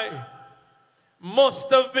 Malachi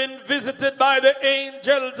must have been visited by the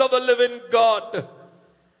angels of the living God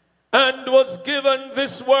and was given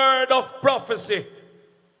this word of prophecy,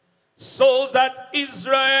 so that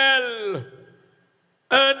Israel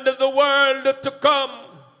and the world to come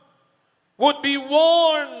would be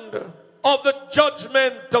warned of the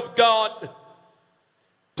judgment of God.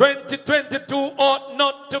 2022 ought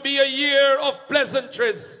not to be a year of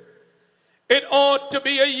pleasantries. It ought to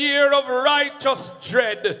be a year of righteous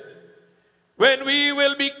dread, when we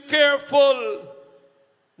will be careful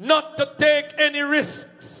not to take any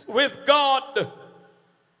risks with God,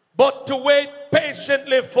 but to wait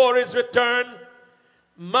patiently for his return.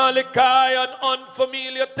 Malachi, an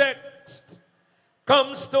unfamiliar text,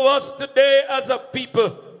 comes to us today as a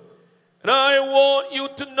people. And I want you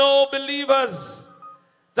to know, believers,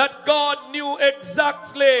 that God knew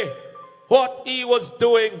exactly what he was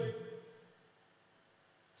doing.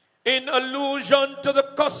 In allusion to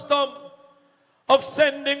the custom of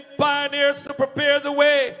sending pioneers to prepare the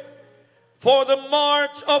way for the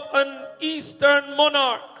march of an eastern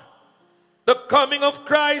monarch, the coming of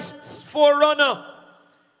Christ's forerunner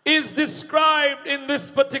is described in this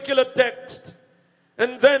particular text.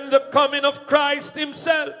 And then the coming of Christ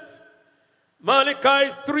himself,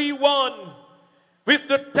 Malachi 3:1, with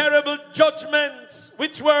the terrible judgments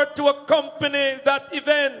which were to accompany that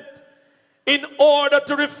event in order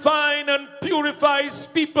to refine and purify his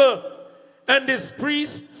people and his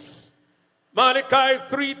priests. Malachi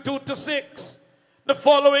 3:2-6. The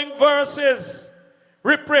following verses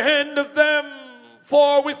reprehend them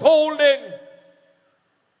for withholding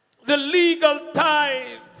the legal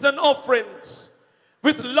tithes and offerings,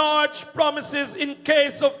 with large promises in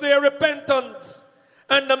case of their repentance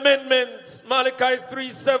and amendments. Malachi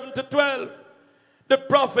 3:7-12. The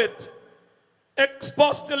prophet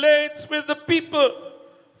expostulates with the people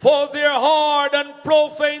for their hard and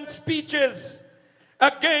profane speeches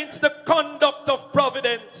against the conduct of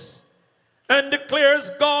providence, and declares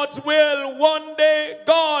God's will one day,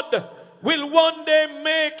 God will one day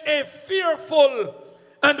make a fearful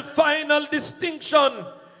and final distinction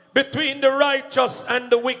between the righteous and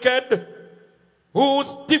the wicked,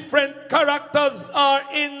 whose different characters are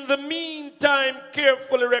in the meantime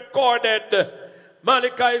carefully recorded.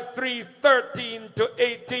 Malachi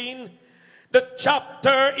 3:13-18. The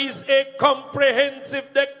chapter is a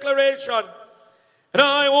comprehensive declaration. And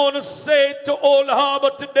I want to say to Old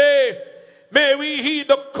Harbour today, may we heed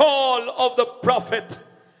the call of the prophet.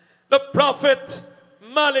 the prophet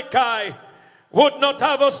Malachi would not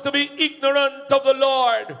have us to be ignorant of the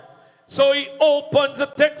Lord. So he opens the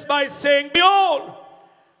text by saying, behold,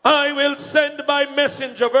 I will send my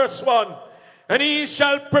messenger, verse 1, and he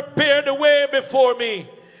shall prepare the way before me.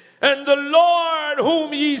 And the Lord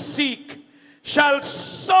whom ye seek shall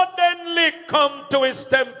suddenly come to his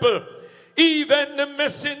temple, even the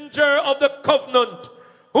messenger of the covenant,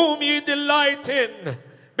 whom ye delight in.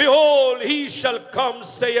 Behold, he shall come,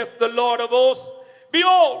 saith the Lord of hosts.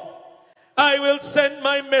 Behold, I will send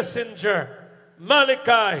my messenger,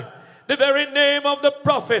 Malachi, the very name of the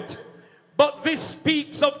prophet. But this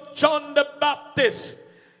speaks of John the Baptist.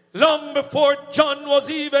 Long before John was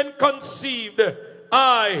even conceived,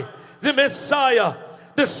 I, the Messiah,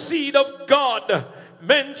 the seed of God,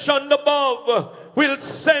 mentioned above, will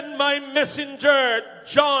send my messenger,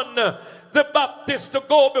 John the Baptist, to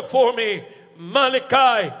go before me.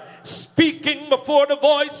 Malachi, speaking before the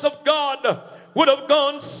voice of God, would have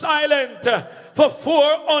gone silent for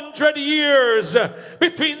 400 years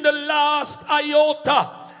between the last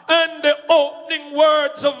iota and the opening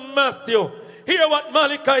words of Matthew. Hear what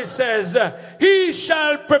Malachi says. He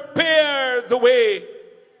shall prepare the way.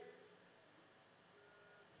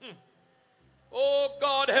 Oh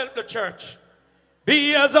God, help the church.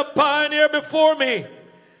 Be as a pioneer before me,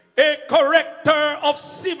 a corrector of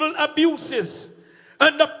civil abuses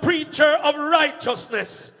and a preacher of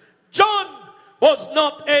righteousness. John was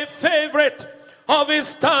not a favorite of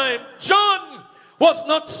his time. John was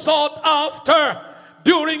not sought after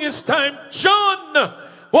during his time. John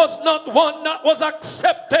was not one that was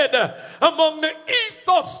accepted among the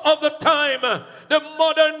ethos of the time. The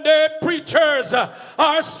modern day preachers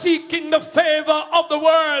are seeking the favor of the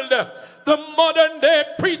world. The modern day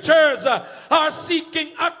preachers are seeking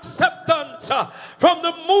acceptance from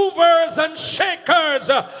the movers and shakers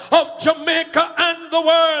of Jamaica and the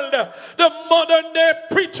world. The modern day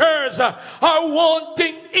preachers are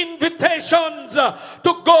wanting invitations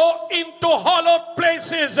to go into hallowed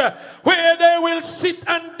places where they will sit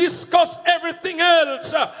and discuss everything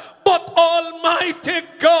else but Almighty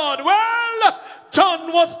God. Well,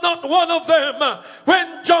 John was not one of them.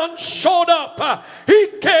 When John showed up, he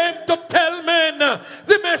came to tell men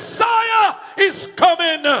the Messiah is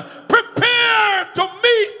coming. Prepare to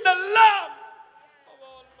meet the Lamb of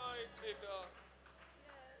Almighty God.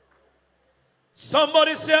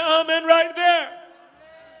 Somebody say amen right there.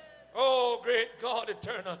 Oh, great God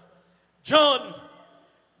eternal. John,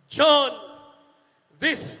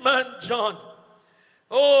 this man John,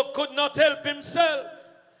 could not help himself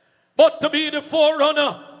but to be the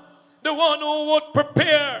forerunner, the one who would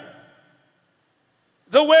prepare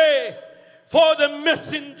the way for the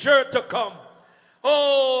messenger to come.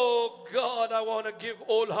 Oh God, I want to give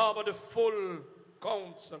Old Harbour the full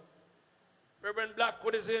counsel. Reverend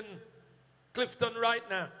Blackwood is in Clifton right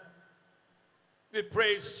now with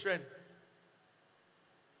praise strength.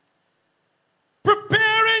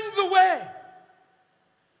 Preparing the way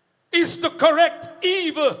is to correct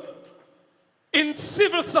evil in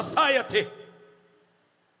civil society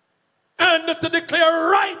and to declare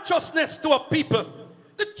righteousness to a people.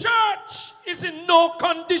 The church is in no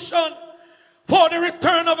condition for the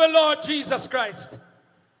return of the Lord Jesus Christ.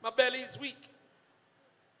 My belly is weak.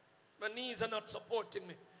 My knees are not supporting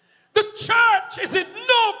me. The church is in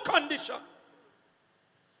no condition.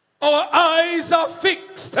 Our eyes are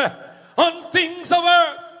fixed on things of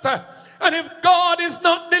earth. And if God is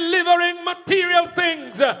not delivering material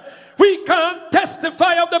things, we can't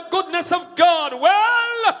testify of the goodness of God.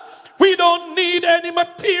 Well, we don't need any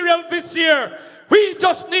material this year. We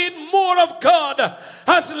just need more of God.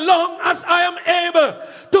 As long as I am able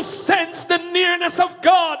to sense the nearness of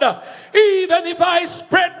God, even if I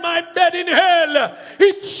spread my bed in hell,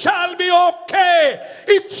 it shall be okay.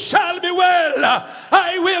 It shall be well.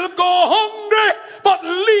 I will go hungry, but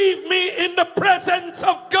leave me in the presence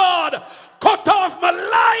of God. Cut off my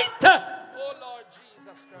light. Oh Lord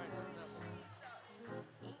Jesus Christ.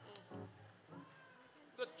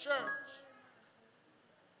 The church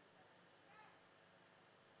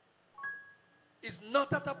is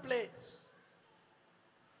not at a place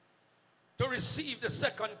to receive the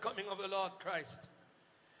second coming of the Lord Christ.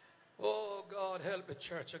 Oh God, help the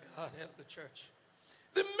church. God, help the church.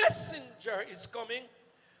 The messenger is coming,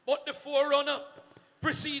 but the forerunner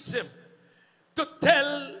precedes him to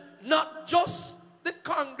tell not just the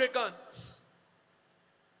congregants,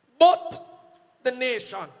 but the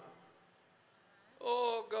nation.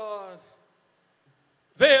 Oh God.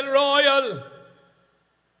 Vale Royal,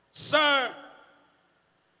 Sir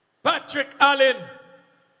Patrick Allen,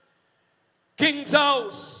 King's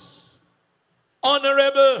House,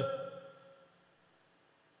 Honorable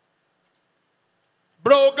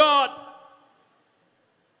Bro God.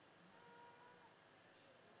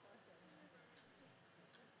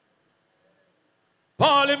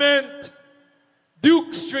 Parliament,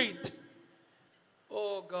 Duke Street.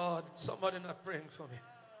 Oh God, somebody not praying for me.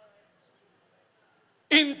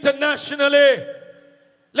 Internationally,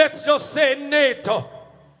 let's just say NATO.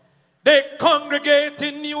 They congregate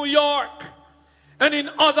in New York and in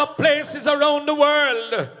other places around the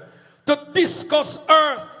world to discuss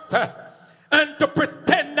earth and to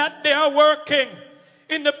pretend that they are working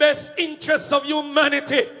in the best interests of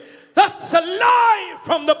humanity. That's a lie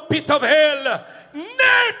from the pit of hell.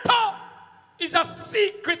 NATO is a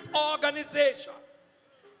secret organization.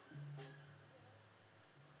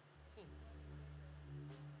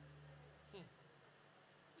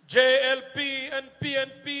 JLP and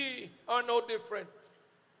PNP are no different.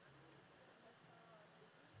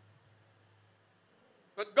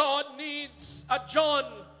 But God needs a John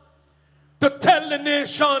to tell the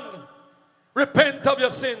nation, repent of your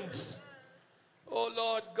sins. Oh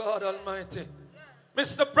Lord God Almighty.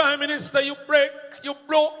 Mr. Prime Minister, you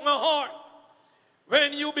broke my heart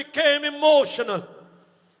when you became emotional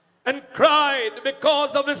and cried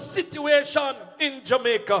because of the situation in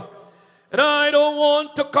Jamaica. And I don't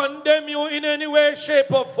want to condemn you in any way,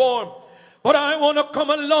 shape, or form. But I want to come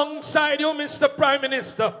alongside you, Mr. Prime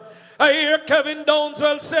Minister. I hear Kevin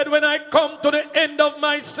Downswell said, when I come to the end of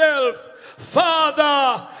myself,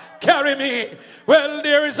 Father, carry me. Well,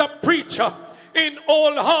 there is a preacher in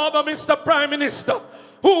Old Harbour, Mr. Prime Minister,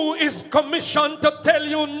 who is commissioned to tell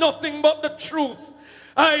you nothing but the truth.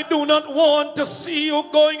 I do not want to see you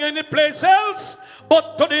going anyplace else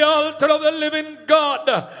but to the altar of the living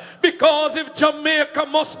God. Because if Jamaica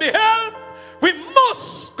must be helped, we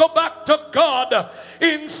must go back to God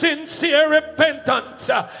in sincere repentance.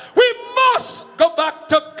 We must go back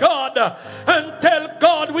to God and tell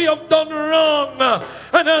God we have done wrong.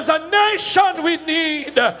 And as a nation we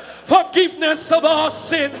need forgiveness of our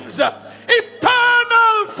sins.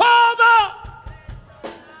 Eternal Father,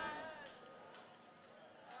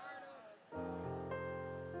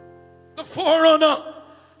 the forerunner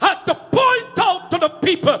had to point out to the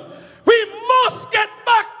people, we must get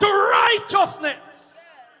back to righteousness.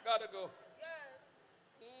 Gotta go.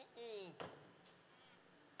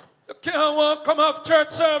 You can't want to come off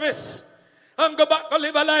church service and go back to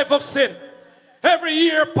live a life of sin. Every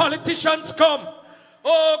year politicians come.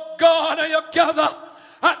 Oh God, and you gather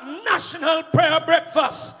at national prayer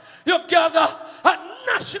breakfast. You gather at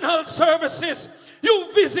national services.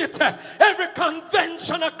 You visit every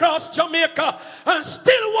convention across Jamaica and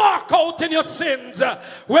still walk out in your sins.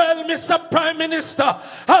 Well, Mr. Prime Minister,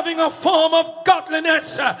 having a form of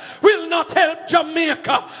godliness will not help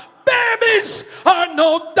Jamaica. Babies are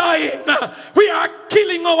now dying. We are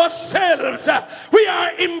killing ourselves. We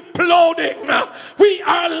are imploding. We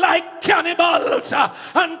are like cannibals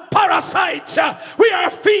and parasites. We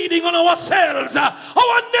are feeding on ourselves.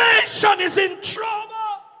 Our nation is in trouble.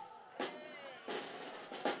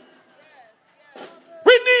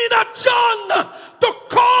 We need a John to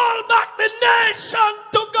call back the nation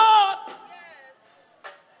to God.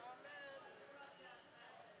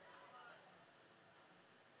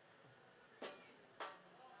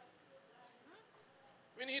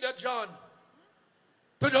 We need a John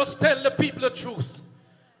to just tell the people the truth.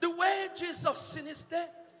 The wages of sin is death,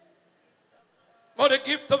 but the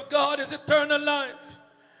gift of God is eternal life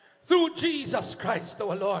through Jesus Christ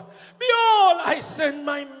our Lord. Behold, I send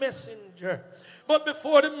my messenger. But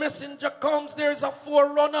before the messenger comes, there is a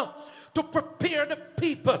forerunner to prepare the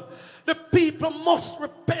people. The people must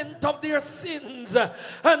repent of their sins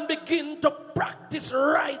and begin to practice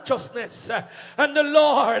righteousness. And the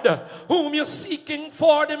Lord, whom you're seeking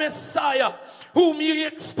for, the Messiah, whom you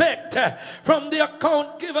expect from the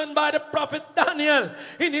account given by the prophet Daniel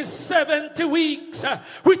in his 70 weeks,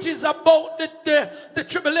 which is about the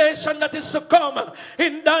tribulation that is to come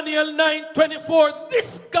in Daniel 9:24.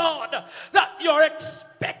 This God that you're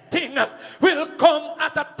expecting will come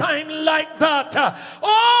at a time like that.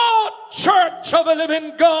 Oh, church of the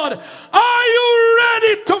living God, are you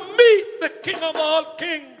ready to meet the King of all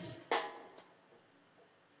kings?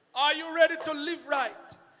 Are you ready to live right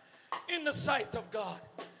in the sight of God?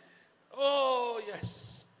 Oh,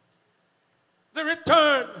 yes. The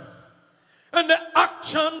return and the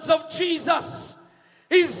actions of Jesus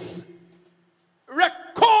is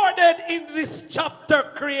recorded in this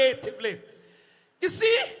chapter creatively. You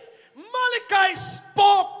see, Malachi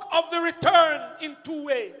spoke of the return in two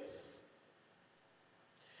ways.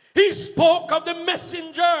 He spoke of the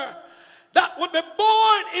messenger that would be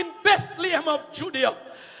born in Bethlehem of Judea.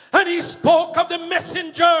 And he spoke of the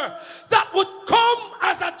messenger that would come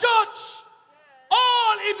as a judge. Oh,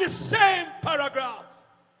 the same paragraph.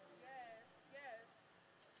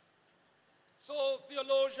 So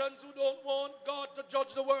theologians who don't want God to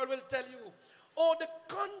judge the world will tell you, oh, the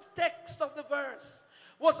context of the verse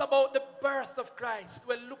was about the birth of Christ.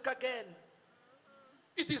 Well, look again.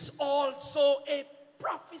 It is also a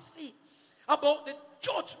prophecy about the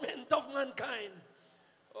judgment of mankind.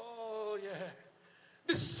 Oh, yeah.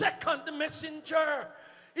 The second messenger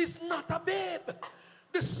is not a babe.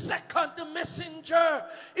 The second messenger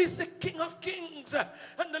is the King of Kings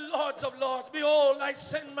and the Lords of Lords. Behold, I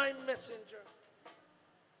send my messenger.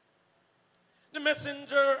 The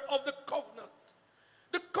messenger of the covenant.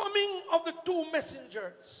 The coming of the two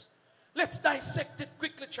messengers. Let's dissect it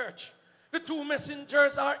quickly, church. The two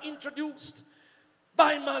messengers are introduced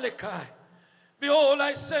by Malachi. Behold,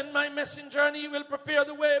 I send my messenger, and he will prepare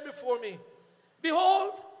the way before me.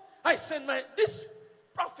 Behold, I send this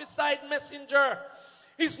prophesied messenger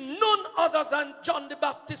is none other than John the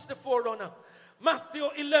Baptist, the forerunner. Matthew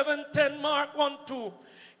 11:10, Mark 1:2.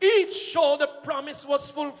 Each show the promise was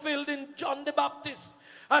fulfilled in John the Baptist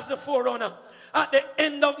as the forerunner. At the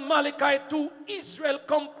end of Malachi 2, Israel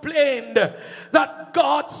complained that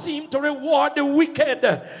God seemed to reward the wicked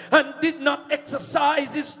and did not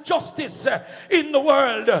exercise his justice in the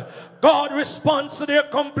world. God responds to their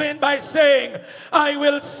complaint by saying, I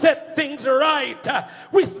will set things right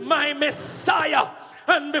with my Messiah,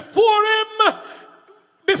 and before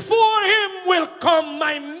him will come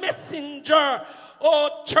my messenger.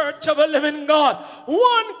 Oh, Church of the Living God.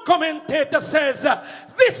 One commentator says,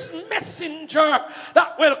 this messenger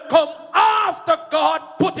that will come after God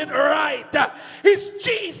put it right is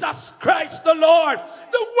Jesus Christ the Lord.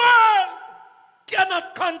 The world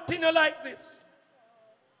cannot continue like this.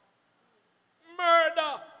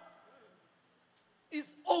 Murder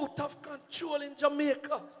is out of control in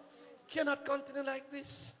Jamaica. Cannot continue like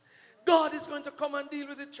this. God is going to come and deal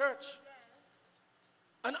with the church.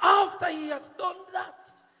 And after he has done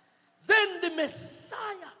that, then the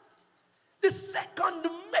Messiah, the second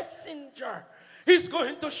messenger, is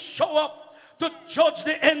going to show up to judge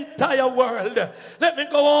the entire world. Let me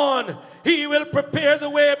go on. He will prepare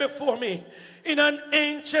the way before me. In an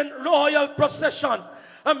ancient royal procession,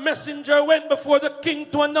 a messenger went before the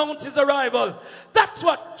king to announce his arrival. That's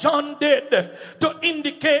what John did, to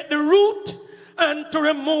indicate the route and to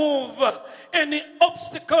remove any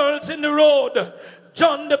obstacles in the road.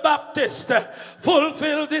 John the Baptist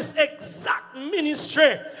fulfilled this exact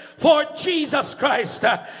ministry for Jesus Christ.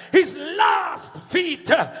 His last feat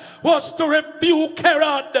was to rebuke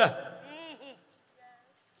Herod.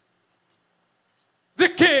 The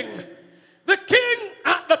king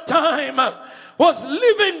at the time was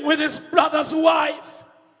living with his brother's wife.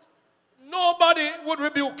 Nobody would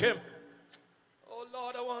rebuke him. Oh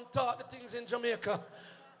Lord, I want to talk the things in Jamaica,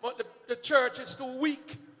 but the church is too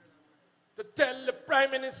weak to tell the prime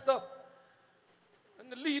minister and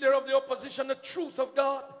the leader of the opposition the truth of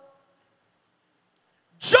God.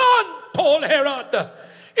 John told Herod,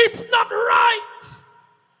 it's not right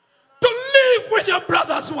to live with your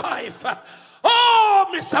brother's wife. Oh,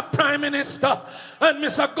 Mr. Prime Minister and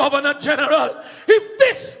Mr. Governor General, if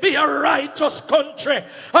this be a righteous country,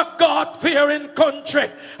 a God-fearing country,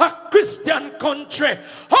 a Christian country,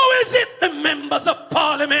 how is it the members of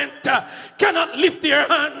parliament cannot lift their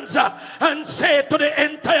hands and say to the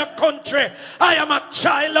entire country, I am a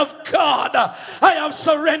child of God, I have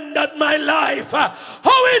surrendered my life?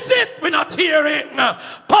 How is it we're not hearing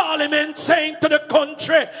parliament saying to the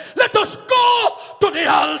country, let us go to the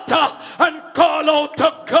altar and call out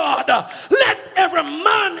to God? Let every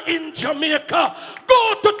man in Jamaica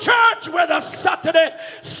go to church, whether Saturday,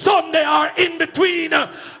 Sunday, or in between.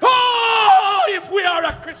 Oh, if we are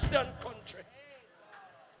a Christian country.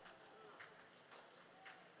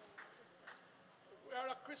 If we are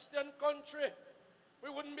a Christian country, we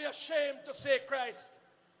wouldn't be ashamed to say Christ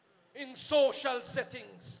in social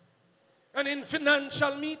settings and in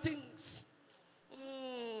financial meetings.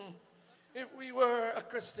 If we were a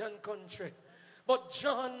Christian country. But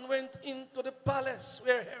John went into the palace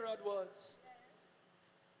where Herod was.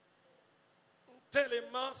 Tell him,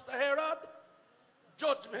 Master Herod,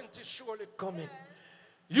 judgment is surely coming.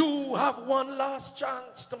 You have one last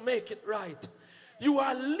chance to make it right. You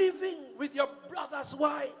are living with your brother's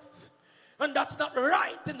wife, and that's not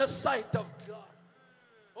right in the sight of God.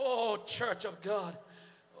 Oh, Church of God.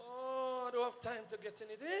 Oh, I don't have time to get in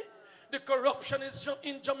it, eh? The corruption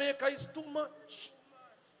in Jamaica is too much.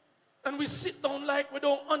 And we sit down like we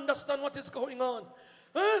don't understand what is going on.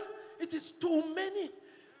 Huh? It is too many.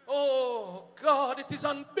 Oh, God, it is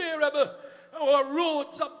unbearable Our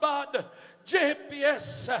roads are bad.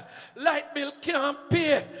 JPS, light bill can't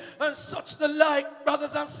pay, and such the like,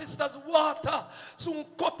 brothers and sisters. Water soon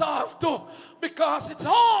cut off too, because it's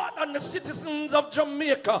hard on the citizens of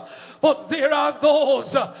Jamaica. But there are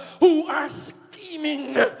those who are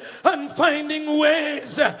scheming and finding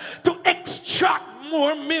ways to extract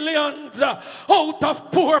more millions out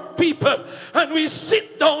of poor people, and we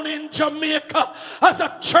sit down in Jamaica as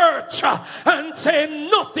a church and say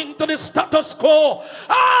nothing to the status quo.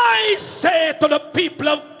 I say to the people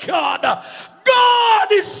of God,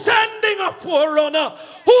 God is sending a forerunner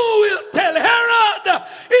who will tell Herod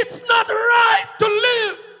it's not right to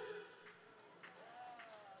live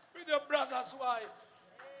with your brother's wife.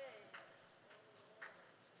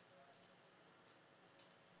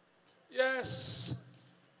 Yes,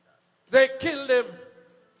 they killed him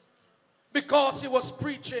because he was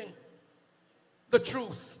preaching the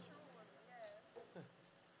truth.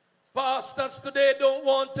 Pastors today don't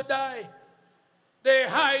want to die. They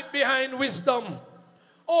hide behind wisdom.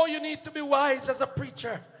 Oh, you need to be wise as a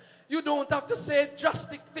preacher. You don't have to say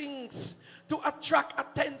drastic things to attract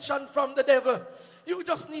attention from the devil. You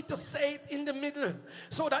just need to say it in the middle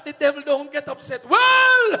so that the devil don't get upset.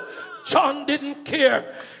 Well, John didn't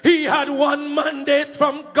care. He had one mandate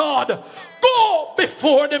from God. Go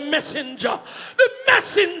before the messenger. The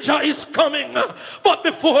messenger is coming. But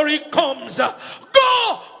before he comes,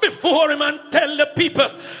 go before him and tell the people.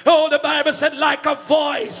 Oh, the Bible said, like a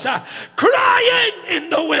voice crying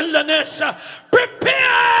in the wilderness,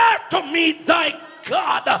 prepare to meet thy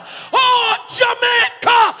God. Oh,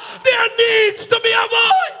 Jamaica, there needs to be a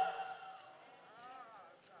voice.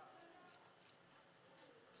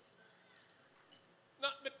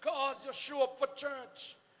 Not because you show up for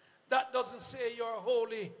church, that doesn't say you're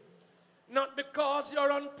holy. Not because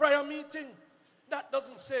you're on prayer meeting, that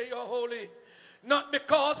doesn't say you're holy. Not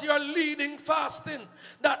because you're leading fasting,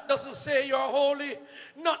 that doesn't say you're holy.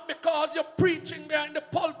 Not because you're preaching behind the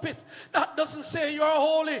pulpit, that doesn't say you're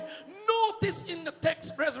holy. Notice in the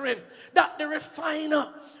text, brethren, that the refiner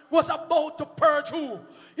was about to purge who?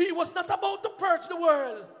 He was not about to purge the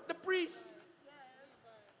world, the priest.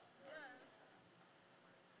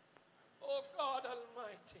 Oh God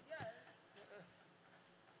Almighty.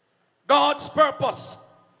 God's purpose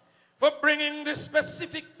for bringing this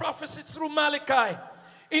specific prophecy through Malachi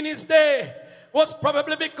in his day was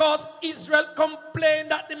probably because Israel complained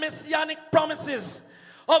that the messianic promises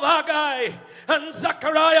of Haggai and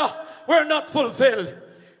Zechariah were not fulfilled.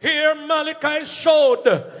 Here Malachi showed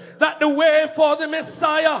that the way for the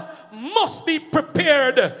Messiah must be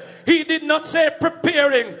prepared. He did not say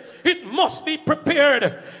preparing. It must be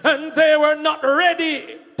prepared. And they were not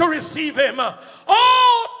ready to receive him.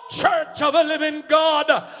 Oh, church of a living God,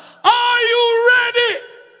 are you ready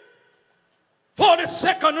for the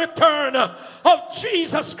second return of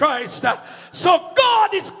Jesus Christ? So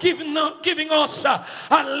God is giving us a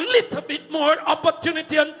little bit more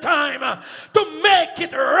opportunity and time to make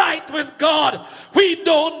it right with God. We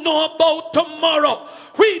don't know about tomorrow.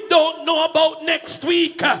 We don't know about next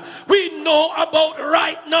week. We know about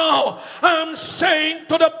right now. I'm saying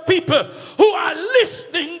to the people who are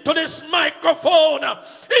listening to this microphone,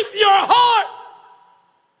 if your heart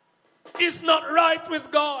is not right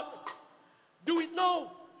with God, do it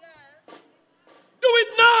now. Do it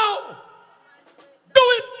now. Do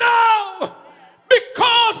it now.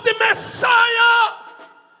 Because the Messiah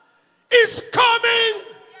is coming.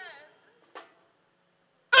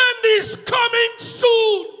 And he's coming soon.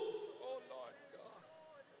 Oh Lord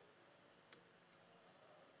God.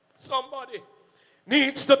 Somebody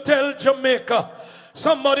needs to tell Jamaica.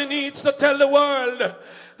 Somebody needs to tell the world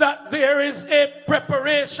that there is a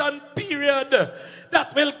preparation period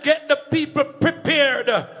that will get the people prepared.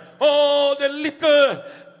 Oh, the little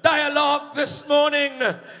dialogue this morning,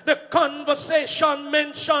 the conversation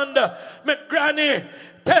mentioned, my granny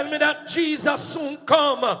tell me that Jesus soon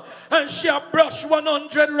come, and she a brush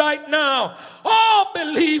 100 right now. Oh,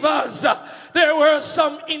 believers, there were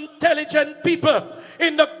some intelligent people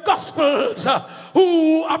in the Gospels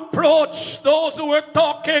who approached those who were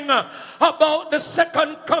talking about the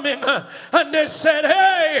second coming, and they said,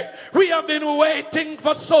 hey, we have been waiting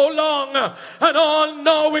for so long, and all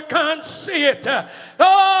now we can't see it.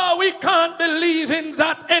 Oh, we can't believe in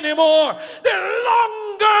that anymore. The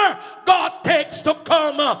longer God takes to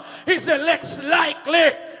come, is the less likely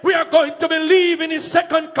we are going to believe in his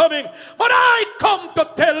second coming. But I come to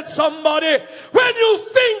tell somebody, when you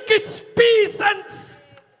think it's peace and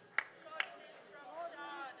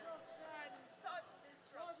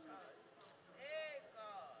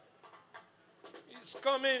he's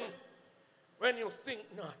coming when you think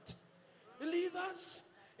not. Believers,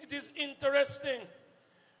 It is interesting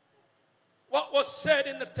what was said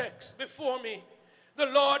in the text before me. The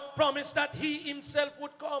Lord promised that he himself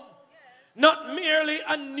would come. Not merely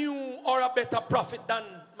a new or a better prophet than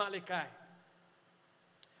Malachi.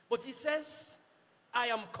 But he says, I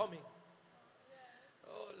am coming.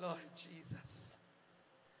 Oh Lord Jesus.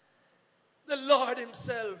 The Lord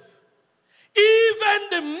himself. Even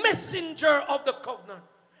the messenger of the covenant.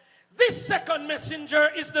 This second messenger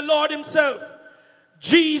is the Lord himself.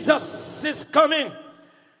 Jesus is coming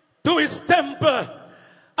to his temple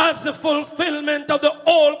as the fulfillment of the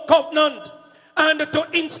old covenant and to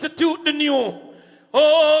institute the new.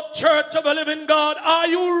 Oh, Church of the living God, are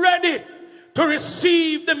you ready to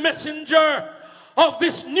receive the messenger of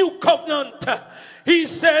this new covenant? He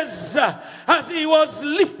says, as he was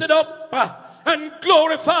lifted up and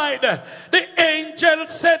glorified, the angel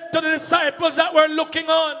said to the disciples that were looking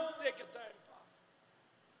on, take your time, Pastor.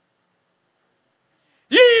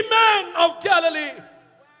 Ye men of Galilee,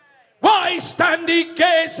 why stand ye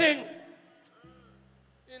gazing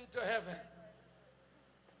into heaven?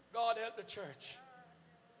 God help the church.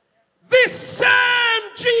 This same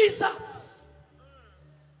Jesus,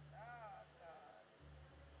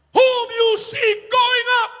 whom you see going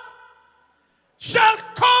up, shall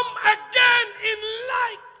come again in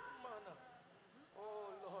like manner.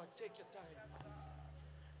 Oh Lord, take your time.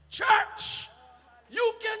 Church,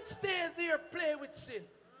 you can stay there, play with sin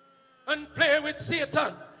and play with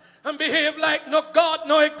Satan and behave like no God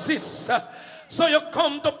no exists. So you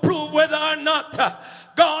come to prove whether or not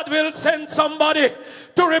God will send somebody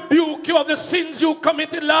to rebuke you of the sins you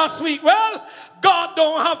committed last week. Well, God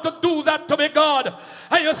don't have to do that to be God.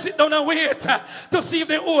 And you sit down and wait to see if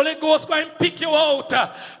the Holy Ghost go and pick you out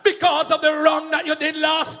because of the wrong that you did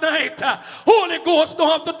last night. Holy Ghost don't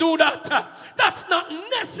have to do that. That's not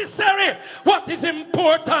necessary. What is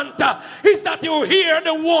important is that you hear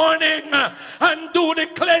the warning and do the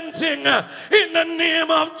cleansing in the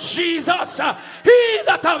name of Jesus. He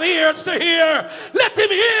that have ears to hear, let him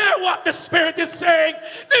hear what the Spirit is saying.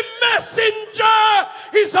 The messenger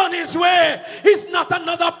is on his way. He's not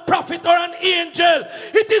another prophet or an angel.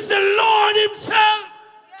 It is the Lord himself.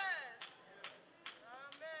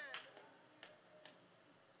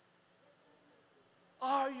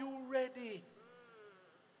 Are you ready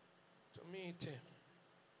to meet him?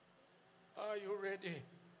 Are you ready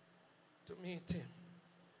to meet him?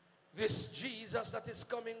 This Jesus that is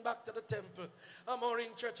coming back to the temple.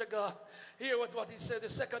 Amoring Church of God. Hear what he said. The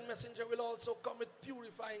second messenger will also come with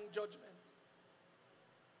purifying judgment.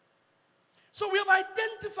 So we have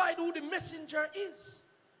identified who the messenger is.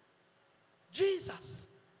 Jesus.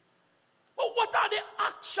 But what are the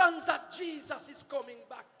actions that Jesus is coming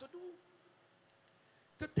back to do?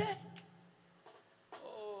 To take.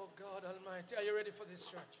 Oh God Almighty, are you ready for this,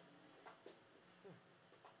 church?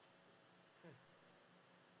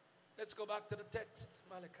 Let's go back to the text,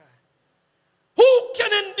 Malachi. Who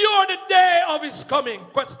can endure the day of his coming?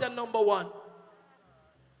 Question number 1.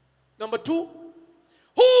 Number 2,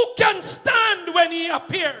 who can stand when he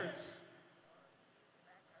appears?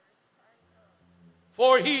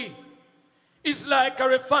 For he is like a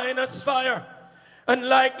refiner's fire and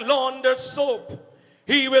like launderer's soap.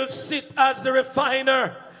 He will sit as the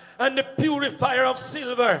refiner and the purifier of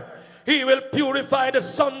silver. He will purify the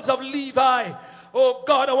sons of Levi. Oh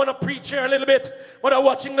God, I want to preach here a little bit, but I'm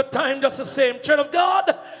watching the time just the same. Child of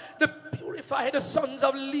God, to purify the sons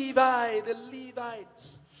of Levi, the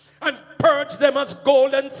Levites, and purge them as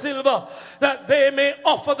gold and silver, that they may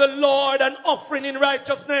offer the Lord an offering in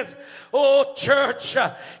righteousness. Oh church,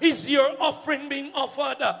 is your offering being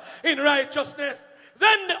offered in righteousness?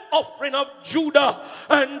 Then the offering of Judah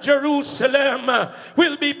and Jerusalem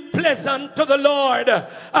will be pleasant to the Lord,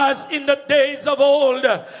 as in the days of old,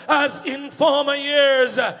 as in former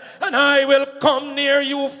years. And I will come near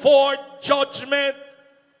you for judgment.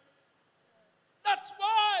 That's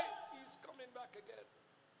why he's coming back again.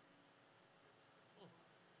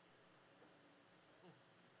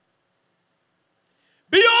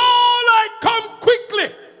 Behold, I come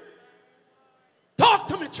quickly. Talk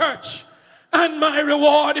to me, church. And my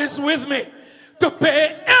reward is with me to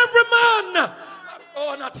pay every man.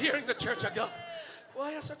 Oh, not hearing the church of God.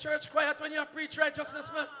 Why is the church quiet when you preach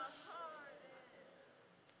righteousness, man?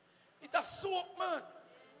 It a soak, man.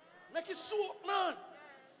 Make it soak, man.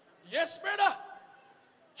 Yes, brother.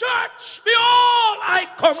 Church, behold, I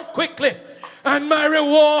come quickly, and my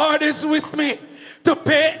reward is with me to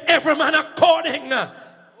pay every man according, oh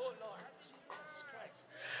Lord Jesus Christ,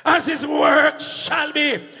 as his work shall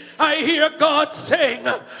be. I hear God saying,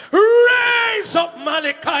 raise up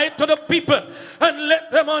Malachi to the people and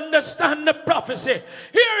let them understand the prophecy.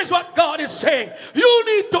 Here is what God is saying. You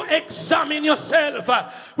need to examine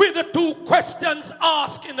yourself with the two questions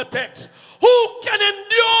asked in the text. Who can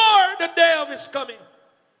endure the day of his coming?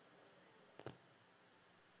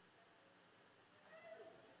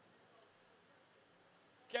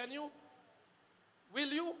 Can you? Will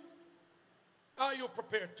you? Are you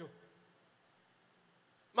prepared to?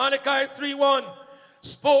 Malachi 3:1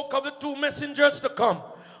 spoke of the two messengers to come.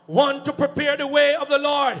 One to prepare the way of the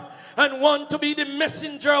Lord, and one to be the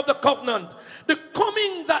messenger of the covenant. The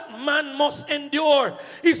coming that man must endure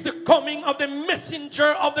is the coming of the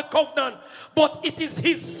messenger of the covenant, but it is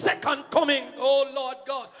his second coming. Oh Lord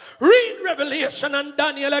God, read Revelation and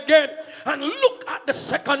Daniel again and look at the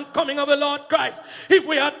second coming of the Lord Christ. If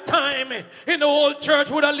we had time in the whole church,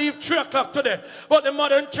 would have leave 3 o'clock today, but the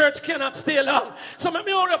modern church cannot stay long. So let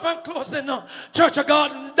me hurry up and close them now. Church of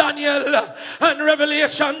God, Daniel and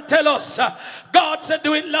Revelation tell us God said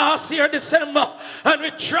do it last year December, and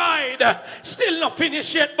we tried, still not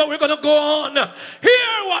finished yet, but we're going to go on.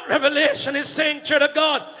 Hear what Revelation is saying, church of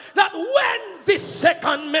God, that when this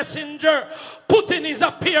second messenger Putin is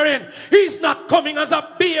appearing, he's not coming as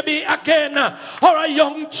a baby again or a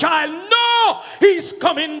young child. No, he's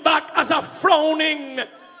coming back as a frowning,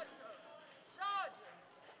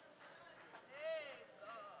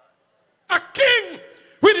 a king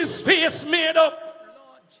with his face made up.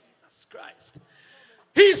 Lord Jesus Christ.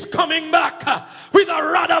 He's coming back with a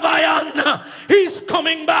rod of iron. He's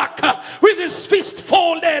coming back with his fist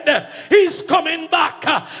folded. He's coming back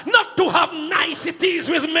not to have niceties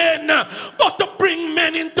with men, but to bring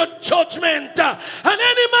men into judgment. And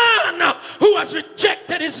any man who has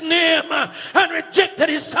rejected his name and rejected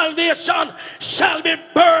his salvation shall be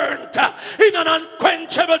burnt in an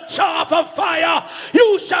unquenchable chaff of fire.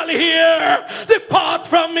 You shall hear, depart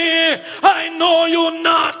from me, I know you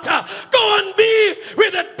not. Go and be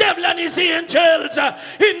with the devil and his angels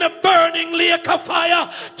in the burning lake of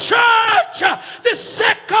fire. Church, the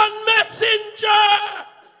second messenger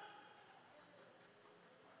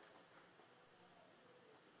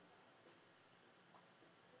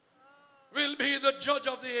will be the judge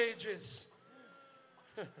of the ages.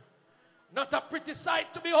 Not a pretty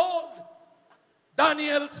sight to behold.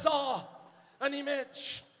 Daniel saw an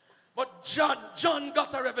image, but John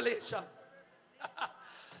got a revelation.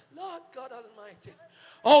 Lord God Almighty,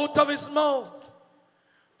 out of his mouth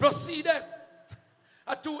proceedeth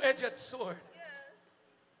a two-edged sword.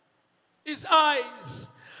 His eyes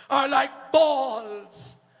are like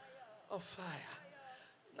balls of fire.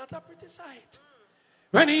 Not a pretty sight.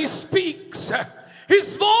 When he speaks,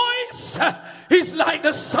 his voice is like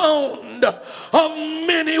the sound of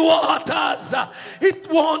many waters. It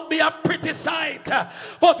won't be a pretty sight.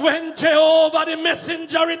 But when Jehovah the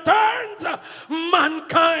messenger returns,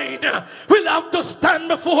 mankind will have to stand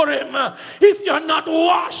before him. If you're not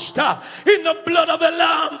washed in the blood of the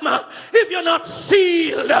Lamb, if you're not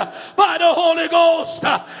sealed by the Holy Ghost,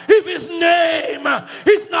 if his name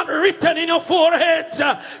is not written in your foreheads,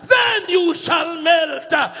 then you shall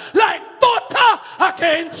melt like butter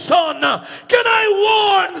against sun. Can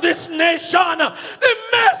I warn this nation? The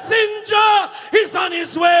messenger is on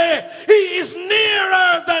his way. He is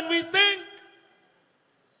nearer than we think.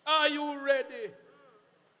 Are you ready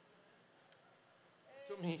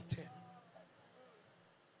to meet him?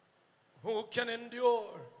 Who can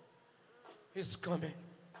endure his coming?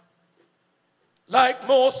 Like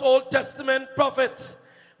most Old Testament prophets,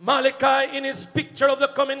 Malachi in his picture of the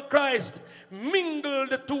coming Christ mingle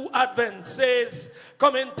the two advents, says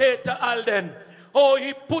commentator Alden. Oh,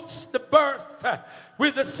 he puts the birth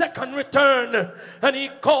with the second return, and he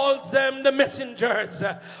calls them the messengers.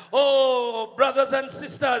 Oh, brothers and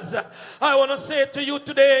sisters, I want to say to you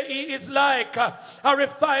today, he is like a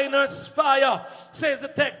refiner's fire, says the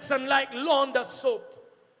text, and like launder's soap.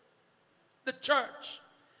 The church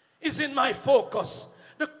is in my focus.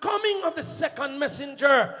 The coming of the second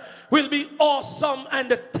messenger will be awesome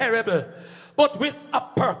and terrible, but with a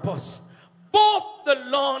purpose. Both the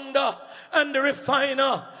launder and the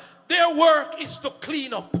refiner, their work is to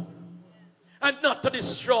clean up and not to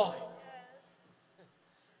destroy.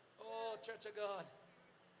 Oh, Church of God,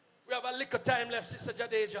 we have a little time left, Sister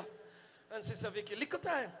Jadeja and Sister Vicky. Little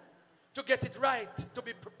time to get it right, to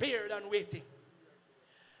be prepared and waiting.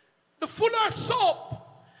 The fuller's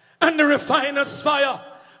soap and the refiner's fire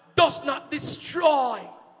does not destroy.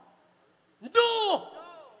 No,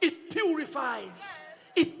 it purifies.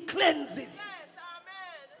 It cleanses.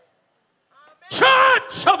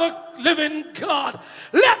 Church of a living God,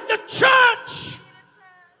 let the church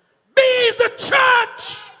be the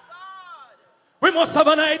church We must have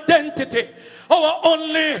an identity. Our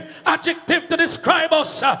only adjective to describe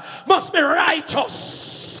us must be righteous.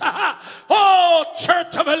 Oh,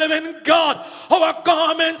 church of the living God, our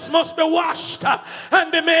garments must be washed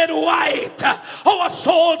and be made white. Our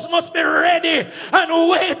souls must be ready and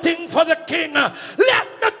waiting for the King.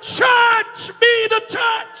 Let the church be the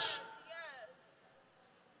church.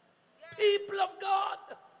 People of God,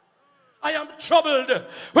 I am troubled.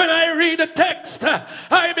 When I read the text,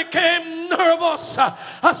 I became nervous.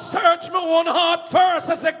 I searched my own heart first.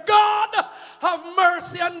 I said, God, have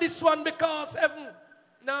mercy on this one, because heaven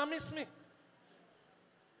now miss me.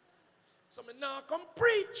 So me now come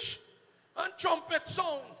preach and trumpet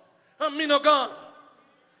sound and me no gone.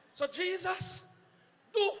 So Jesus,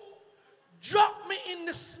 do drop me in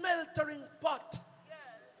the smeltering pot. Yes.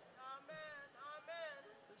 Amen.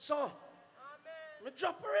 Amen. So Amen. me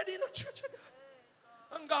drop already in the church of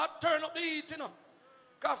God. And God turn up the heat, you know.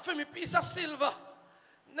 God for me piece of silver,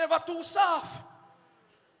 never too soft,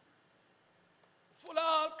 full of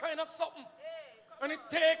all kind of something. And it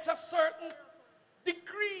takes a certain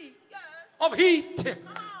degree of heat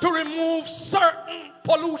to remove certain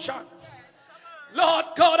pollutions. Lord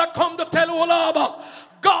God, I come to tell you, Harbour,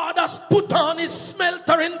 God has put on his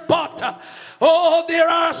smeltering pot. Oh, there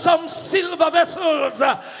are some silver vessels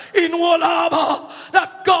in Harbour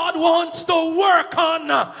that God wants to work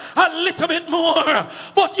on a little bit more.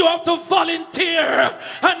 But you have to volunteer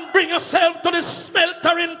and bring yourself to the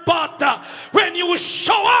smeltering pot. When you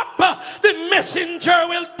show up, the messenger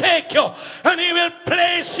will take you and he will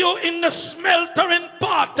place you in the smeltering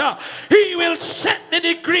pot. He will set the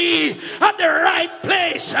degree at the right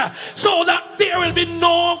place so that there will be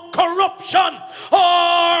no corruption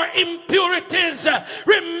or impurities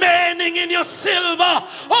remaining in your silver.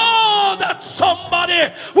 Oh, that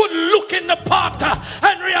somebody would look in the pot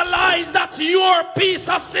and realize that's your piece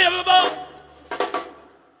of silver.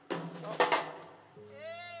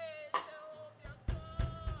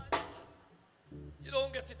 You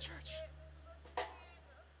don't get it, church.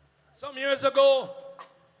 Some years ago,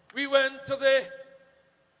 we went to the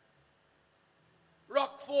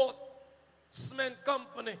Rockford Cement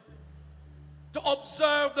Company to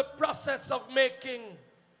observe the process of making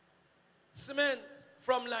cement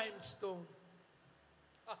from limestone.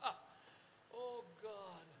 Oh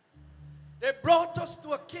God. They brought us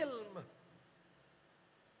to a kiln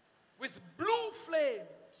with blue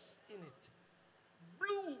flames in it.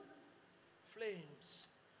 Blue flames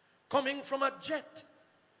coming from a jet.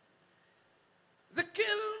 The kiln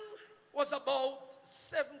was about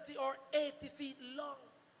 70 or 80 feet long.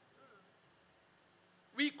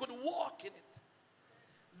 We could walk in it.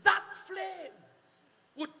 That flame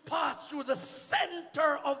would pass through the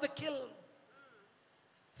center of the kiln.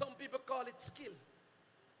 Some people call it skill.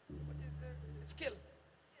 What is it? Skill.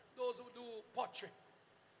 Those who do pottery.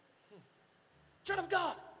 Child of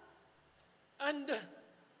God. And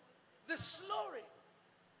the slurry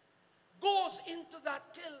goes into that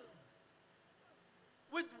kiln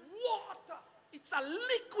with water. It's a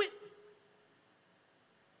liquid.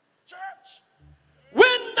 Church.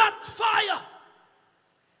 When that fire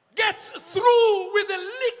gets through with the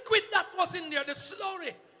liquid that was in there, the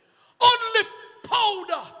slurry, only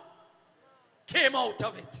powder came out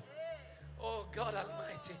of it. Oh God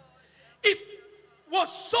Almighty. It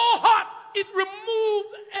was so hot, it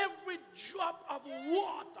removed every drop of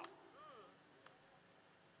water.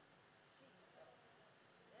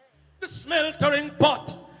 The smeltering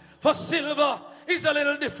pot for silver is a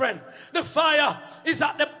little different. The fire is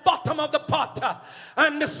at the bottom of the pot,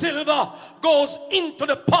 and the silver goes into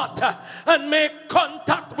the pot and make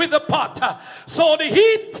contact with the pot. So the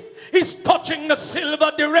heat is touching the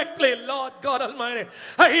silver directly. Lord God Almighty,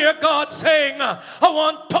 I hear God saying, I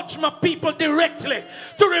want to touch my people directly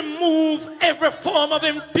to remove every form of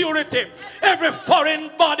impurity, every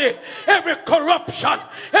foreign body, every corruption,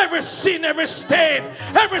 every sin, every stain,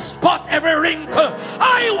 every spot, every wrinkle.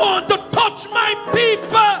 I want to touch my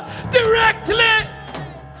people directly.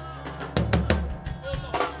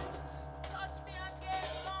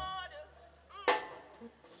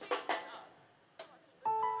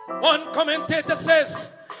 One commentator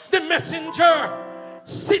says the messenger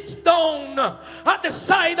sits down at the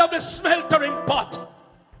side of the smeltering pot.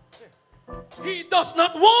 He does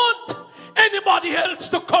not want anybody else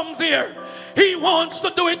to come there. He wants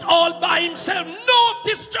to do it all by himself.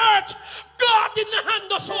 Notice, church, God didn't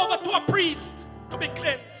hand us over to a priest to be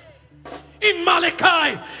cleansed. In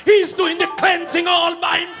Malachi, he's doing the cleansing all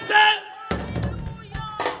by himself.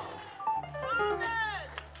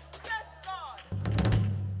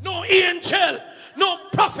 No angel, no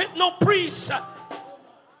prophet, no priest.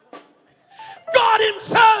 God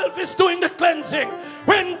himself is doing the cleansing.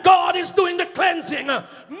 When God is doing the cleansing,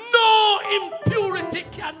 no impurity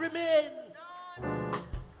can remain.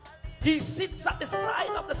 He sits at the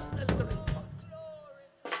side of the smeltering pot.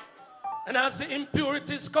 And as the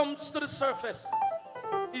impurities comes to the surface,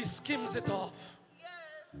 he skims it off.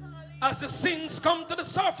 As the sins come to the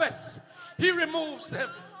surface, he removes them.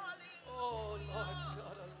 Oh, Lord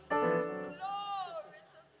God Almighty.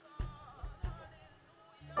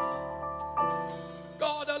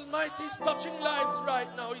 God Almighty is touching lives right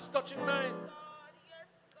now. He's touching mine.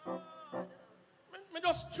 Me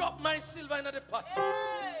just drop my silver into the pot.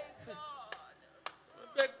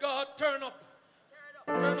 Beg God, turn up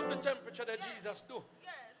the temperature that Jesus do.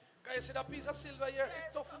 Can you see that piece of silver here?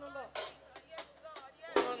 It's tough in a lot.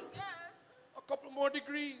 A couple more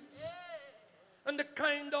degrees. And the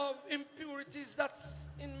kind of impurities that's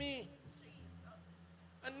in me,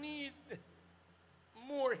 I need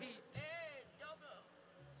more heat.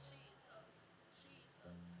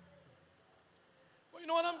 But you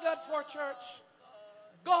know what I'm glad for, church?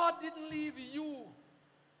 God didn't leave you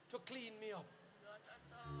to clean me up.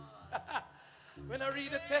 When I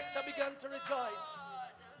read the text, I began to rejoice.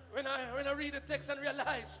 When I read the text and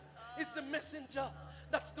realize it's the messenger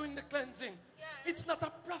that's doing the cleansing. It's not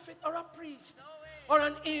a prophet or a priest or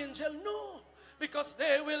an angel, no. Because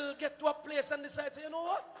they will get to a place and decide, you know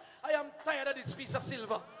what? I am tired of this piece of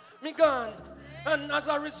silver. Me gone. And as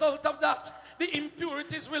a result of that, the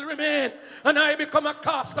impurities will remain and I become a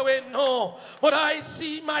castaway. No. But I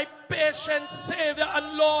see my patient Savior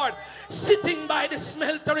and Lord sitting by the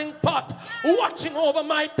smeltering pot, watching over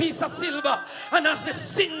my piece of silver. And as the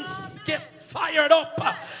sins get fired up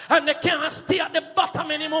and they can't stay at the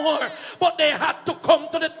bottom anymore, but they had to come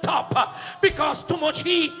to the top because too much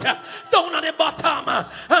heat down at the bottom,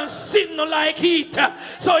 and sin no like heat,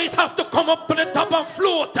 so it have to come up to the top and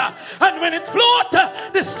float. And when it float,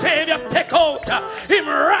 the Savior take out him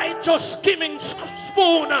righteous skimming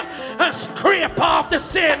spoon and scrape off the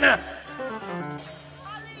sin.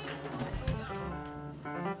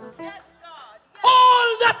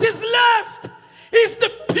 All that is left is the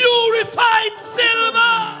purified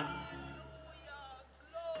silver.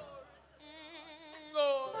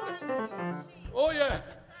 Oh yeah.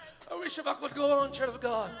 I wish if I could go on, child of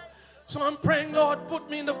God. So I'm praying, Lord, put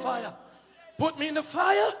me in the fire. Put me in the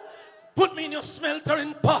fire. Put me in your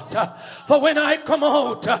smeltering pot. For when I come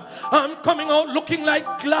out, I'm coming out looking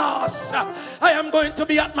like glass. I am going to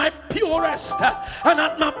be at my purest and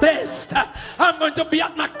at my best. I'm going to be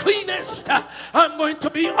at my cleanest. I'm going to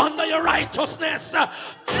be under your righteousness.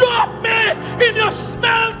 Drop me in your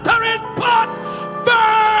smeltering pot.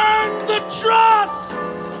 Burn the dross.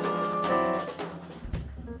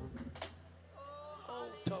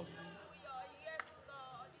 Out of me.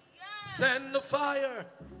 Send the fire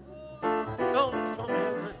down from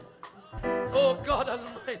heaven. Oh God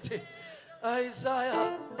Almighty.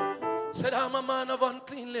 Isaiah said, I'm a man of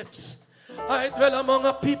unclean lips. I dwell among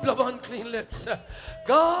a people of unclean lips.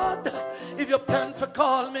 God, if you plan to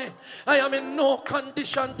call me, I am in no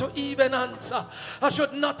condition to even answer. I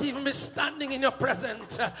should not even be standing in your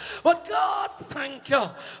presence. But God, thank you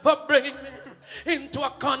for bringing me into a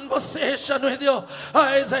conversation with you.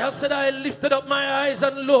 Isaiah said, I lifted up my eyes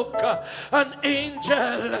and look. An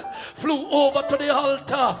angel flew over to the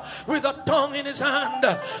altar with a tongue in his hand,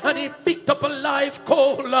 and he picked up a live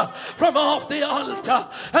coal from off the altar,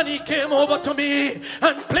 and he came over to me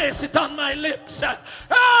and placed it on my lips.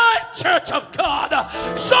 Hey, church of God,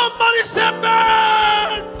 somebody say,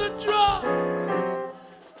 burn the drum.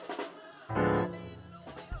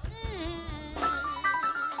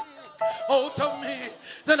 Out of me.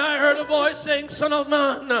 Then I heard a voice saying, Son of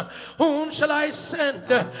man, whom shall I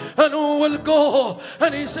send? And who will go?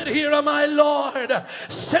 And he said, here am I, Lord.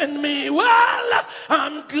 Send me. Well,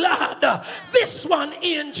 I'm glad this one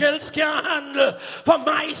angels can handle, for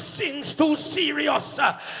my sin's too serious.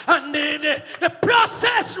 And the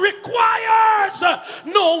process requires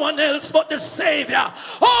no one else but the Savior.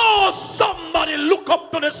 Oh, somebody look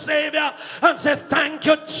up to the Savior and say, thank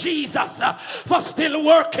you, Jesus, for still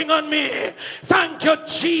working on me. Thank you,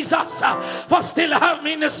 Jesus, for still having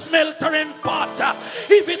me in the smeltering pot.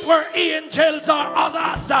 If it were angels or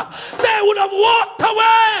others, they would have walked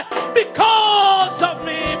away because of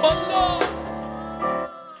me. But Lord,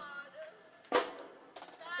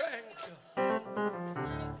 thank you.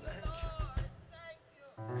 Thank you.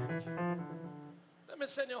 Let me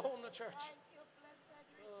send you home to church.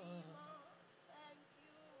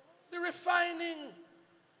 The refining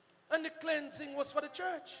and the cleansing was for the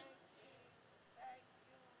church.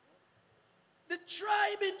 The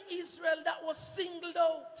tribe in Israel that was singled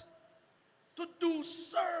out to do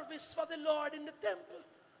service for the Lord in the temple.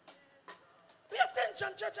 Pay attention,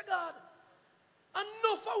 Church of God.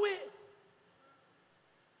 Enough away.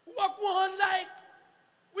 Walk one like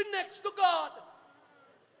we next to God.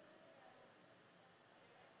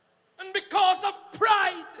 And because of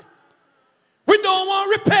pride, we don't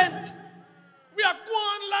want to repent. We are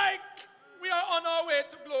going like we are on our way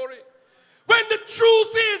to glory. When the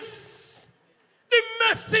truth is, the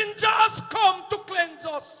messenger has come to cleanse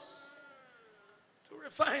us, to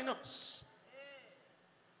refine us.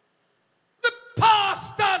 The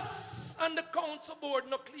pastors and the council board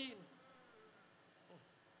not clean.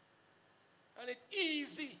 And it's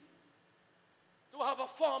easy to have a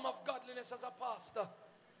form of godliness as a pastor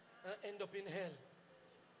and end up in hell.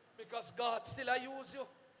 Because God still use you.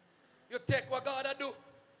 You take what God do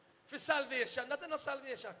for salvation, not enough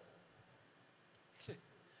salvation.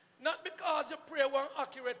 Not because you pray one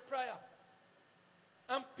accurate prayer.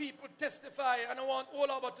 And people testify and I want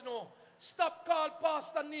all over to know. Stop call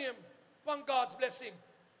pastor name from God's blessing.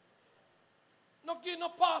 Not give no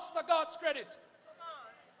pastor God's credit.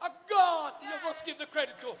 A God you must give the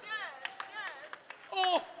credit to.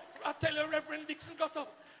 Oh, I tell you, Reverend Dixon got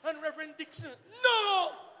up and Reverend Dixon. No!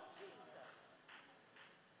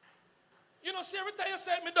 You know, see every time you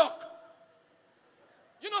say me duck.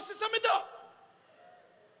 You know, see me duck.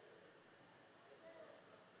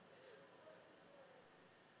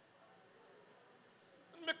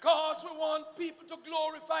 And because we want people to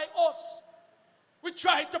glorify us, we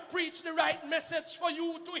try to preach the right message for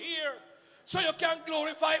you to hear, so you can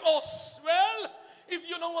glorify us. Well, if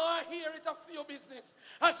you don't want to hear it, of your business.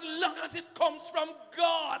 As long as it comes from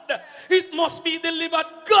God, it must be delivered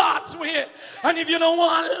God's way. And if you don't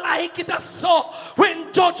want to like it as so,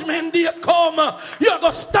 when judgment day come, you're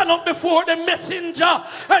going to stand up before the messenger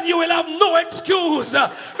and you will have no excuse.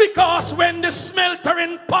 Because when the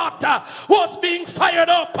smeltering pot was being fired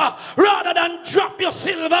up, rather than drop your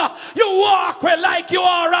silver, you walk well like you're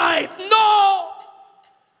all right. No!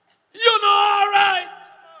 You're not all right.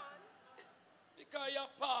 Because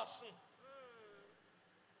you're passing.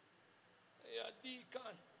 You're a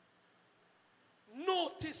deacon.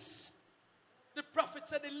 Notice the prophet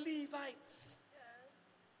said the Levites,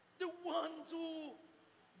 the ones who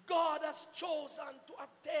God has chosen to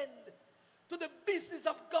attend to the business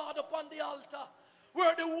of God upon the altar,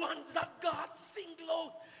 were the ones that God singled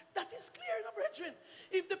out. That is clear, no, brethren.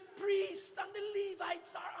 If the priests and the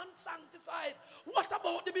Levites are unsanctified, what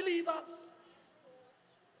about the believers?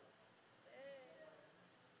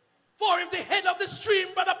 For if the head of the stream,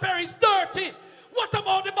 Brother Perry, is dirty, what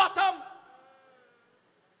about the bottom?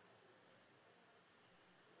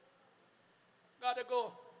 Gotta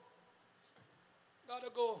go. Gotta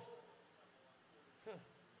go.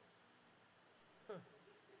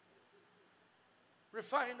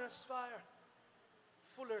 Refiner's fire,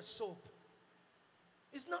 fuller's soap.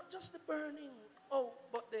 It's not just the burning,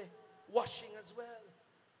 but the washing as well.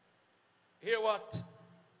 Hear what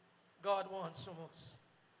God wants from us.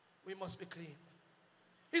 We must be clean.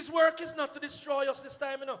 His work is not to destroy us this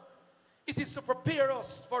time, It is to prepare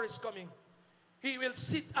us for his coming. He will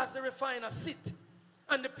sit as the refiner sit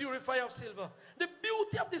and the purifier of silver. The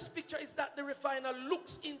beauty of this picture is that the refiner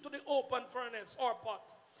looks into the open furnace or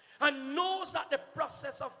pot and knows that the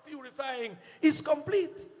process of purifying is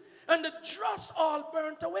complete. And the dross all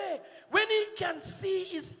burnt away. When he can see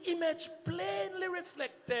his image plainly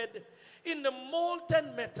reflected in the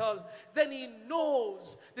molten metal, then he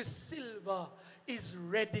knows the silver is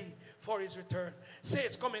ready for his return.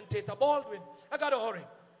 Says commentator Baldwin. I gotta hurry.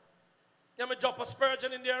 Let me drop a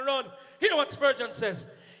Spurgeon in there and run. Hear what Spurgeon says.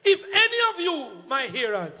 If any of you, my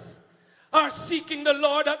hearers, are seeking the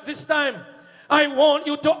Lord at this time, I want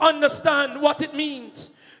you to understand what it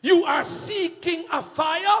means. You are seeking a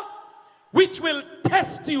fire which will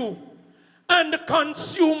test you and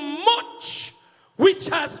consume much which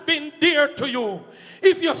has been dear to you.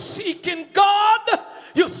 If you're seeking God,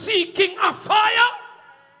 you're seeking a fire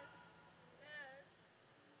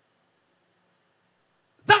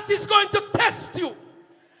that is going to test you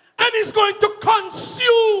and is going to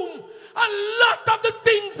consume a lot of the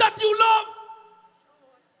things that you love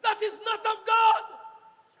that is not of God.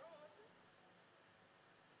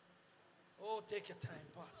 Oh, take your time,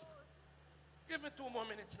 Pastor. Give me 2 more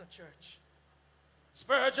minutes in the church.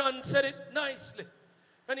 Spurgeon said it nicely.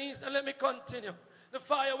 And let me continue. The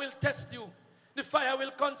fire will test you. The fire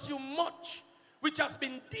will consume much which has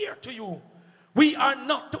been dear to you. We are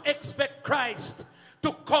not to expect Christ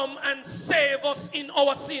to come and save us in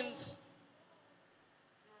our sins.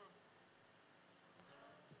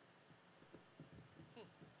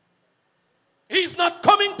 He's not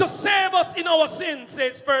coming to save us in our sins,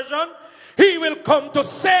 says Spurgeon. He will come to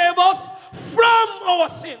save us from our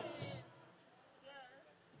sins.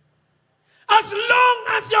 As long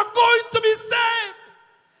as you're going to be saved,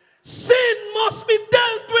 sin must be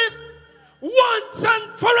dealt with once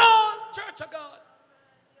and for all. Church of God.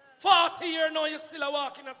 40 years now, you're still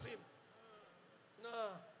walking in sin. No,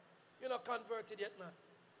 you're not converted yet, man.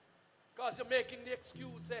 Because you're making the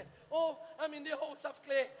excuse, oh, I'm in the house of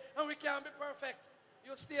clay and we can't be perfect.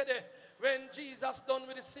 You stay there. When Jesus done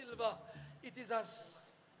with the silver, it is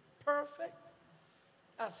as perfect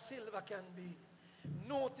as silver can be.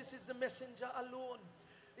 Notice it's the messenger alone.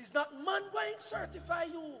 It's not man going to certify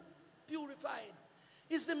you purified.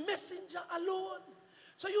 It's the messenger alone.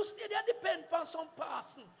 So you stay there, depend on some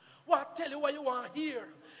person who will tell you what you want to hear,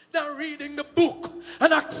 than reading the book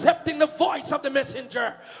and accepting the voice of the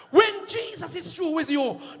messenger. When Jesus is through with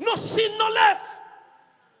you, no sin, no left.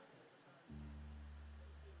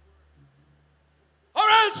 Or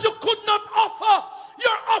else you could not offer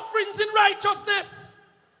your offerings in righteousness.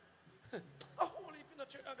 A whole heap in the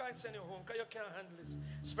church, guys, send you home because you can't handle this.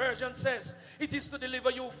 Spurgeon says it is to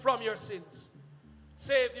deliver you from your sins,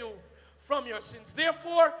 save you from your sins.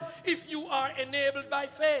 Therefore, if you are enabled by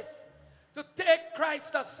faith to take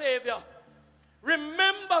Christ as Savior,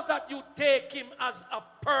 remember that you take him as a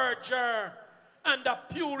purger and a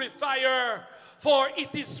purifier, for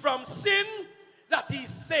it is from sin that he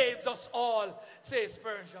saves us all, says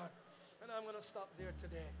Spurgeon. And I'm going to stop there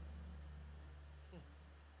today.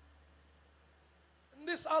 And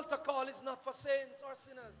this altar call is not for saints or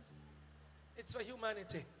sinners. It's for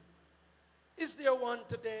humanity. Is there one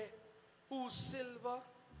today whose silver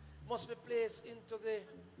must be placed into the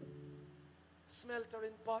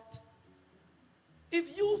smeltering pot?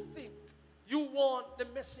 If you think you want the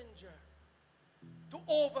messenger to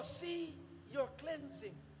oversee your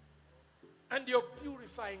cleansing and your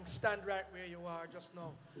purifying, stand right where you are just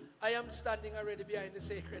now. I am standing already behind the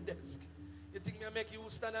sacred desk. You think me I make you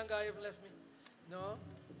stand and God even left me? No.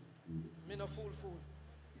 Me no fool.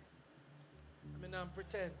 I mean, I'm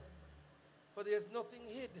pretend. For there's nothing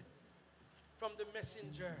hid from the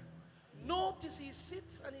messenger. Notice he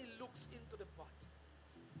sits and he looks into the pot.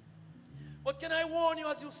 But can I warn you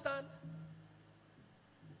as you stand?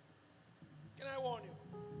 Can I warn you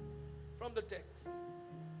from the text?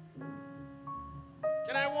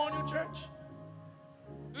 Can I warn you, church?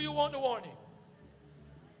 Do you want the warning?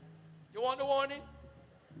 You want the warning?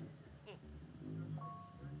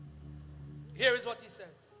 Here is what he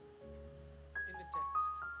says in the text.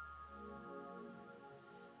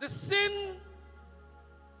 The sin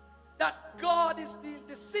that God is dealing,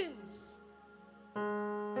 the sins,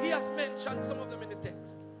 he has mentioned some of them in the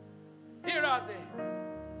text. Here are they: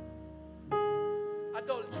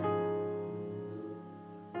 adultery,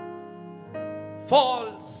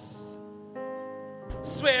 false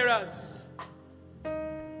swearers,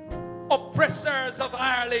 oppressors of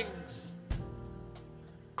hirelings.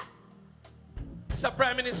 Mr.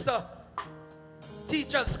 Prime Minister,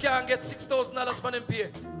 teachers can't get $6,000 for them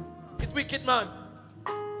pay. It's wicked, man.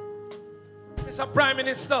 Mr. Prime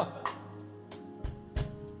Minister,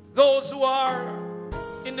 those who are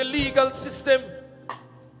in the legal system,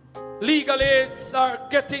 legal aids are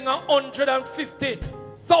getting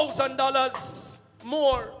 $150,000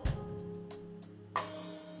 more.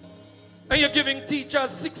 And you're giving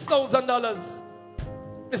teachers $6,000.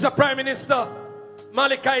 Mr. Prime Minister,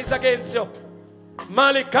 Malachi is against you.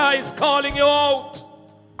 Malachi is calling you out.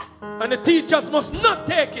 And the teachers must not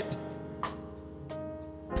take it.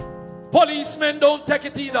 Policemen don't take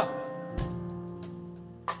it either.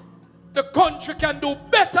 The country can do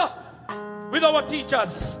better with our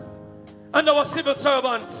teachers and our civil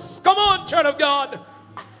servants. Come on, child of God.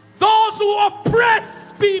 Those who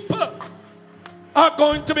oppress people are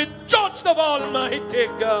going to be judged of Almighty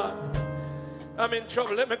God. I'm in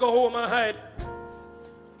trouble. Let me go home and hide.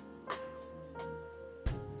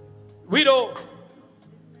 Widow,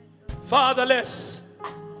 fatherless,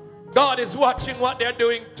 God is watching what they're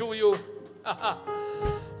doing to you.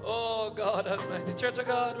 Oh, God Almighty. Church of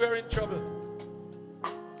God, we're in trouble.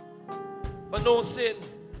 For no sin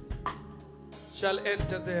shall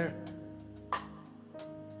enter there.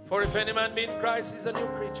 For if any man be in Christ, he's a new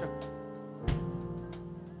creature.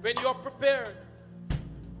 When you're prepared,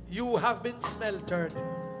 you have been smeltered.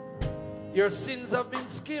 Your sins have been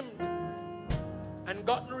skimmed and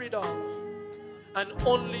gotten rid of. And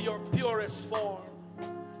only your purest form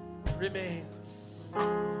remains.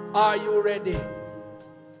 Are you ready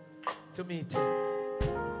to meet him?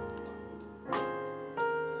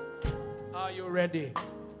 Are you ready to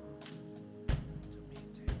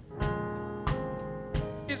meet him?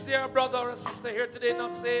 Is there a brother or a sister here today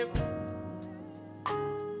not saved?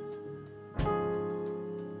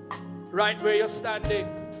 right where you're standing.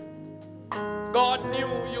 God knew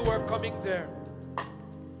you were coming there.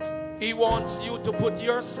 He wants you to put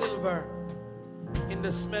your silver in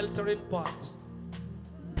the smeltering pot.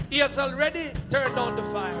 He has already turned on the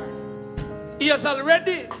fire. He has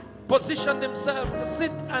already positioned himself to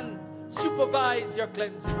sit and supervise your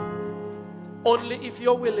cleansing. Only if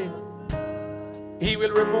you're willing, he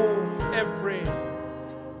will remove every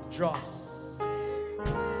dross.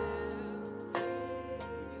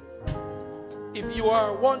 If you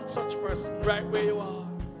are one such person right where you are,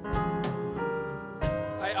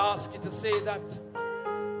 I ask you to say that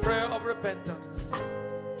prayer of repentance.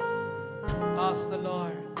 Ask the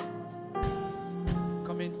Lord,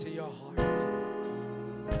 come into your heart.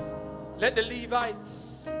 Let the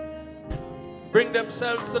Levites bring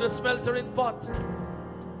themselves to the smeltering pot.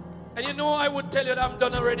 And you know, I would tell you that I'm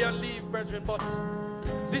done already on leave, brethren, but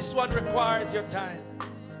this one requires your time.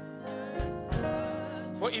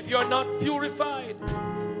 For if you're not purified,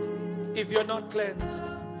 if you're not cleansed,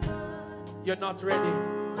 you're not ready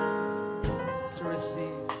to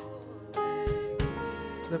receive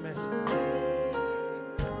the message.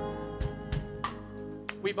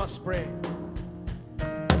 We must pray.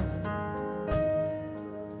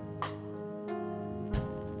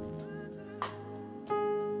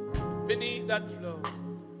 Beneath that flow,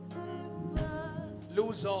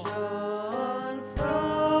 lose all.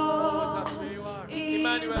 Oh, that's where you are.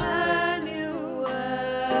 Emmanuel's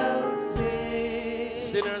way.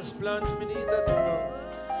 Sinners plunge beneath that flow.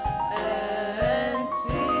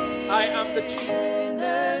 I am the chief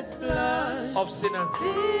of sinners.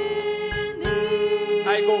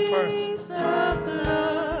 I go first.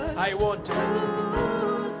 I want to make it.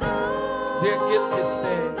 Their guilt is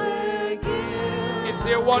there. Is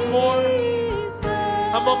there one more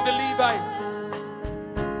among the Levites?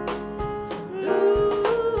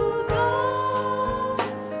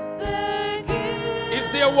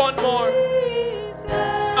 Is there one more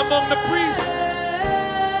among the priests?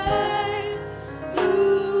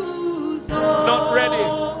 Not ready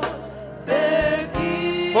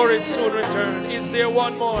for his soon return. Is there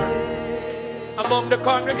one more among the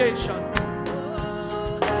congregation?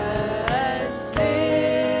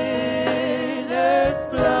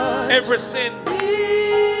 Every sin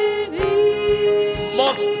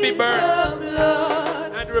must be burned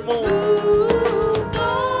and removed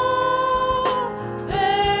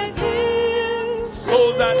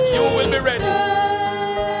so that you will be ready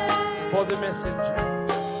for the messenger.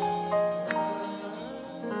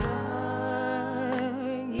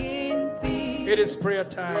 It is prayer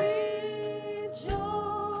time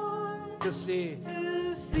to see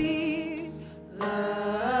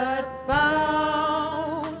that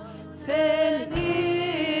fountain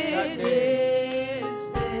in His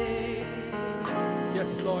day.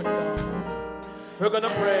 Yes, Lord God. We're going to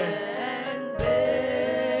pray. And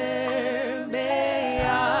there may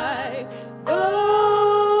I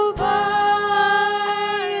go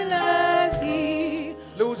vile as He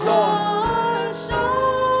lose all.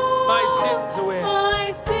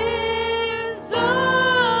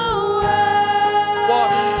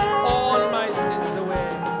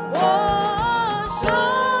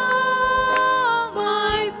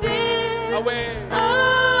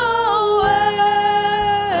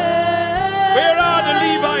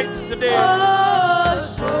 Today,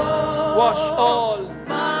 wash all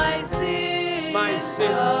my sins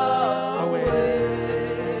away.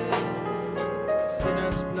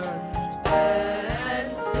 Sinners plunged and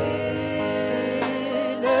sinners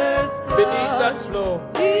beneath that flow.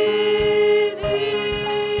 Beneath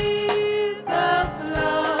the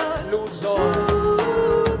flood, lose all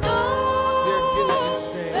their guilty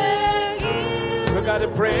stain. We gotta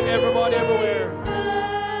pray, everybody, everywhere.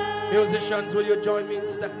 Musicians, will you join me in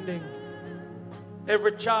standing?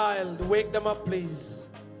 Every child, wake them up, please.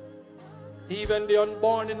 Even the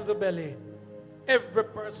unborn in the belly. Every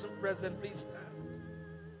person present, please stand.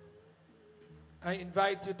 I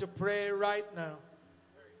invite you to pray right now.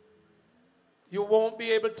 You won't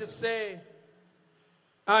be able to say,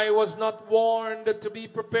 I was not warned to be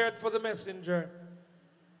prepared for the messenger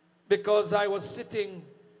because I was sitting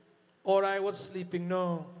or I was sleeping.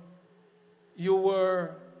 No. You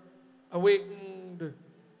were awakened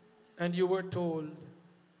and you were told.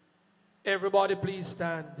 Everybody please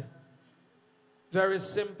stand. Very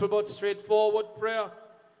simple but straightforward prayer.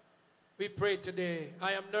 We pray today.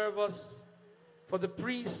 I am nervous for the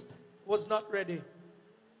priest was not ready.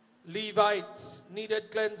 Levites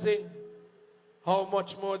needed cleansing. How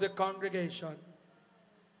much more the congregation?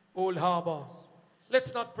 Old Harbour.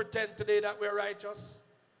 Let's not pretend today that we're righteous.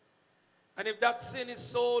 And if that sin is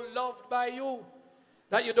so loved by you,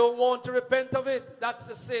 that you don't want to repent of it, that's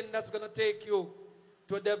the sin that's going to take you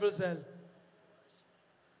to a devil's hell.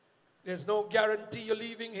 There's no guarantee you're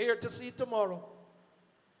leaving here to see tomorrow.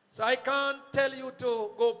 So I can't tell you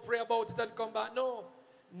to go pray about it and come back. No.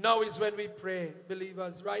 Now is when we pray,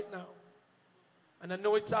 believers, right now. And I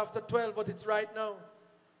know it's after 12, but it's right now.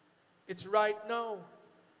 It's right now.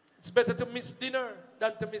 It's better to miss dinner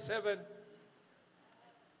than to miss heaven.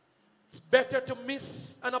 It's better to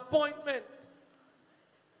miss an appointment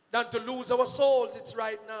than to lose our souls. It's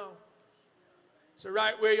right now. So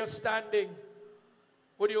right where you're standing,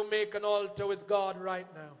 would you make an altar with God right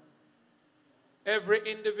now? Every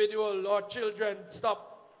individual or children, stop.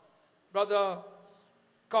 Brother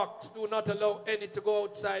Cox, do not allow any to go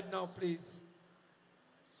outside now, please.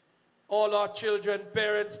 All our children,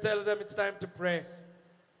 parents, tell them it's time to pray.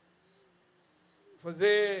 For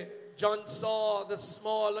John saw the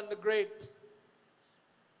small and the great.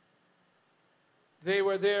 They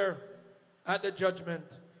were there at the judgment.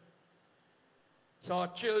 So our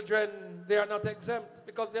children, they are not exempt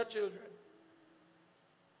because they're children.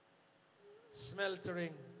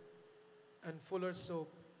 Smeltering and Fuller's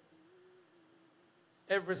soap.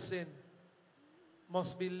 Every sin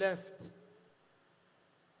must be left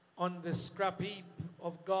on the scrap heap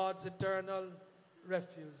of God's eternal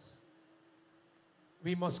refuse.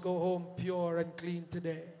 We must go home pure and clean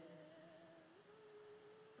today,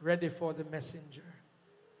 ready for the messenger.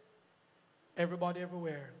 Everybody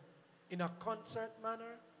everywhere, in a concert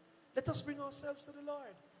manner, let us bring ourselves to the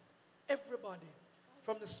Lord. Everybody,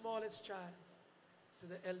 from the smallest child to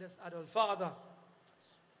the eldest adult. Father,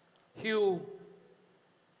 Hugh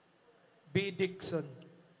B. Dixon,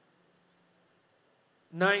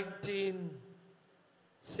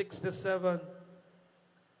 1967,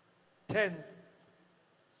 10th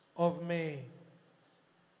of May,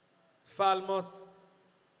 Falmouth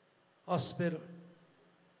Hospital.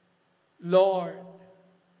 Lord,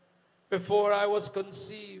 before I was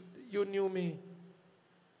conceived, you knew me.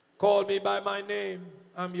 Call me by my name,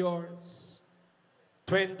 I'm yours.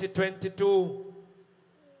 2022,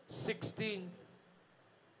 16th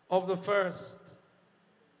of the 1st.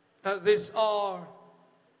 At this hour,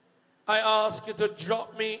 I ask you to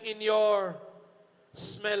drop me in your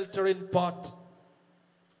smeltering pot,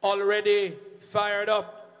 already fired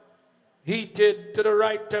up, heated to the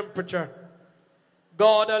right temperature.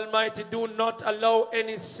 God Almighty, do not allow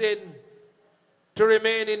any sin to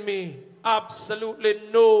remain in me. Absolutely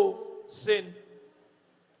no sin.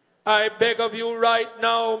 I beg of you right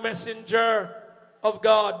now, messenger of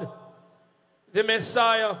God, the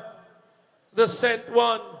Messiah, the sent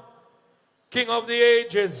one, King of the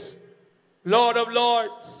ages, Lord of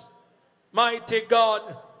lords, mighty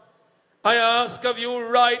God, I ask of you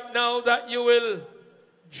right now that you will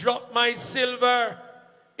drop my silver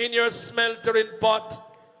in your smeltering pot.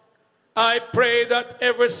 I pray that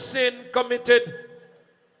every sin committed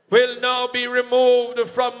will now be removed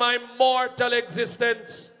from my mortal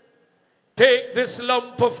existence. Take this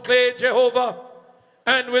lump of clay, Jehovah,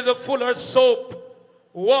 and with a Fuller's soap,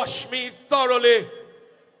 wash me thoroughly.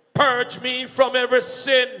 Purge me from every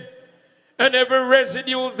sin and every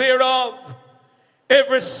residue thereof,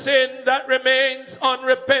 every sin that remains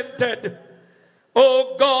unrepented.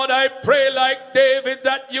 Oh God, I pray like David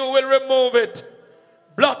that you will remove it.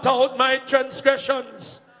 Blot out my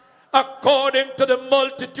transgressions according to the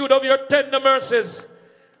multitude of your tender mercies.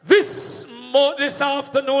 This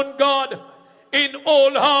afternoon, God, in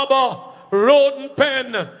Old Harbour, Roden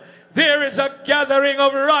Pen, there is a gathering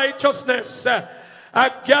of righteousness, a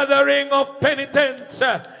gathering of penitence,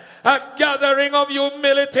 a gathering of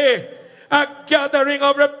humility, a gathering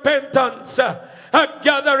of repentance, a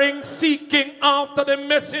gathering seeking after the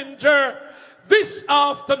messenger. This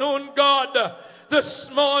afternoon, God, the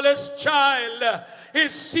smallest child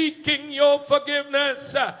is seeking your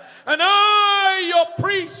forgiveness. And I, your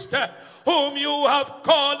priest, whom you have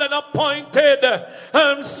called and appointed,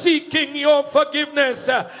 am seeking your forgiveness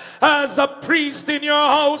as a priest in your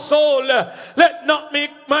household. Let not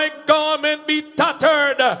my garment be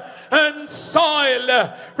tattered and soiled.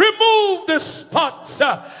 Remove the spots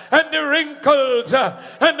and the wrinkles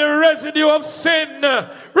and the residue of sin.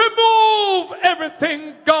 Remove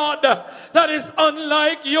everything, God, that is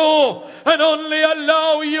unlike you, and only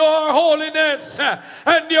allow your holiness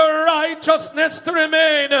and your righteousness to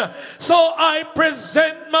remain. So I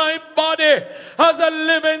present my body as a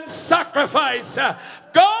living sacrifice.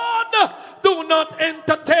 God, do not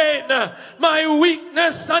entertain my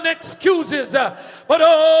weakness and excuses, but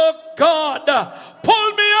oh God,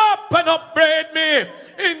 pull me up and upbraid me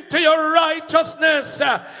into your righteousness.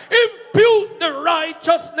 Impute the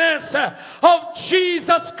righteousness of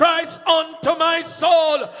Jesus Christ unto my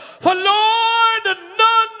soul. For Lord,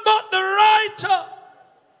 none but the righteous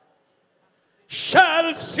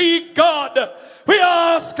shall see God. We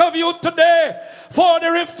ask of you today for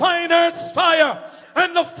the refiner's fire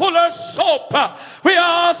and the fuller's soap. We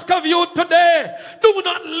ask of you today, do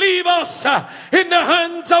not leave us in the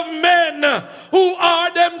hands of men who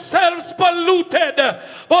are themselves polluted,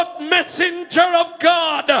 but messenger of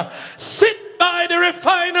God, sit by the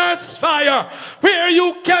refiner's fire, where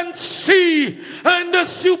you can see and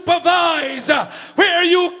supervise, where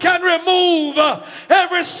you can remove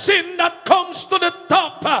every sin that comes to the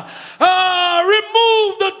top.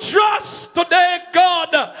 Remove the dross today,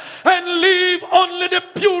 God, and leave only the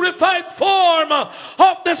purified form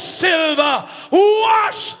of the silver.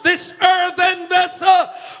 Wash this earthen vessel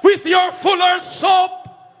with your fuller's soap.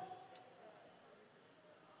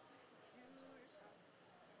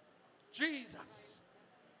 Jesus,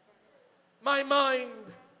 my mind,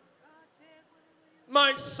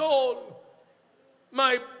 my soul,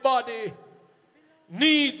 my body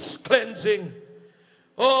needs cleansing.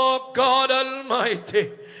 Oh God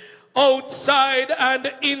Almighty, outside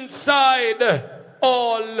and inside,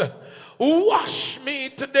 all. Wash me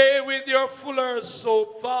today with your fuller's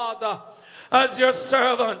soap, Father, as your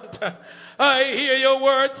servant. I hear your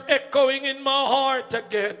words echoing in my heart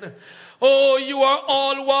again. Oh, you are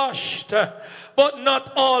all washed, but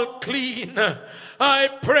not all clean. I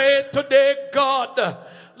pray today, God,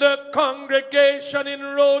 the congregation in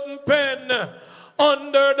Roden Pen,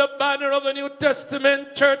 under the banner of the New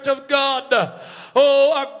Testament Church of God,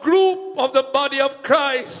 oh, a group of the body of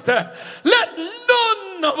Christ, let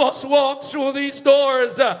none of us walk through these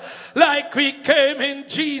doors like we came in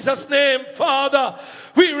Jesus' name, Father.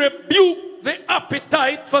 We rebuke the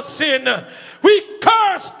appetite for sin. We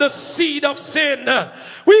curse the seed of sin.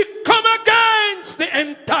 We come against the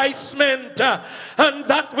enticement and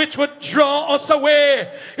that which would draw us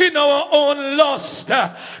away in our own lust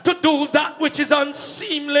to do that which is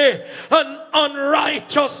unseemly and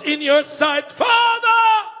unrighteous in your sight. Father,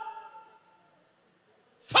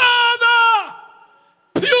 Father,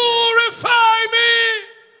 purify me.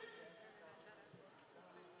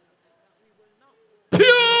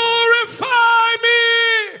 Purify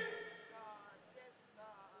me.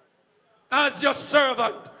 As your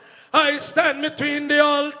servant, I stand between the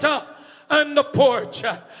altar and the porch.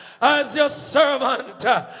 As your servant,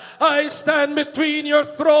 I stand between your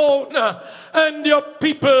throne and your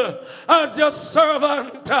people. As your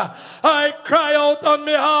servant, I cry out on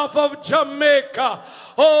behalf of Jamaica.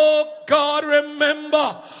 Oh God,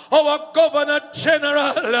 remember our Governor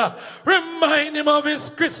General. Remind him of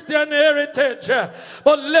his Christian heritage.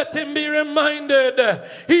 But let him be reminded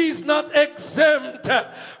he's not exempt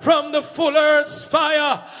from the fuller's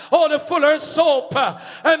fire or the fuller's soap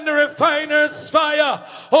and the refiner's fire.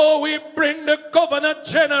 Oh, we bring the Governor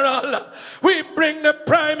General. We bring the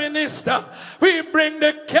Prime Minister. We bring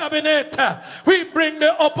the Cabinet. We bring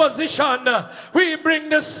the opposition. We bring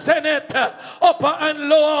the Senate, upper and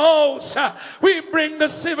lower house. We bring the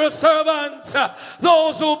civil servants,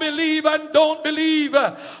 those who believe and don't believe.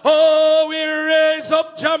 Oh, we raise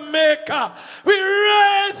up Jamaica. We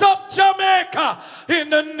raise up Jamaica in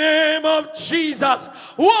the name of Jesus.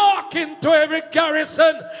 Walk into every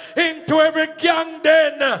garrison, into every gang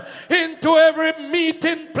den, into every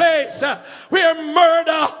meeting place where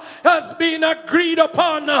murder has been agreed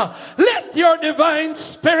upon. Let your divine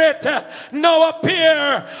spirit now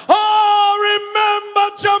appear. Oh,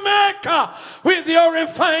 remember Jamaica with your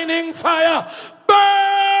refining fire.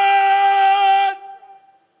 Burn!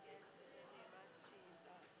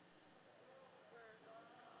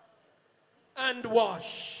 And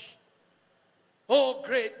wash. Oh,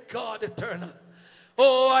 great God eternal.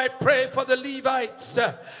 Oh, I pray for the Levites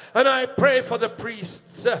and I pray for the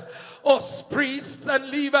priests. Us priests and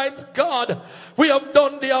Levites, God, we have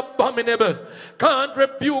done the abominable. Can't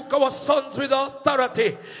rebuke our sons with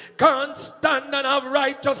authority. Can't stand and have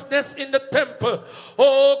righteousness in the temple.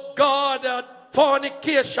 Oh God,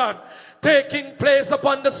 fornication taking place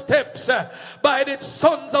upon the steps by the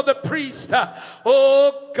sons of the priest.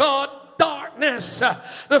 Oh God, darkness,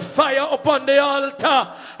 the fire upon the altar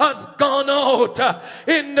has gone out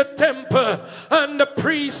in the temple, and the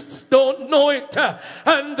priests don't know it,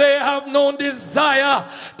 and they have no desire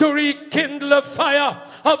to rekindle the fire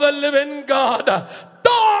of the living God.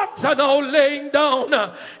 Dogs are now laying down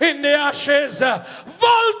in the ashes.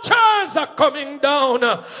 Vultures are coming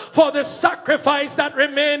down for the sacrifice that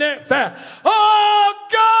remaineth. Oh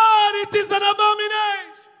God, it is an abomination.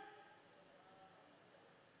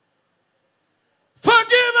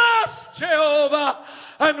 Forgive us, Jehovah,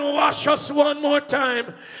 and wash us one more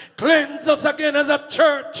time. Cleanse us again as a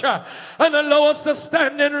church and allow us to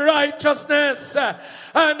stand in righteousness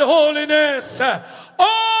and holiness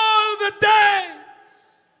all the days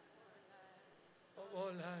of our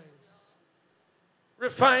lives.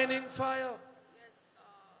 Refining fire,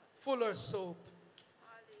 fuller soap.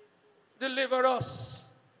 Deliver us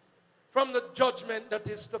from the judgment that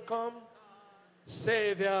is to come.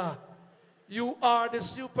 Savior, you are the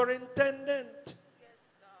superintendent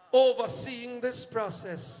overseeing this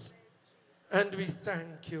process, and we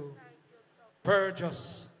thank you. Purge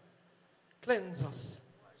us, cleanse us,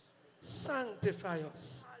 sanctify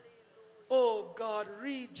us. Oh God,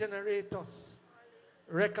 regenerate us,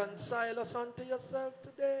 reconcile us unto yourself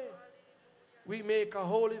today. We make a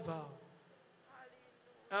holy vow.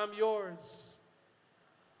 I'm yours,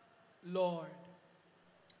 Lord.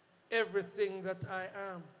 Everything that I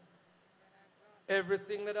am,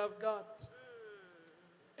 everything that I've got,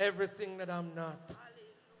 everything that I'm not,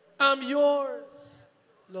 I'm yours,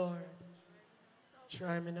 Lord.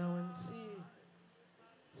 Try me now and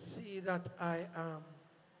see that I am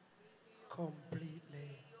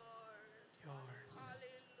completely yours.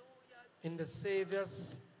 In the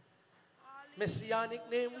Savior's messianic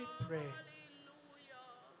name we pray.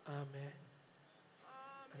 Amen.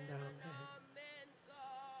 And amen.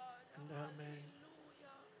 And amen.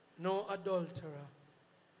 No adulterer,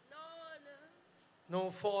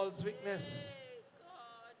 no false witness,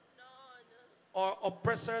 or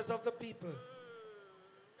oppressors of the people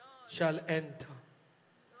shall enter.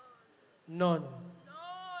 None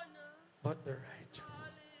but the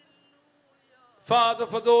righteous. Father,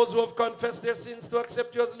 for those who have confessed their sins to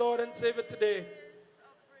accept you as Lord and Savior today,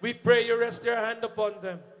 we pray you rest your hand upon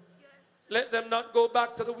them. Let them not go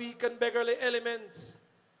back to the weak and beggarly elements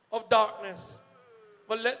of darkness,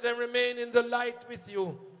 but let them remain in the light with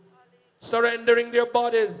you, surrendering their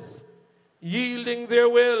bodies, yielding their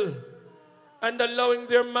will, and allowing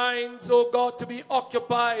their minds, oh God, to be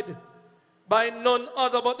occupied by none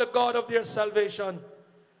other but the God of their salvation.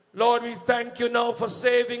 Lord, we thank you now for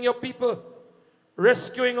saving your people,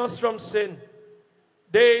 rescuing us from sin.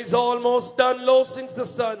 Days almost done low since the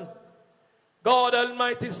sun. God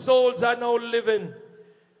Almighty, souls are now living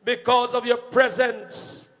because of your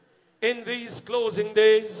presence in these closing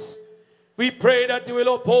days. We pray that you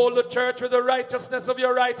will uphold the church with the righteousness of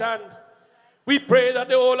your right hand. We pray that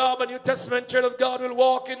the whole Harbour New Testament Church of God will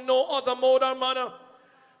walk in no other mode or manner,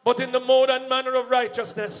 but in the mode and manner of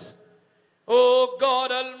righteousness. Oh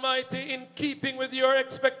God Almighty, in keeping with your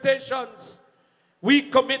expectations, we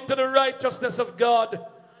commit to the righteousness of God.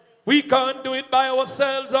 We can't do it by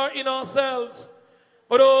ourselves or in ourselves.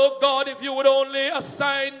 But oh God, if you would only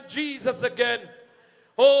assign Jesus again,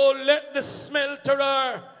 oh, let the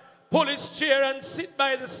smelterer pull his chair and sit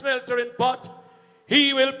by the smeltering pot.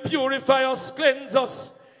 He will purify us, cleanse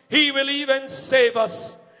us. He will even save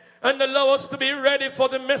us and allow us to be ready for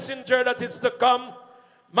the messenger that is to come.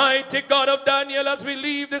 Mighty God of Daniel, as we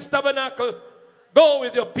leave this tabernacle, go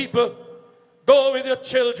with your people, go with your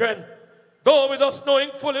children, go with us,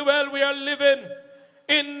 knowing fully well we are living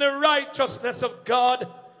in the righteousness of God.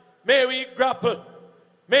 May we grapple,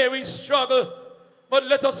 may we struggle, but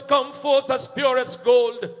let us come forth as pure as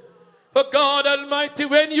gold. For God Almighty,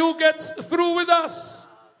 when you get through with us,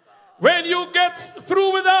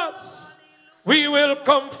 we will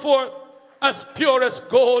come forth as pure as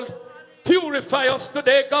gold. Purify us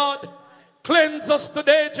today, God. Cleanse us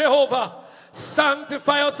today, Jehovah.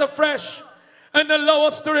 Sanctify us afresh and allow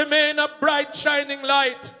us to remain a bright shining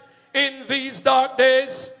light in these dark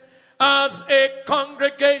days. As a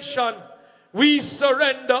congregation, we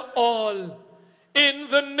surrender all in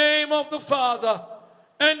the name of the Father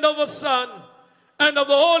and of the Son and of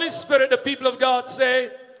the Holy Spirit. The people of God say,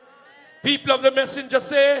 amen. People of the messenger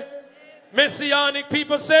say, amen. Messianic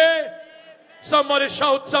people say, amen. Somebody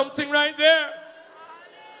shout something right there.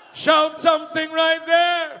 Shout something right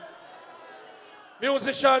there.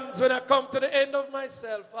 Musicians, when I come to the end of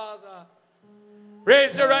myself, Father,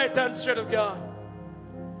 raise your right hand straight of God.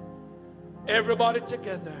 Everybody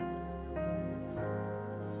together.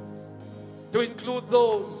 To include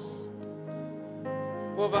those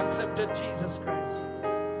who have accepted Jesus Christ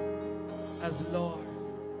as Lord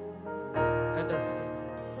and as Savior.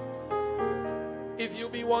 If you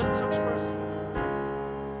be one such person,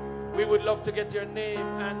 we would love to get your name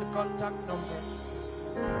and contact number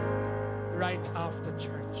right after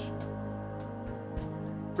church.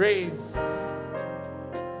 Raise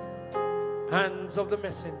hands of the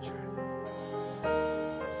messenger.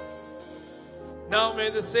 Now may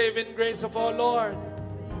the saving grace of our Lord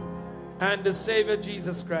and the Savior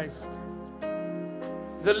Jesus Christ,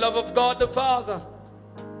 the love of God the Father,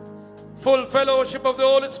 full fellowship of the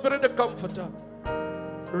Holy Spirit, the Comforter,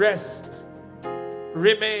 rest,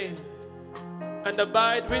 remain, and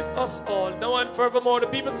abide with us all, now and forevermore. The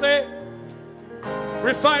people say,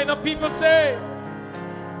 refiner people say,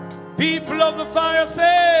 people of the fire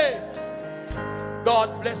say,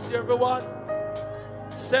 God bless you, everyone.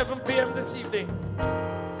 7 p.m. this evening.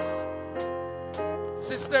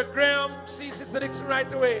 Sister Graham, see Sister Dixon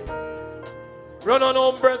right away. Run on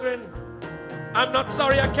home, brethren. I'm not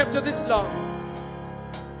sorry I kept you this long.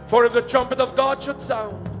 For if the trumpet of God should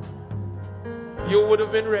sound, you would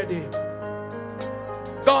have been ready.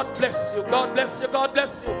 God bless you. God bless you. God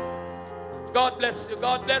bless you. God bless you.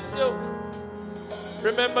 God bless you.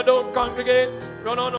 Remember, don't congregate. Run on.